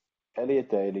Watson, Elliot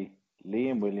Daly,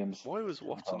 Liam Williams. Why was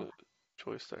Watson a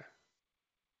choice there?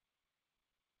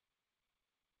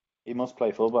 He must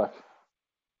play fullback,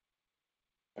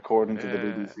 according to the Uh,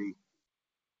 BBC.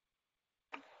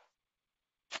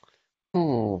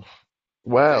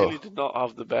 Well, Daly did not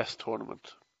have the best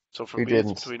tournament. So for He me, it's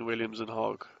didn't. between Williams and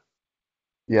Hogg.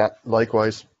 yeah,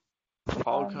 likewise.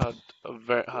 Hogg And-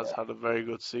 has had a very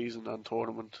good season and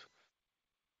tournament,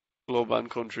 club and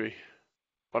country.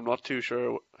 I'm not too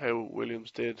sure how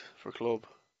Williams did for club.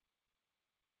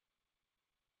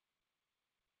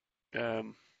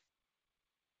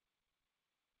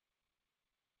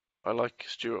 I like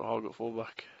Stuart Hogg at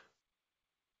fullback.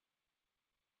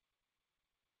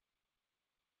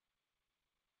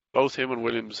 Both him and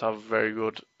Williams have very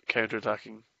good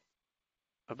counter-attacking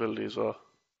ability as well.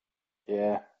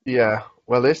 Yeah, Yeah,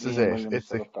 well, this is Liam it. Williams It's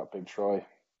set the up that big try.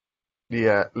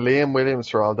 Yeah, Liam Williams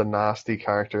for all the nasty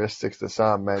characteristics that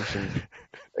Sam mentioned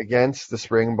against the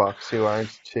Springboks, who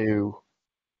aren't too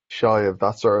shy of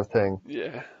that sort of thing.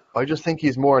 Yeah. I just think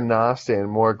he's more nasty and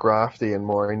more grafty and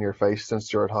more in your face than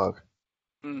Stuart Hogg.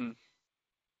 Mm.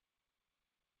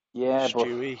 Yeah, but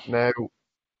Stewie. Now,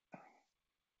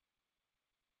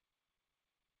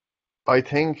 I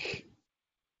think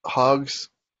Hogg's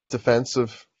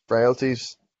defensive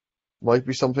frailties might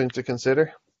be something to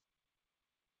consider.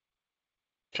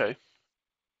 Okay.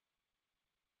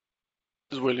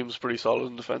 Is Williams pretty solid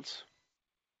in defence?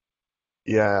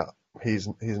 Yeah, he's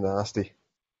nasty.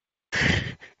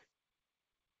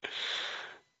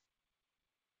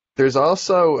 There's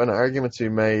also an argument to be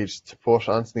made to put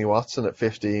Anthony Watson at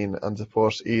 15 and to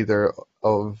put either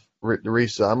of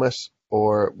Reece Zammit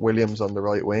or Williams on the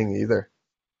right wing either,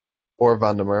 or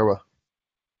Van der Merwe.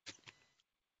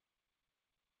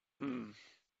 Mm.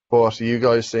 But you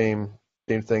guys seem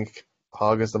to think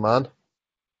Hogg is the man.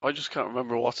 I just can't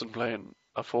remember Watson playing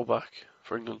a fullback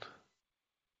for England.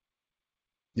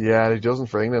 Yeah, he doesn't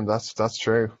for England. That's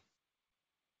true.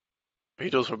 He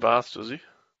does for Bath, does he?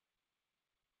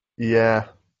 Yeah,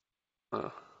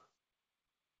 Oh.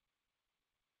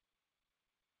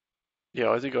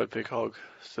 Yeah, I think I'd pick Hogg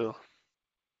still.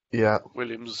 yeah,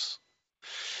 Williams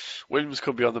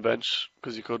could be on the bench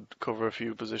because he could cover a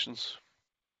few positions.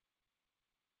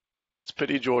 It's a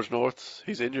pity George North,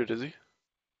 he's injured, is he?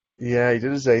 yeah. He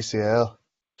did his ACL.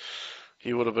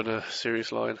 He would have been a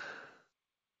serious line.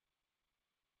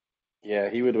 yeah,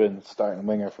 he would have been starting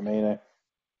winger for me now.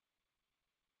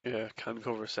 Yeah, can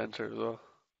cover centre as well.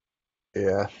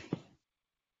 Yeah.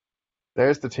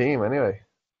 There's the team anyway.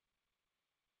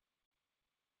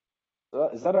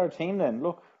 Is that our team then?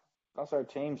 Look, that's our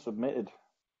team submitted.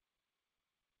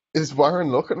 Is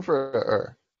Warren looking for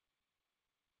her?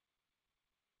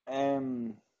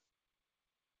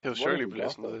 He'll What have surely we be got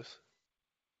listening to though? this.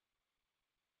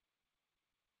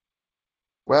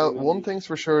 Well, Who have one we? thing's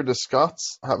for sure, the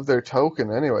Scots have their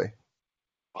token anyway.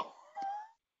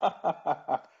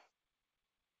 I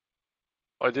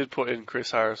did put in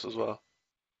Chris Harris as well.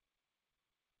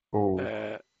 Oh,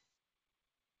 Uh,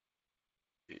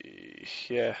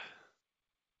 yeah,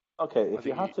 Okay, I if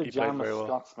you think had to he played jam a very well.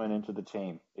 Scotsman into the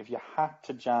team, if you had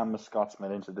to jam a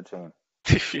Scotsman into the team,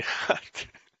 If you had to.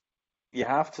 you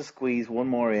have to squeeze one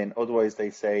more in. Otherwise,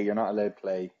 they say you're not allowed to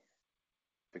play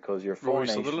because you're Four Rory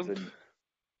Nations Sutherland? and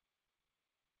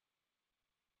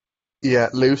yeah,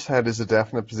 loose head is a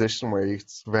definite position where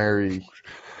it's very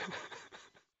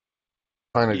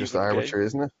kind of just Even game. arbitrary,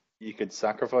 isn't it? you could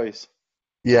sacrifice.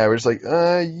 Yeah, we're just like,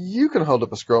 you can hold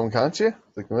up a scrum, can't you?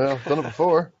 Like, well, I've done it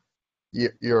before.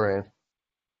 You're in.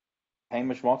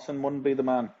 Hamish Watson wouldn't be the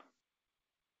man.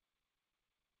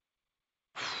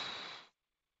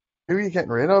 Who are you getting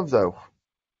rid of, though?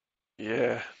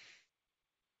 Yeah,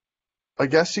 I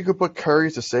guess you could put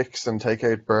Curry to 6 and take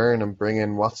out Byrne and bring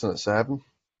in Watson at 7.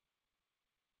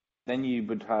 Then you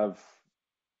would have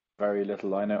very little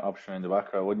line-out option in the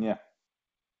back row, wouldn't you?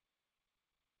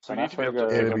 So we need to be able to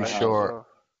Nafriger It'd pick be gonna men have. as short.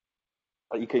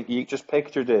 well. You just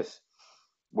picture this.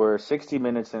 We're 60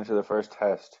 minutes into the first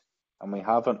test, and we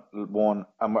haven't won,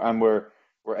 and we're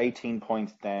 18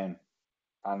 points down,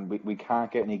 and we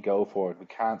can't get any go for it. We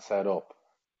can't set up,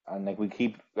 and like we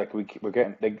keep like we're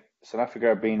getting like South Africa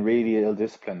are being really ill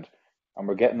disciplined, and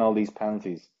we're getting all these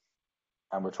penalties,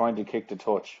 and we're trying to kick the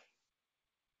touch,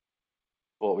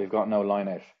 but we've got no line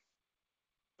out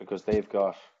because they've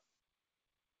got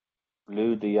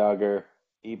Lou de Jager,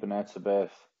 Eben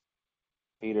Etzebeth,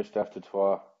 Peter Steph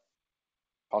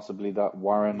possibly that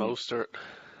Warren Mostert.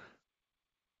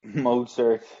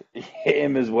 Mozart,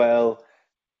 him as well.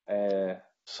 So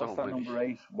What's that many. number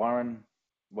 8? Warren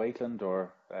Waitland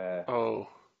or Oh,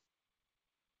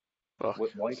 fuck.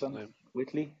 What's his Whiteland? name?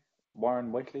 Whitley?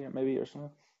 Warren Whitley maybe or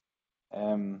something.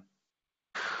 Um,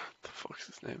 The fuck's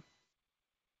his name?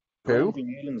 Who? Andrew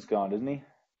Newland's gone, isn't he?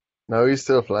 No, he's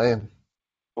still playing.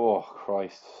 Oh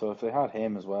Christ! So if they had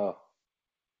him as well,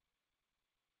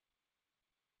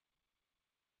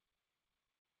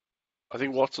 I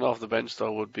think Watson off the bench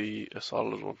though would be a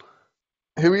solid one.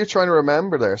 Who are you trying to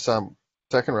remember there, Sam?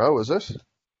 Second row, is it?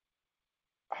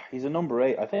 he's a number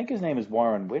 8. I think his name is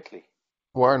Warren Whitley.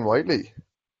 Warren Whiteley.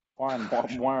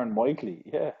 Warren Whiteley.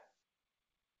 Yeah.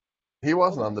 He Hold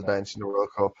wasn't on on a the sec. bench in the World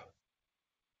Cup.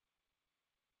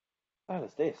 What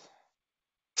is this?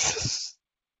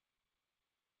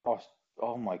 Oh,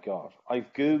 oh my God!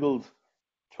 I've googled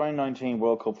 2019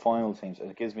 World Cup final teams,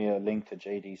 and it gives me a link to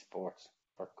JD Sports.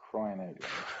 For crying out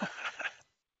loud.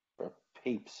 For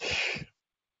peeps.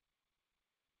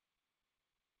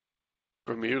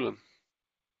 Vermeulen.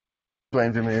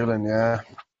 Dwayne Vermeulen, yeah.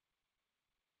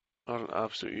 What an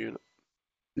absolute unit.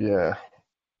 Yeah.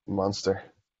 Monster.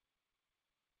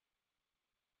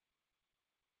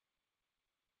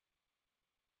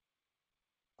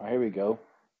 Oh, here we go.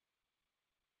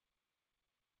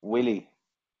 Willie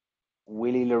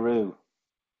LaRue,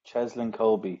 Cheslin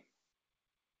Colby,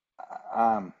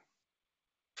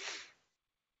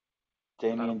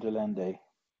 Damien Delende,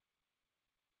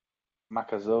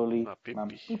 Macazzoli,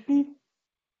 Mapipi.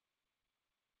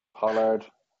 Pollard,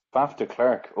 Faf de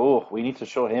Klerk. Oh, we need to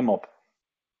shut him up.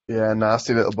 Yeah,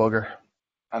 nasty little bugger.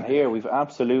 And here we've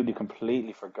absolutely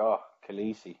completely forgot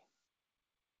Khaleesi.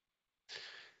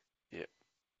 Yeah.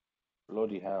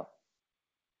 Bloody hell.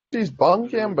 Geez,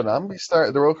 Bongi and Benambi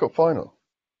started the World Cup final.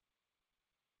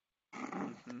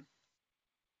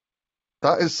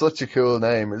 That is such a cool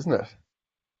name, isn't it?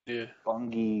 Yeah.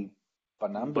 Bongi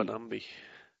Banambi.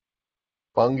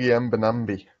 Bongi and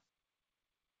Benambi.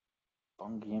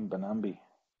 Bongi and Banambi.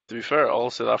 To be fair, all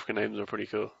South African names are pretty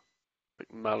cool. Like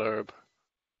Malherbe.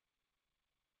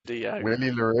 Diag.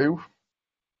 Willie LaRue.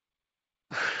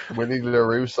 Willie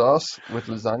LaRue sauce with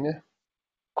lasagna.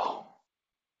 Oh.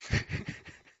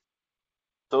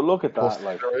 So look at that, Plus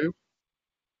like. LaRue.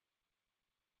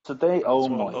 So they, oh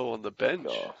my Low on the bench.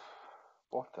 God,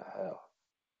 what the hell?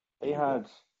 They had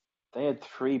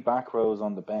 3 back rows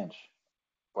on the bench,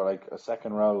 or like a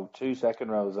second row, 2 second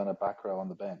rows and a back row on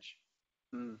the bench.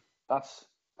 That's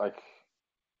like,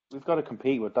 we've got to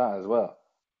compete with that as well.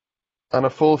 And a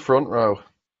full front row.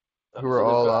 Who were So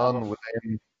they've all got to have on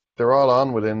within. They're all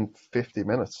on within 50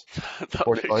 minutes. That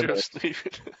 45 picture of minutes.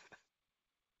 Stephen.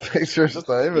 Picture of Looks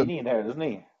Steven. skinny in there, doesn't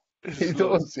he? He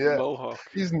does, yeah. Mohawk.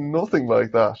 He's nothing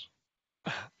like that.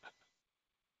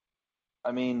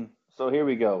 I mean, so here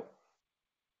we go.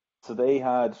 So they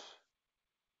had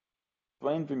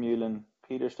Dwayne Vermeulen,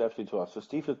 Peter Steph-Dutoit. So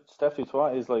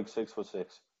Steph-Dutoit is like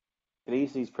 6'6".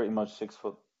 Khaleesi's pretty much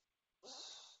 6'5",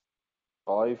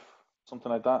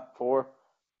 something like that. 4,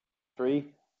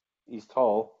 3. He's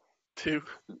tall. 2.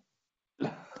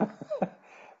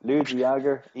 Lou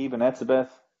Jager, Eben Etzebeth,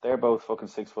 they're both fucking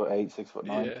 6'8",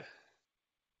 6'9". Yeah.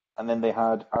 And then they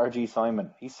had RG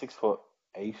Simon. He's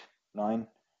 6'8", 9".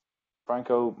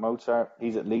 Franco Mozart,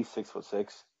 he's at least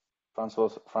 6'6".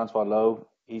 Francois Lowe,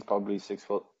 he's probably 6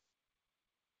 foot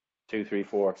 2, 3,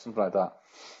 4, something like that.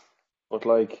 But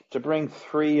like, to bring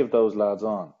 3 of those lads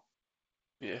on,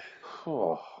 Yeah.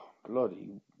 oh,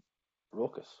 bloody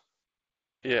ruckus.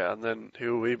 Yeah, and then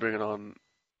who are we bringing on?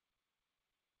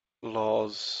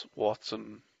 Laws,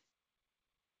 Watson.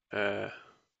 Like,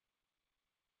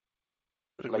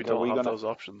 we don't have those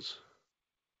options.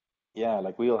 Yeah,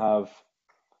 like we'll have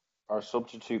our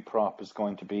substitute prop is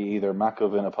going to be either Mako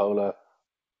Vinapola,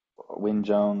 Wyn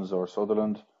Jones, or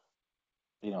Sutherland.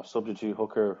 You know, substitute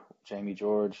hooker Jamie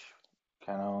George,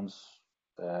 Ken Owens,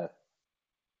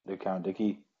 Luke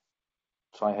Cowan-Dickey.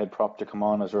 Tri-head prop to come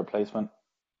on as a replacement,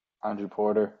 Andrew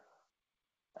Porter.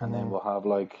 And then we'll have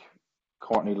like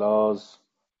Courtney Laws.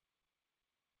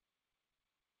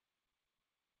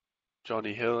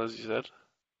 Johnny Hill, as you said.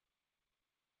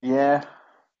 Yeah,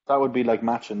 that would be like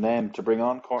matching them to bring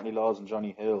on Courtney Laws and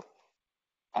Johnny Hill,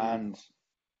 and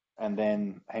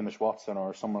then Hamish Watson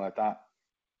or someone like that.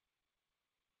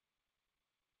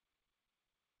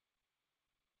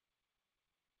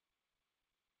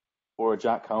 Or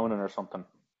Jack Conan or something.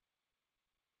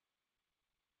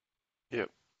 Yep.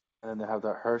 And then they have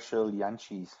that Herschel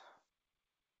Yanchis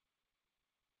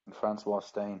and Francois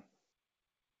Stein.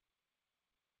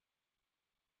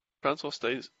 Francois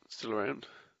stays still around.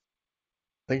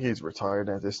 I think he's retired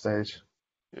at this stage.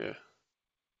 Yeah.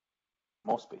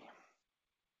 Must be.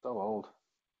 So old.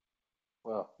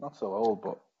 Well, not so old,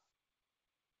 but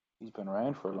he's been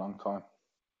around for a long time.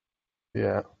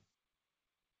 Yeah.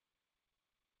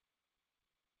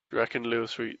 Do you reckon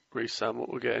Lewis Reese Samuel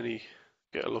will get a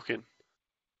look in?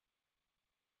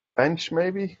 Bench,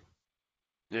 maybe?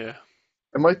 Yeah.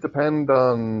 It might depend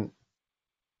on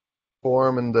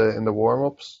form in the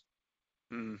warm-ups.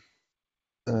 Leading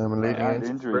And into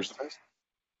injuries. the first.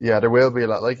 Yeah, there will be a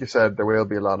lot. Like you said, there will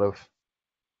be a lot of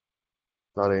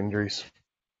injuries.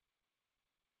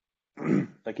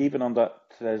 Like even on that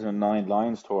 2009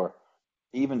 Lions tour,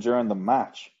 even during the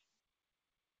match,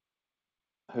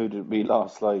 who did we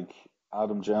lost? Like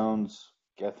Adam Jones,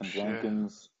 Gethin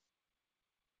Jenkins,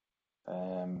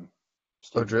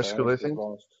 Steve O'Driscoll, Ferris I think.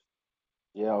 lost.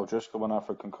 Yeah, O'Driscoll went off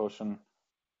for concussion.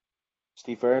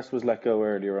 Steve Ferris was let go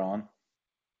earlier on.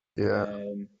 Yeah.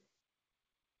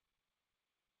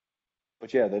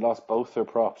 But yeah, they lost both their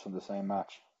props in the same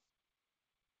match.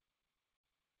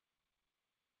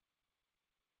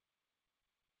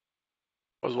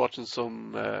 I was watching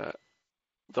some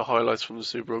the highlights from the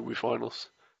Super Rugby finals,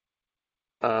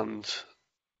 and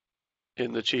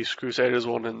in the Chiefs Crusaders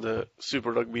one in the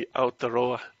Super Rugby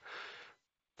Aotearoa,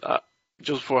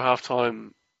 just before half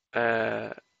time,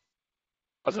 I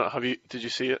don't know, did you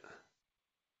see it?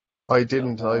 I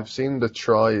didn't. No. I've seen the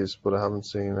tries, but I haven't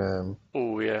seen.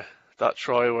 Oh yeah, that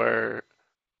try where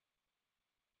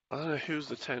I don't know who's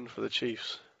the 10 for the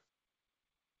Chiefs.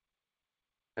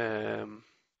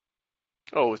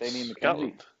 Oh, Damien it's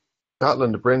McKenzie.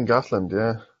 Gatland. Bryn Gatland,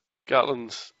 yeah.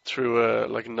 Gatland threw a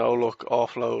no look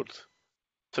offload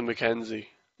to McKenzie.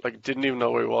 Like didn't even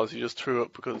know where he was. He just threw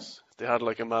it because they had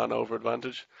like a man over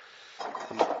advantage.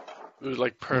 And it was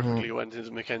like perfectly went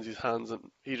into McKenzie's hands, and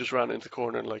he just ran into the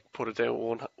corner and like put it down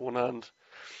with one hand.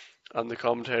 And the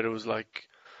commentator was like,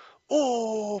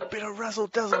 "Oh, bit of razzle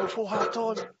dazzle before half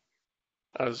time."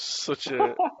 As such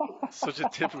a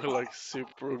typical like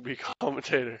Super Rugby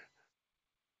commentator.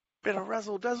 Bit of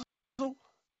razzle dazzle. It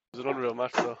was an unreal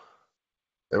match though.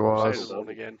 It Crusaders was. won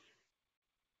again.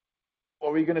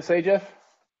 What were you going to say, Jeff?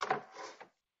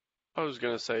 I was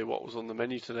gonna say what was on the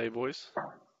menu today, boys.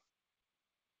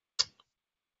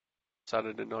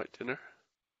 Saturday night dinner.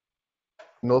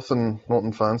 Nothing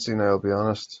fancy now, I'll be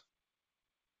honest.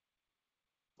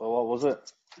 Well, what was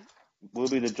it? We'll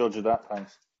be the judge of that,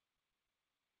 thanks.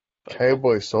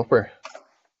 Cowboy supper.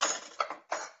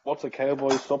 What's a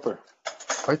cowboy supper?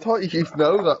 I thought you'd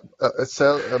know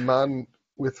that a man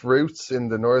with roots in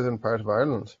the northern part of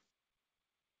Ireland.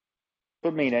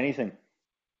 Could mean anything.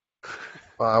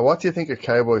 What do you think a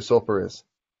cowboy supper is?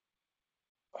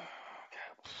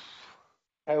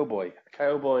 Cowboy.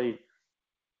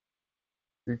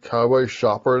 You cowboy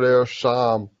shopper there,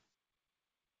 Sam.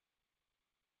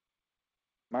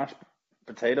 Mashed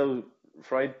potato,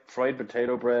 fried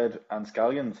potato bread, and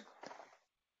scallions.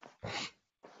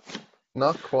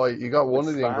 Not quite. You got one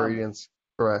With of the spam. ingredients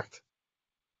correct.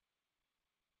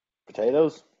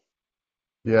 Potatoes,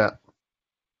 Yeah.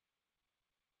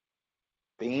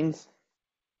 beans,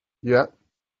 Yeah.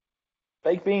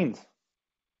 baked beans,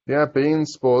 Yeah,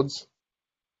 beans, spuds.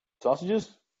 sausages,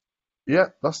 Yeah,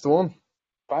 that's the one.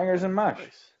 bangers and mash.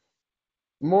 Nice.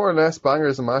 More or less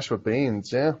bangers and mash with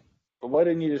beans, yeah. But why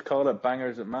didn't you just call it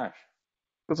bangers and mash?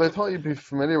 Because I thought you'd be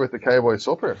familiar with the cowboy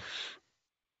supper.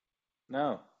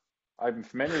 No. I'm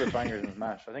familiar with bangers and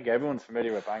mash. I think everyone's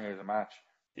familiar with bangers and mash.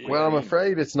 Yeah. Well, I'm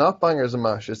afraid it's not bangers and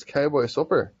mash. It's cowboy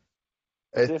supper.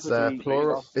 It's Specifically,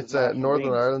 plural. sausages, It's mash, and Northern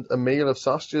beans. Ireland, a meal of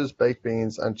sausages, baked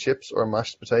beans, and chips or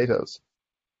mashed potatoes.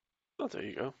 Oh, there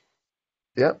you go.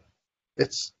 Yeah,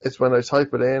 it's when I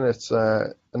type it in, it's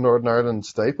a Northern Ireland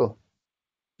staple.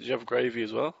 Did you have gravy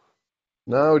as well?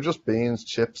 No, just beans,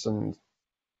 chips, and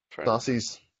Fair enough.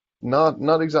 sausages.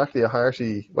 Not exactly a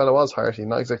hearty. Well, it was hearty,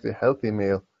 not exactly a healthy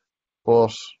meal,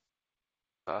 but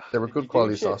they were Did good you do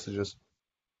quality chips? sausages.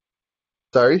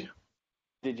 Sorry?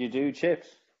 Did you do chips?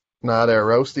 Nah, they're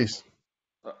roasties.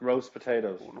 Roast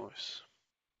potatoes. Oh, nice.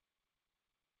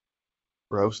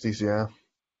 Roasties, yeah.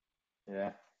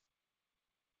 Yeah.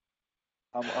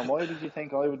 And why did you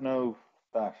think I would know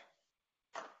that?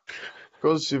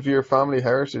 Because of your family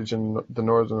heritage in the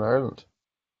Northern Ireland.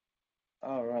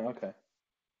 Oh, right, okay.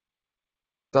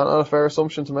 Is that not a fair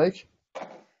assumption to make?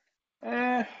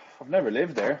 I've never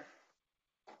lived there.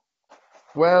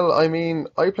 Well, I mean,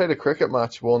 I played a cricket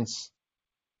match once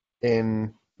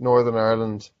in Northern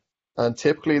Ireland, and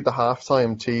typically the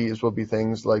halftime teas will be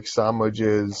things like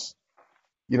sandwiches,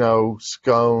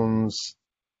 scones,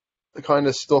 the kind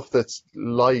of stuff that's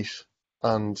light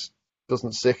and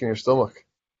doesn't sicken your stomach.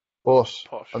 But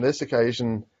Posh. on this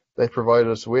occasion, they provided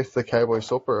us with the cowboy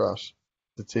supper at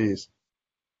the teas.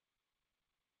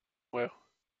 Well,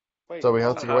 Wait, So we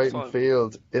had at to go out in halftime.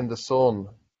 field in the sun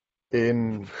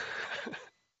in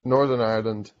Northern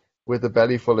Ireland with a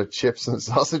belly full of chips and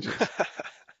sausages.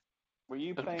 were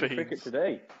you And playing beans. cricket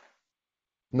today?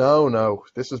 No,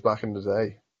 this was back in the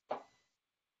day.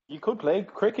 You could play.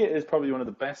 Cricket is probably one of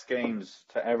the best games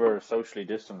to ever socially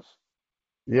distance.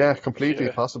 Yeah, completely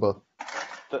Yeah. possible.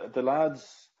 The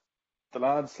lads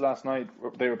last night,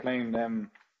 they were playing.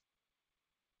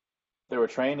 They were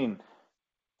training.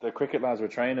 The cricket lads were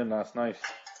training last night,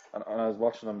 and I was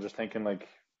watching them, just thinking like,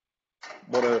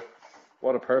 what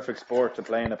a perfect sport to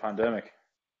play in a pandemic.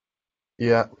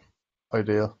 Yeah,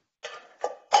 ideal.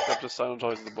 You have to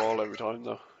sanitize the ball every time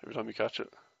you catch it.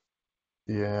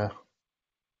 Yeah.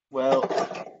 Well,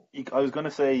 I was going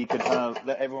to say you could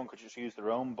everyone could just use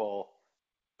their own ball,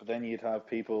 but then you'd have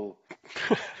people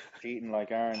cheating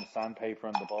like Aaron,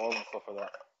 sandpapering the ball and stuff like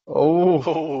that.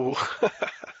 Oh, Oh,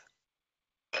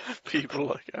 people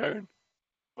like Aaron.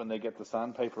 When they get the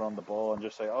sandpaper on the ball and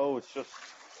just say, "Oh,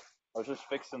 I was just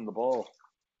fixing the ball."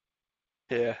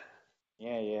 Yeah,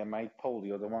 Yeah, yeah, mate. Pull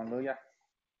the other one, will ya?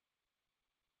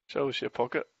 shows your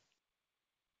pocket.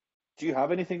 Do you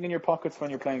have anything in your pockets when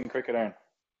you're playing cricket, Aaron?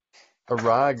 a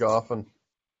rag often.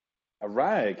 A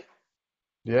rag?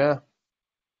 Yeah,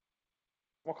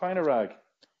 What kind of rag?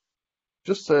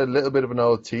 just a little bit of an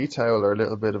old tea towel or a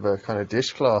little bit of a kind of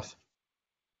dishcloth.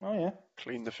 Oh yeah.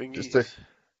 Clean the Just to, fingies.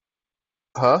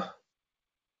 huh?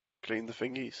 Clean the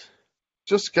fingies.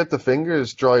 Just get the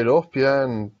fingers dried up, yeah,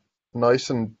 and nice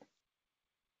and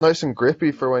nice and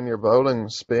grippy for when you're bowling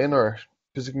spin, or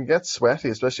because you can get sweaty,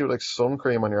 especially with like sun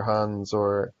cream on your hands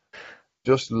or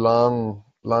just long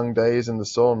days in the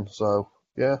sun. So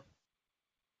yeah,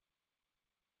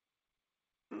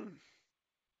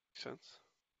 Makes sense.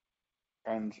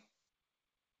 And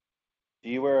do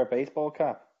you wear a baseball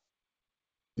cap?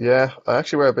 yeah. I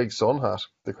actually wear a big sun hat,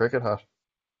 the cricket hat.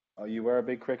 Oh, you wear a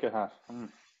big cricket hat.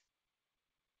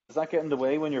 Does that get in the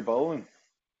way when you're bowling?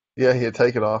 Yeah, you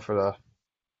take it off for that.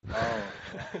 Oh,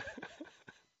 yeah.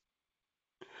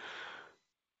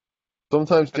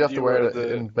 Sometimes you And have to you wear wear it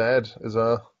the in bed as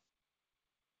well.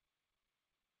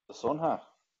 The sun hat.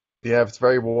 Yeah, if it's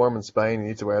very warm in Spain, you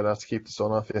need to wear that to keep the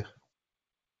sun off you.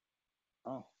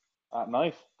 Oh, at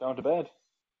night, going to bed.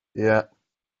 Yeah,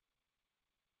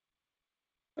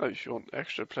 oh, if you want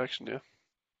extra protection, yeah.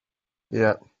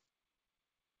 yeah.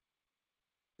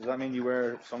 Does that mean you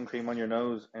wear sun cream on your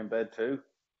nose in bed too?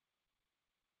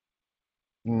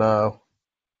 No.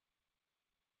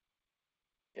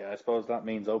 Yeah, I suppose that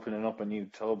means opening up a new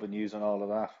tub and using all of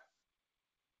that.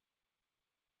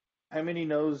 How many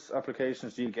nose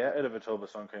applications do you get out of a tub of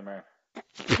sun cream, Aaron?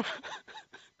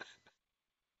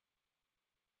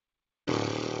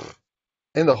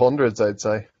 In the hundreds, I'd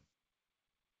say.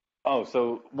 Oh,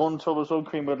 so one tub of sun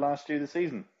cream would last you the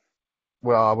season.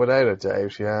 Well, without a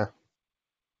doubt, yeah.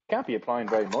 Can't be applying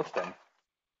very much then.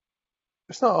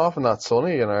 It's not often that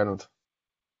sunny in Ireland.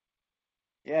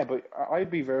 Yeah, but I'd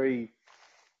be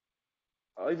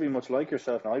much like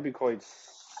yourself now. I'd be quite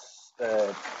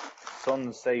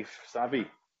sun safe savvy.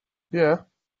 Yeah,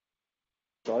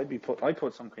 So I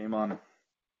put sun cream on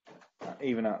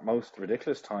even at most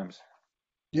ridiculous times.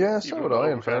 yeah, so Even would on I,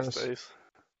 in overcast fairness. days.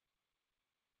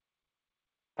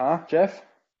 Huh, Jeff?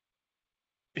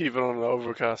 Even on an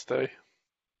overcast day.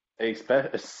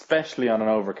 Especially on an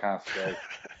overcast day.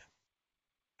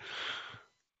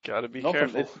 Gotta be Nothing.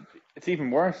 careful. It's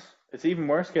even worse. It's even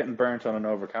worse getting burnt on an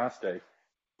overcast day.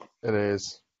 It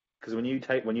is. Because when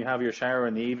you have your shower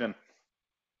in the evening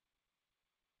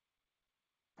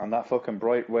and that fucking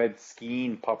bright red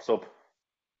skein pops up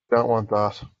Don't want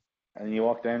that. and you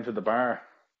walk down to the bar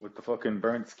with the fucking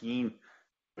burnt skein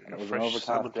With and your it was an fresh overcast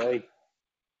salmon. day.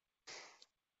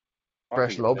 What are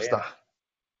Fresh you playing lobster. at?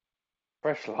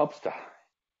 Fresh lobster.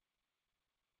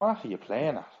 What are you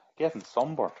playing at? Getting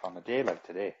sunburnt on a day like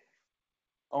today.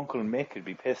 Uncle Mick would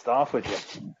be pissed off with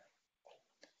you.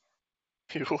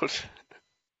 You would.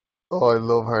 Oh, I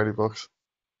love Hardy Bucks.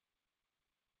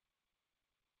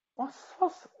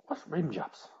 What's rim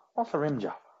jobs? What's a rim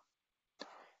job?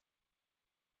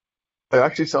 I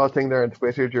actually saw a thing there on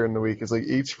Twitter during the week. It's like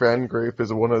each friend group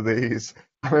is one of these.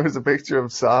 And it was a picture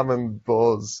of Sam and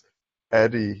Buzz,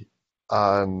 Eddie,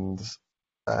 and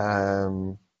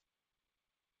um,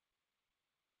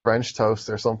 French toast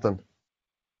or something.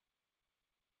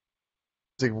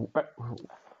 It's like, But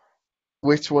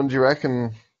which one do you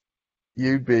reckon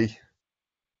you'd be?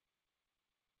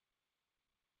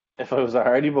 if I was a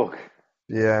Hardy book,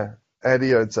 Yeah,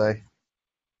 Eddie, I'd say.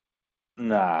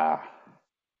 nah.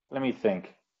 Let me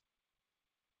think.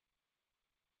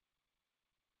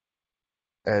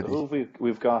 So Eddie. who have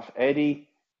we've got Eddie,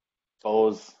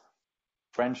 Buzz,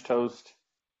 French toast,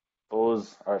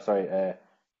 Buzz, or sorry,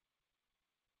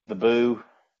 the Boo,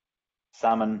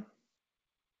 Salmon,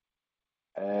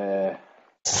 uh,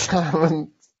 Sam and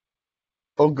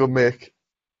Uncle Mick.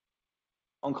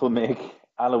 Uncle Mick,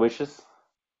 Aloysius,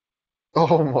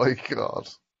 Oh my God.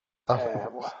 uh,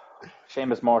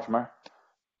 Seamus Mortimer,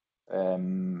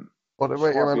 What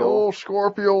about your man? Scorpio, Oh,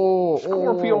 Scorpio.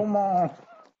 Scorpio Oh, Man,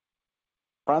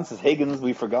 Francis Higgins.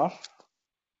 We forgot.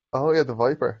 oh yeah, the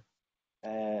Viper.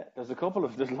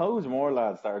 There's loads more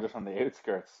lads that are just on the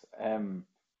outskirts.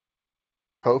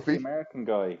 What's the Kofi. American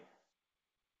guy?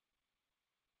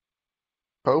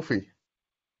 Kofi.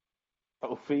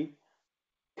 Kofi,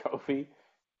 Kofi,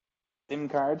 Sim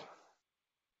Card.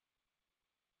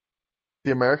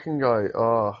 The American guy.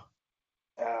 Oh,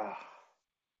 Ah,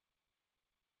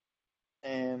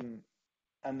 um,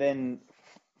 and then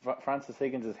Francis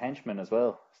Higgins' henchman as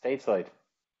well. Stateside.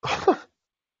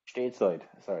 Stateside.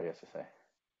 Sorry, I should say.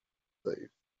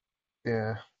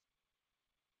 Yeah,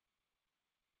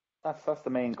 That's the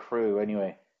main crew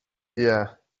anyway. yeah.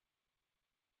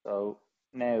 So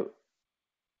now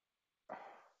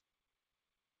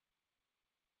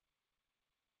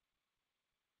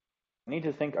I need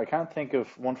to think. I can't think of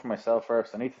one for myself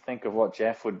first. I need to think of what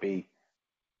Jeff would be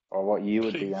or what you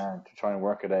would be, Please. Aaron, to try and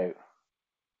work it out.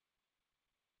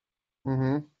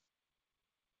 Mm-hmm.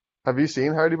 Have you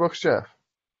seen Hardy Bucks, Jeff?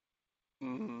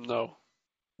 No.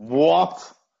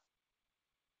 What?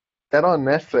 Get on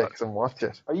I, Netflix and watch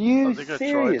it. Are I you think I tried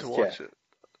serious, to Jeff? watch it.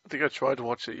 I think I tried to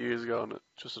watch it years ago and it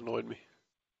just annoyed me.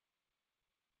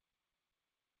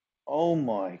 Oh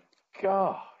my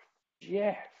God,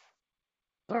 Jeff.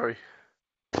 Sorry.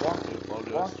 I Watch,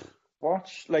 apologize.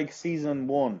 watch like season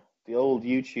 1, the old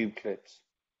YouTube clips.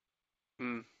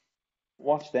 Hmm.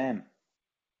 Watch them,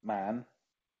 man.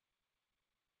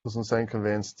 Doesn't sound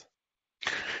convinced.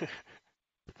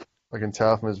 I can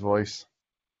tell from his voice.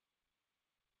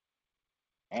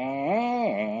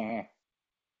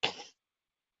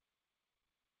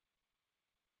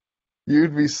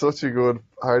 You'd be such a good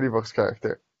Hardy Bucks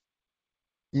character.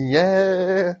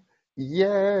 Yeah,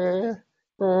 yeah.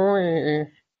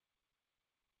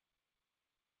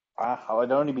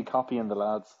 I'd only be copying the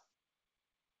lads.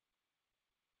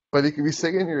 But you could be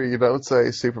singing your You Don't Say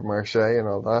Supermarché and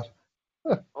all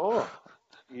that. Oh,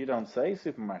 you don't say,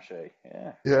 Supermarché.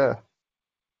 Yeah. Yeah.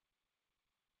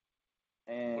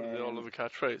 What do they all have a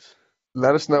catchphrase?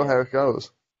 Let us know Yeah, how it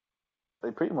goes.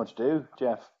 they pretty much do,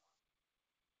 Jeff.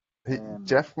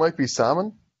 Jeff might be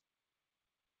salmon.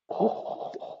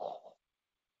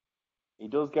 He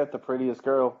does get the prettiest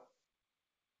girl.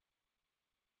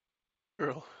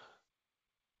 Girl.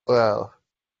 Well,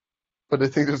 but I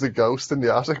think there's a ghost in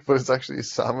the attic, but it's actually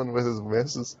salmon with his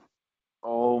missus.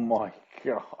 Oh my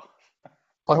God.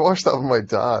 I watched that with my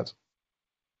dad.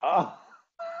 Ah.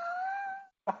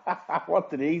 What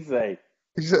did he say?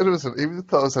 He said he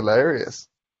thought it was hilarious.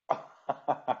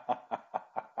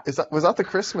 Was that the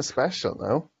Christmas special?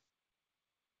 No,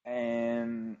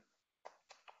 um,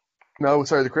 no,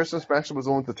 sorry, the Christmas special was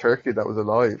the one with the turkey that was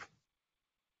alive.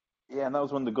 yeah, and that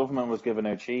was when the government was giving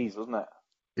out cheese, wasn't it?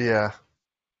 Yeah,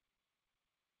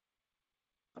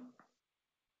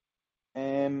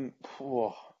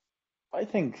 Phew, I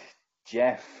think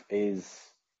Jeff is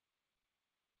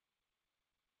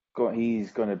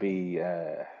he's going to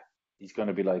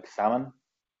be like salmon.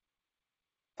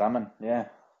 Salmon, yeah.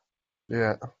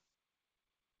 yeah.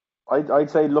 I'd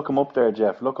say look him up there,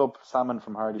 Jeff. Look up salmon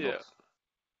from Hardy Yeah. Bucks.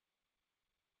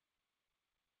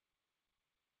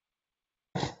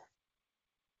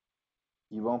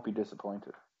 You won't be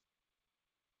disappointed.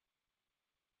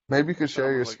 Maybe you could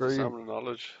share your Salmon like the screen. salmon of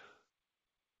knowledge.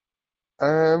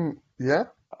 Yeah.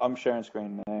 I'm sharing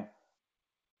screen now.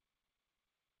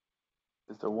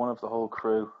 Is there one of the whole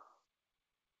crew?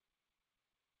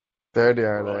 There they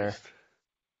are. There. Christ.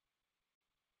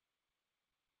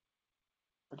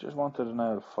 I just wanted to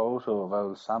know a photo of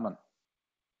old salmon.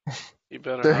 You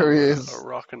better There have he a is.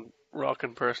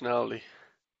 rockin' personality.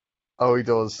 Oh, he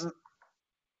does.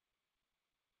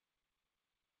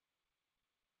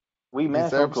 We He's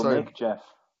met there Uncle beside. Mick, Jeff.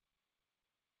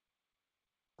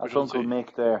 That's Which one's Uncle he?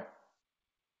 Mick there.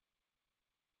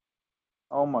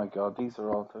 Oh my God, these are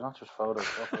all, they're not just photos,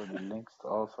 they're uploading links to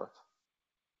all sorts.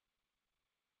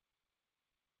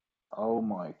 Oh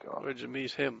my God. Where'd you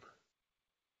meet him?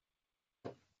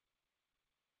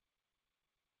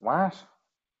 What?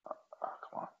 Oh,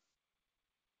 come on.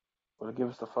 Will it give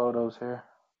us the photos here?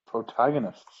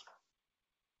 Protagonists.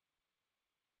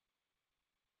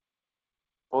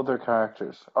 Other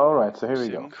characters. Alright, so here we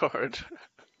go. SIM card.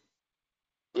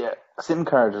 Yeah, SIM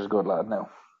card is a good lad now.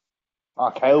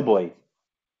 Ah, Cowboy.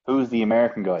 Who's the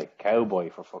American guy? Cowboy,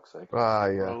 for fuck's sake. Ah,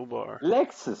 yeah. Crowbar.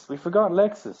 Lexus. We forgot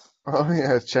Lexus. Oh,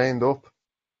 yeah. It's chained up.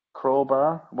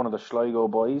 Crowbar, one of the Sligo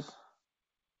boys.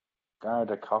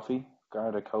 Garda Coffee.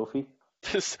 Garda Kofi.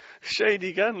 This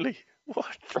Shady Ganley.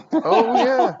 What? Oh,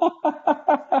 yeah.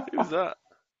 Who's that?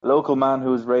 Local man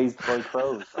who was raised by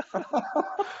crows.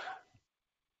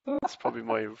 That's probably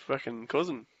my fucking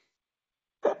cousin.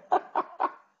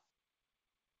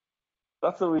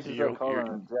 That's what we should Your, start calling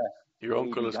him, Jeff. your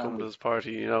uncle has come to this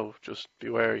party, you know, just be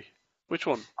wary. Which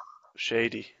one?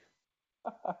 Shady.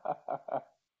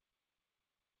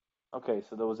 Okay,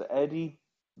 so there was Eddie,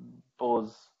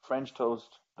 Buzz, French Toast,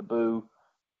 the Boo,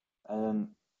 and then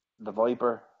the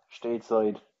Viper,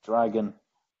 Stateside, Dragon,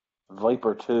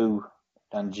 Viper 2,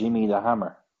 and Jimmy the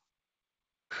Hammer.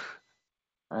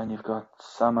 And you've got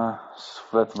Sama,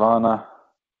 Svetlana,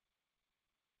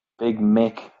 Big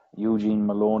Mick, Eugene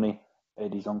Maloney,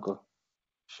 Eddie's uncle,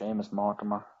 Seamus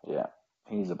Mortimer. Yeah,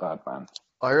 he's a bad man.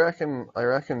 I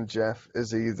reckon Jeff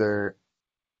is either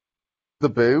the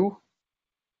Boo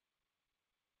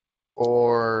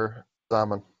or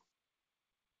Salmon.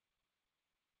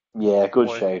 Yeah, good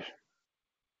Why? shout.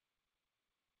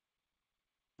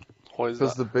 Why is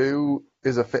Because that? the Boo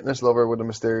is a fitness lover with a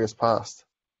mysterious past.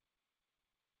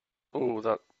 Oh,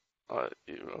 that.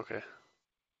 Okay.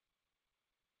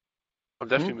 I'm Hmm?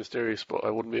 definitely mysterious, but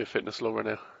I wouldn't be a fitness lover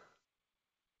now.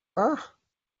 Ah,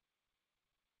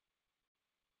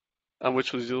 And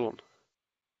which was the other one?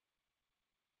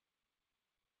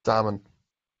 Salmon.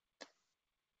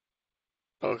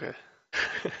 Okay.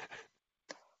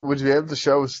 Would you be able to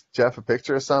show Jeff a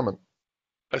picture of Salmon?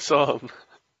 I saw him.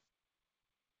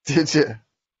 Did you?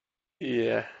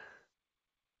 Yeah.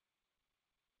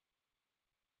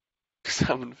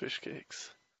 Salmon fish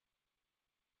cakes.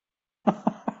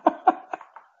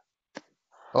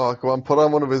 Oh, come on, put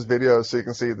on one of his videos so you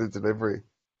can see the delivery.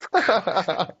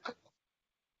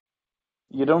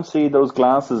 You don't see those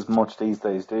glasses much these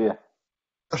days, do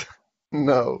you?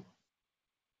 No.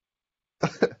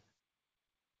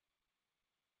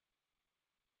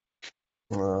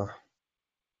 Uh,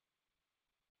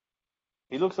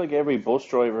 He looks like every bus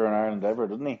driver in Ireland ever,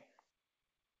 doesn't he?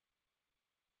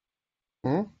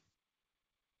 hmm?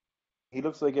 He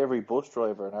looks like every bus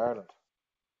driver in Ireland.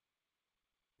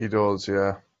 He does,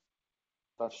 yeah.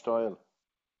 That style.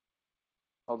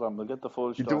 Hold on, we'll get the full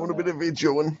You style doing a bit now. of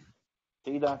videoing?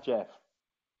 See that, Jeff?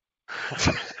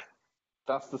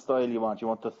 That's the style you want. You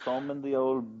want the thumb in the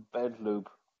old bed loop.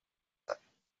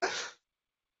 The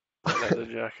leather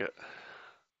jacket.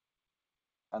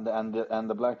 And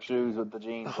the black shoes with the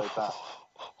jeans like that.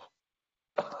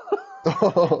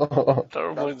 That That's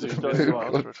reminds the me of style Mr. you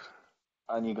want. Oxford.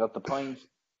 And you got the pint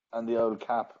and the old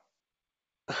cap.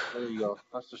 There you go.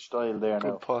 That's the style there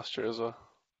now. Good posture as well.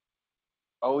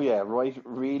 Oh yeah, right,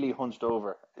 really hunched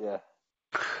over. Yeah,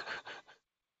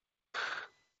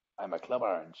 I'm a club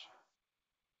orange.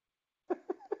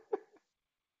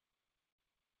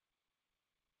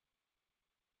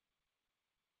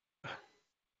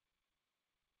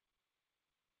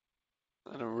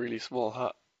 And a really small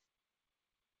hat.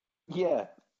 Yeah,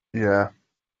 Yeah.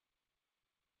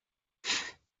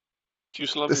 Do you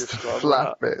still have This your the Strasbourg flat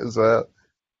hat? bit as well.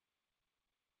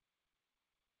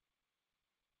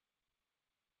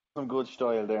 some good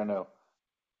style there now.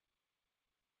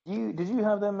 Did you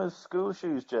have them as school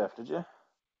shoes, Jeff? Did you?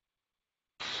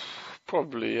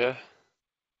 Probably, yeah.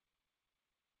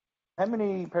 How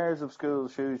many pairs of school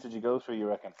shoes did you go through? You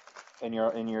reckon in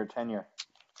your tenure?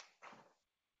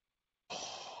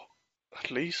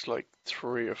 At least like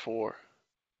 3 or 4.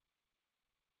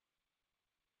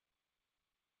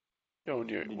 You know,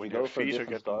 Did you when your go for a feet are different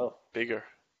getting style? bigger.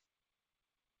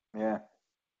 Yeah,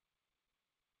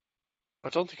 I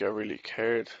don't think I really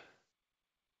cared.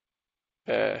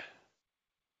 Uh,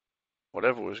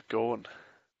 whatever was going.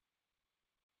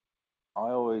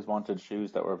 I always wanted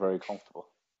shoes that were very comfortable.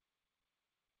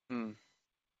 Hmm.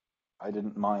 I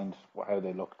didn't mind how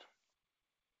they looked.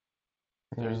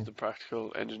 There's Mm. the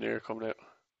practical engineer coming out.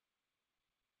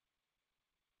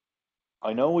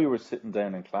 I know we were sitting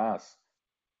down in class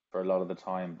for a lot of the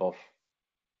time, but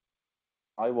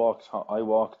I walked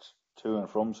to and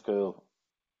from school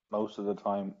most of the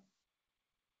time.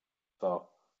 So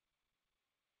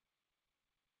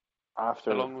How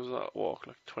after long was that walk?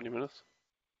 Like 20 minutes?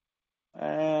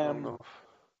 Long um enough.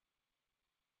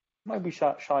 might be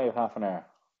shy of half an hour.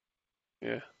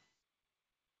 Yeah.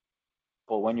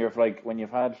 But when you've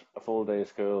had a full day of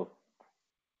school,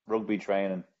 rugby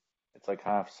training, it's like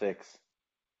 6:30,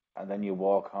 and then you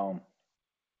walk home.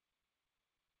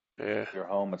 Yeah. You're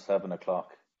home at 7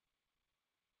 o'clock.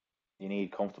 You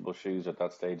need comfortable shoes at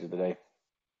that stage of the day.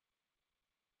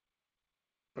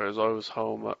 Whereas I was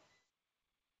home at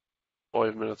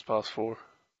 5 minutes past 4.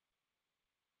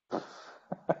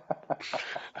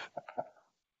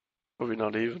 Probably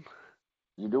not even.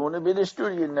 You're doing a bit of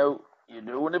studying now. You're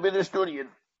doing a bit of studying.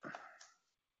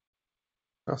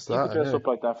 That's You could that, dress yeah. up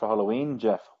like that for Halloween,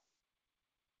 Jeff.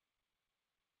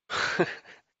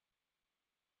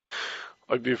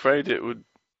 I'd be afraid it would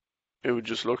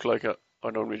just look like I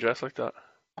normally dress like that.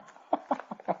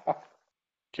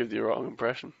 Give the wrong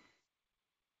impression.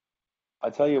 I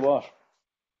tell you what,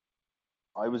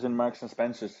 I was in Marks and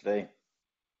Spencer's today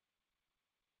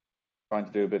trying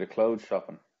to do a bit of clothes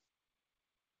shopping,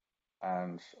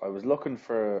 and I was looking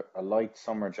for a light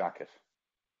summer jacket,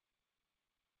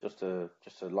 just a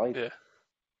light Yeah.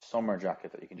 summer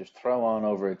jacket that you can just throw on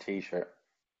over a t-shirt.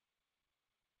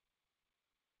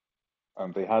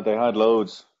 And they had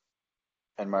loads.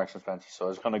 in Marks and Spencer. So I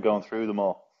was kind of going through them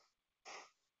all,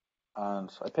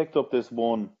 and I picked up this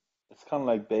one. It's kind of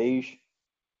like beige,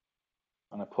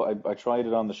 and I tried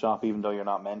it on the shop, even though you're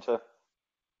not meant to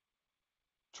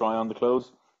try on the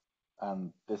clothes.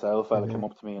 And this old fella Hmm. came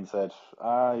up to me and said,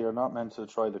 you're not meant to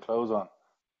try the clothes on.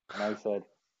 And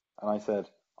I said,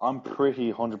 I'm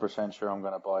pretty 100% sure I'm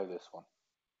going to buy this one.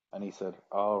 And he said,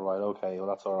 oh, right, okay, well,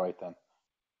 that's all right then,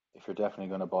 if you're definitely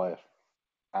going to buy it.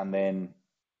 And then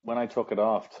when I took it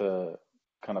off to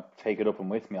kind of take it up and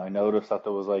with me, I noticed that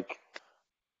there was like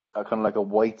a kind of like a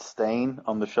white stain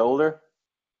on the shoulder.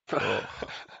 Oh.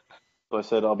 So I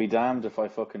said, I'll be damned if I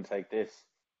fucking take this.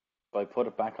 So I put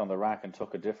it back on the rack and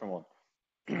took a different one.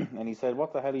 And he said,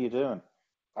 what the hell are you doing?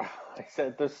 I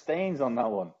said, there's stains on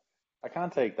that one. I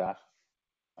can't take that.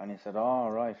 And he said, oh,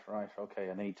 right, right, okay.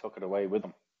 And then he took it away with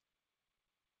him.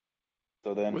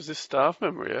 So then, Was this staff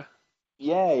member? Yeah.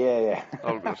 yeah, yeah,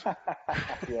 Oh, good. yeah.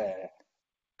 Yeah.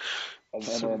 And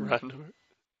Some then random.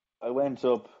 I went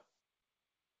up,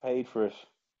 paid for it,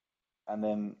 and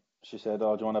then she said,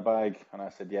 oh, do you want a bag? And I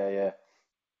said, yeah, yeah.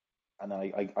 And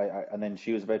then and then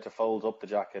she was about to fold up the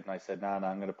jacket, and I said, nah, nah,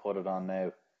 I'm going to put it on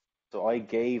now. So I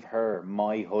gave her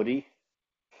my hoodie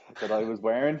that I was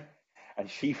wearing, and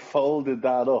she folded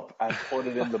that up and put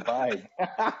it in the bag.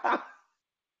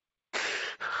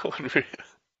 Unreal.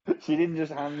 She didn't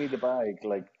just hand me the bag,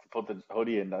 like to put the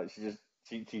hoodie in. That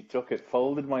she took it,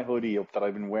 folded my hoodie up that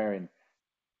I've been wearing.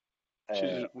 She Uh,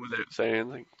 did it without saying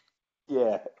anything.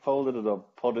 yeah, folded it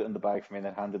up, put it in the bag for me, and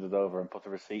then handed it over and put the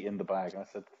receipt in the bag. And I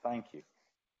said, "Thank you."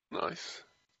 Nice.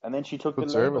 And then she took the Good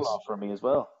label service. off for me as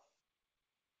well,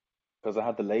 because I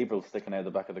had the label sticking out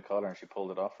the back of the collar, and she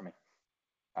pulled it off for me.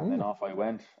 And then Mm. off I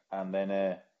went, and then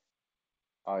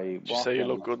I Did you say walked you out.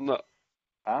 look good in that?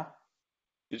 Huh?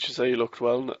 Did you say you looked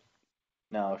well in it?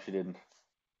 No, she didn't.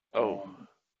 Oh, Um,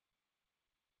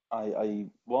 I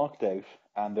walked out,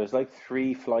 and there's like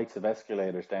 3 flights of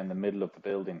escalators down the middle of the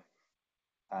building,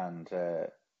 and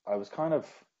I was kind of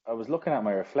I was looking at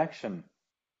my reflection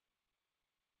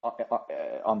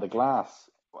on the glass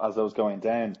as I was going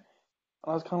down, and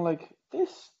I was kind of like,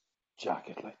 this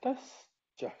jacket's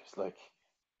like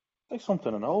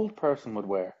something an old person would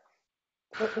wear.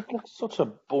 It looks such a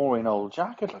boring old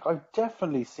jacket. Like I've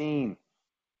definitely seen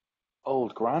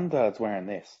old granddads wearing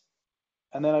this.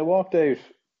 And then I walked out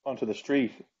onto the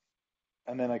street,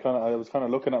 and then I was kind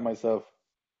of looking at myself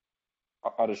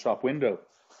at a shop window,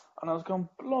 and I was going,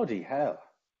 bloody hell,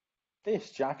 this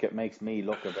jacket makes me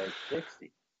look about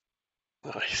 60.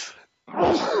 nice.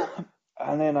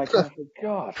 And then I kind of thought,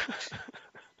 God,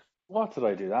 what did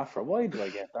I do that for? Why did I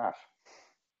get that?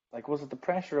 Like, was it the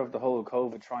pressure of the whole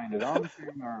COVID trying it on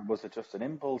thing, or was it just an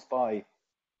impulse buy?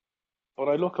 But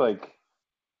I look like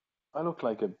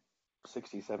a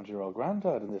 60, 70-year-old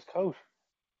granddad in this coat.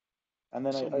 And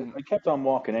then Some. I kept on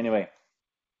walking anyway.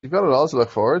 You've got it all to look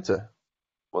forward to.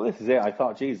 Well, this is it. I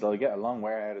thought, geez, I'll get a long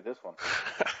wear out of this one.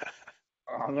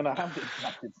 I'm going to have this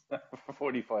jacket for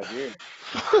 45 years.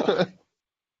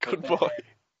 But Good then, boy.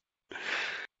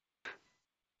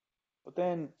 but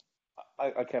then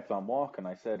I kept on walking.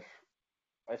 I said,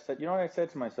 you know what I said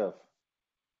to myself?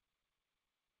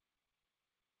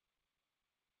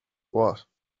 What?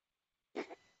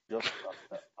 Just got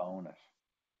to own it.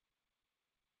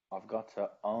 I've got to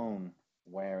own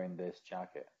wearing this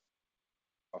jacket.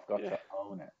 I've got Yeah. to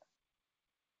own it.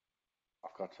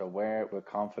 I've got to wear it with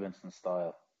confidence and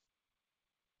style.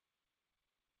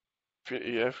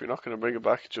 If you're not gonna bring it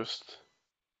back, just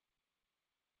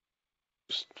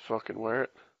fucking wear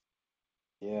it.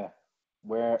 Yeah.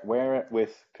 Wear it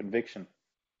with conviction,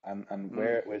 and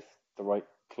wear Mm. it with the right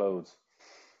clothes.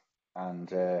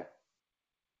 And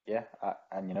yeah,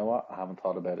 and you know what? I haven't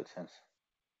thought about it since.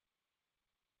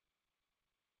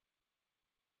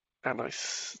 And I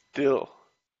still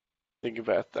think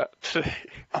about that today.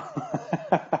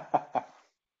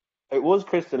 It was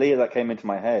Crystalia that came into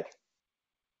my head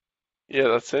Yeah,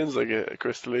 that sounds like a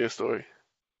Crystalia story.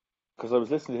 because I was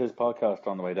listening to his podcast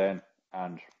on the way down,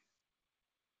 and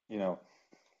you know,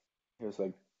 he was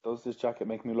like, "Does this jacket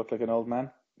make me look like an old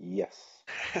man?" Yes.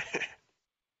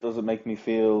 Does it make me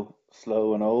feel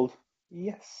slow and old?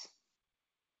 Yes.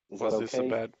 Is that Was this a okay?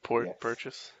 bad Yes.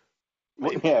 purchase?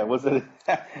 Well, Maybe. yeah. Was it?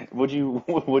 Would you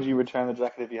return the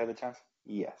jacket if you had the chance?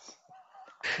 Yes.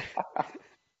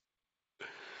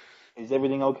 Is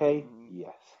everything okay?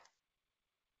 Yes.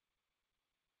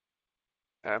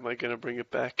 Am I gonna bring it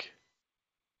back?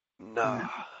 Nah.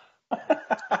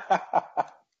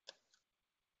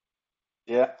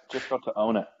 Yeah, just got to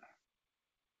own it.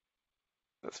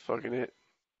 That's fucking it.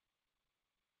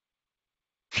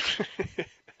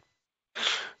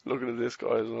 Looking at this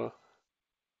guy as well.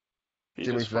 He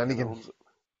Jimmy just fucking Flanagan. owns it.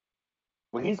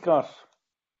 Well,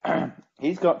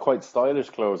 he's got quite stylish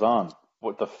clothes on,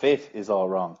 but the fit is all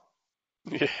wrong.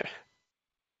 Yeah.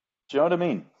 Do you know what I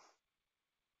mean?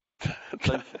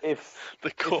 Like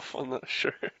The cuff on that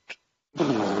shirt.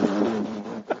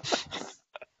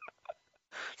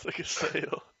 It's like a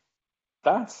sail.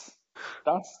 that's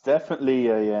definitely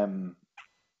a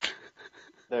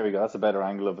There we go. That's a better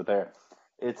angle of it there.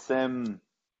 It's a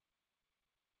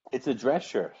dress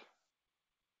shirt.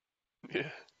 Yeah.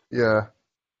 Yeah.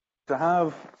 To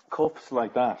have cuffs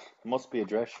like that must be a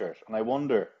dress shirt. And I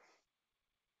wonder,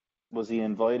 was he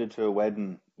invited to a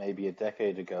wedding maybe a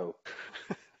decade ago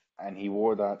and he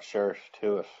wore that shirt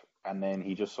to it and then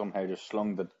he just somehow just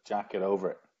slung the jacket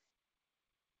over it?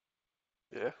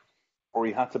 Yeah. Or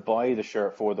he had to buy the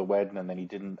shirt for the wedding and then he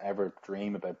didn't ever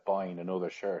dream about buying another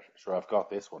shirt. Sure, I've got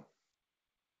this one.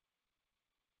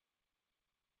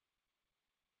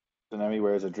 So now he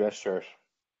wears a dress shirt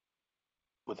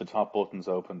with the top buttons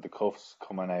open, the cuffs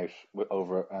coming out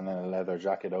over, and then a leather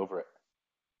jacket over it.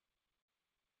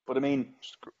 But I mean,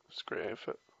 It's a great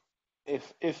outfit.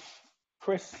 if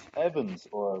Chris Evans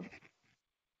or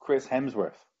Chris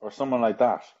Hemsworth or someone like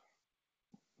that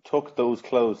took those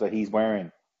clothes that he's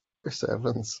wearing, Chris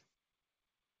Evans.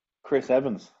 Chris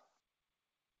Evans,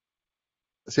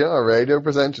 Is he on a radio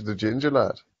presenter, the ginger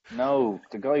lad? no,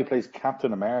 the guy who plays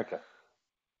Captain America,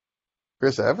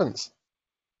 Chris Evans.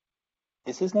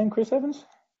 is his name Chris Evans?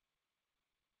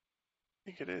 I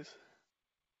think it is.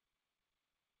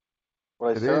 Well,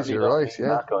 I It is, certainly you're don't right, mean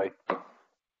yeah. that guy.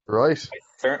 Right. I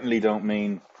certainly don't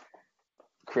mean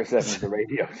Chris Evans, the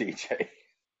radio DJ.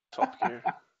 Top Gear.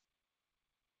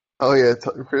 Oh yeah,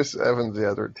 Chris Evans, the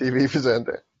other TV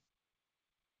presenter.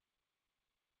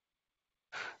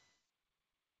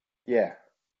 Yeah,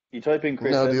 you type in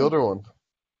Chris No, Evans. the other one.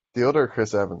 The other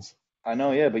Chris Evans. I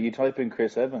know, yeah, but you type in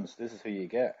Chris Evans, this is who you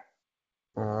get.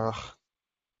 Ugh.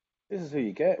 This is who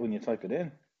you get when you type it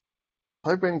in.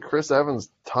 Type in Chris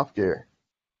Evans Top Gear.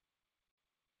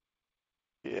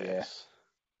 Yes.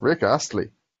 Rick Astley.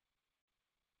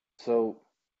 So,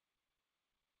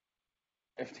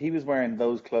 if he was wearing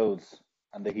those clothes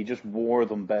and that he just wore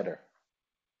them better,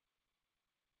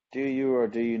 do you or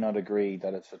do you not agree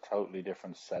that it's a totally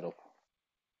different setup?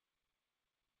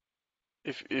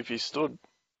 If you stood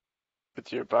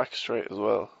with your back straight as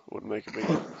well, it would make a big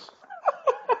difference.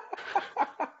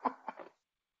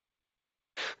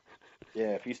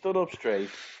 Yeah, if he stood up straight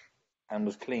and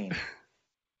was clean.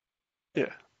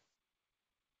 Yeah.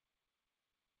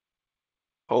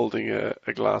 Holding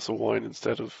a glass of wine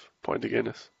instead of pint of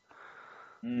Guinness.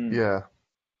 Yeah.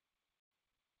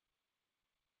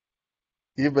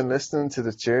 You've been listening to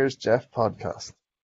the Cheers Jeff podcast.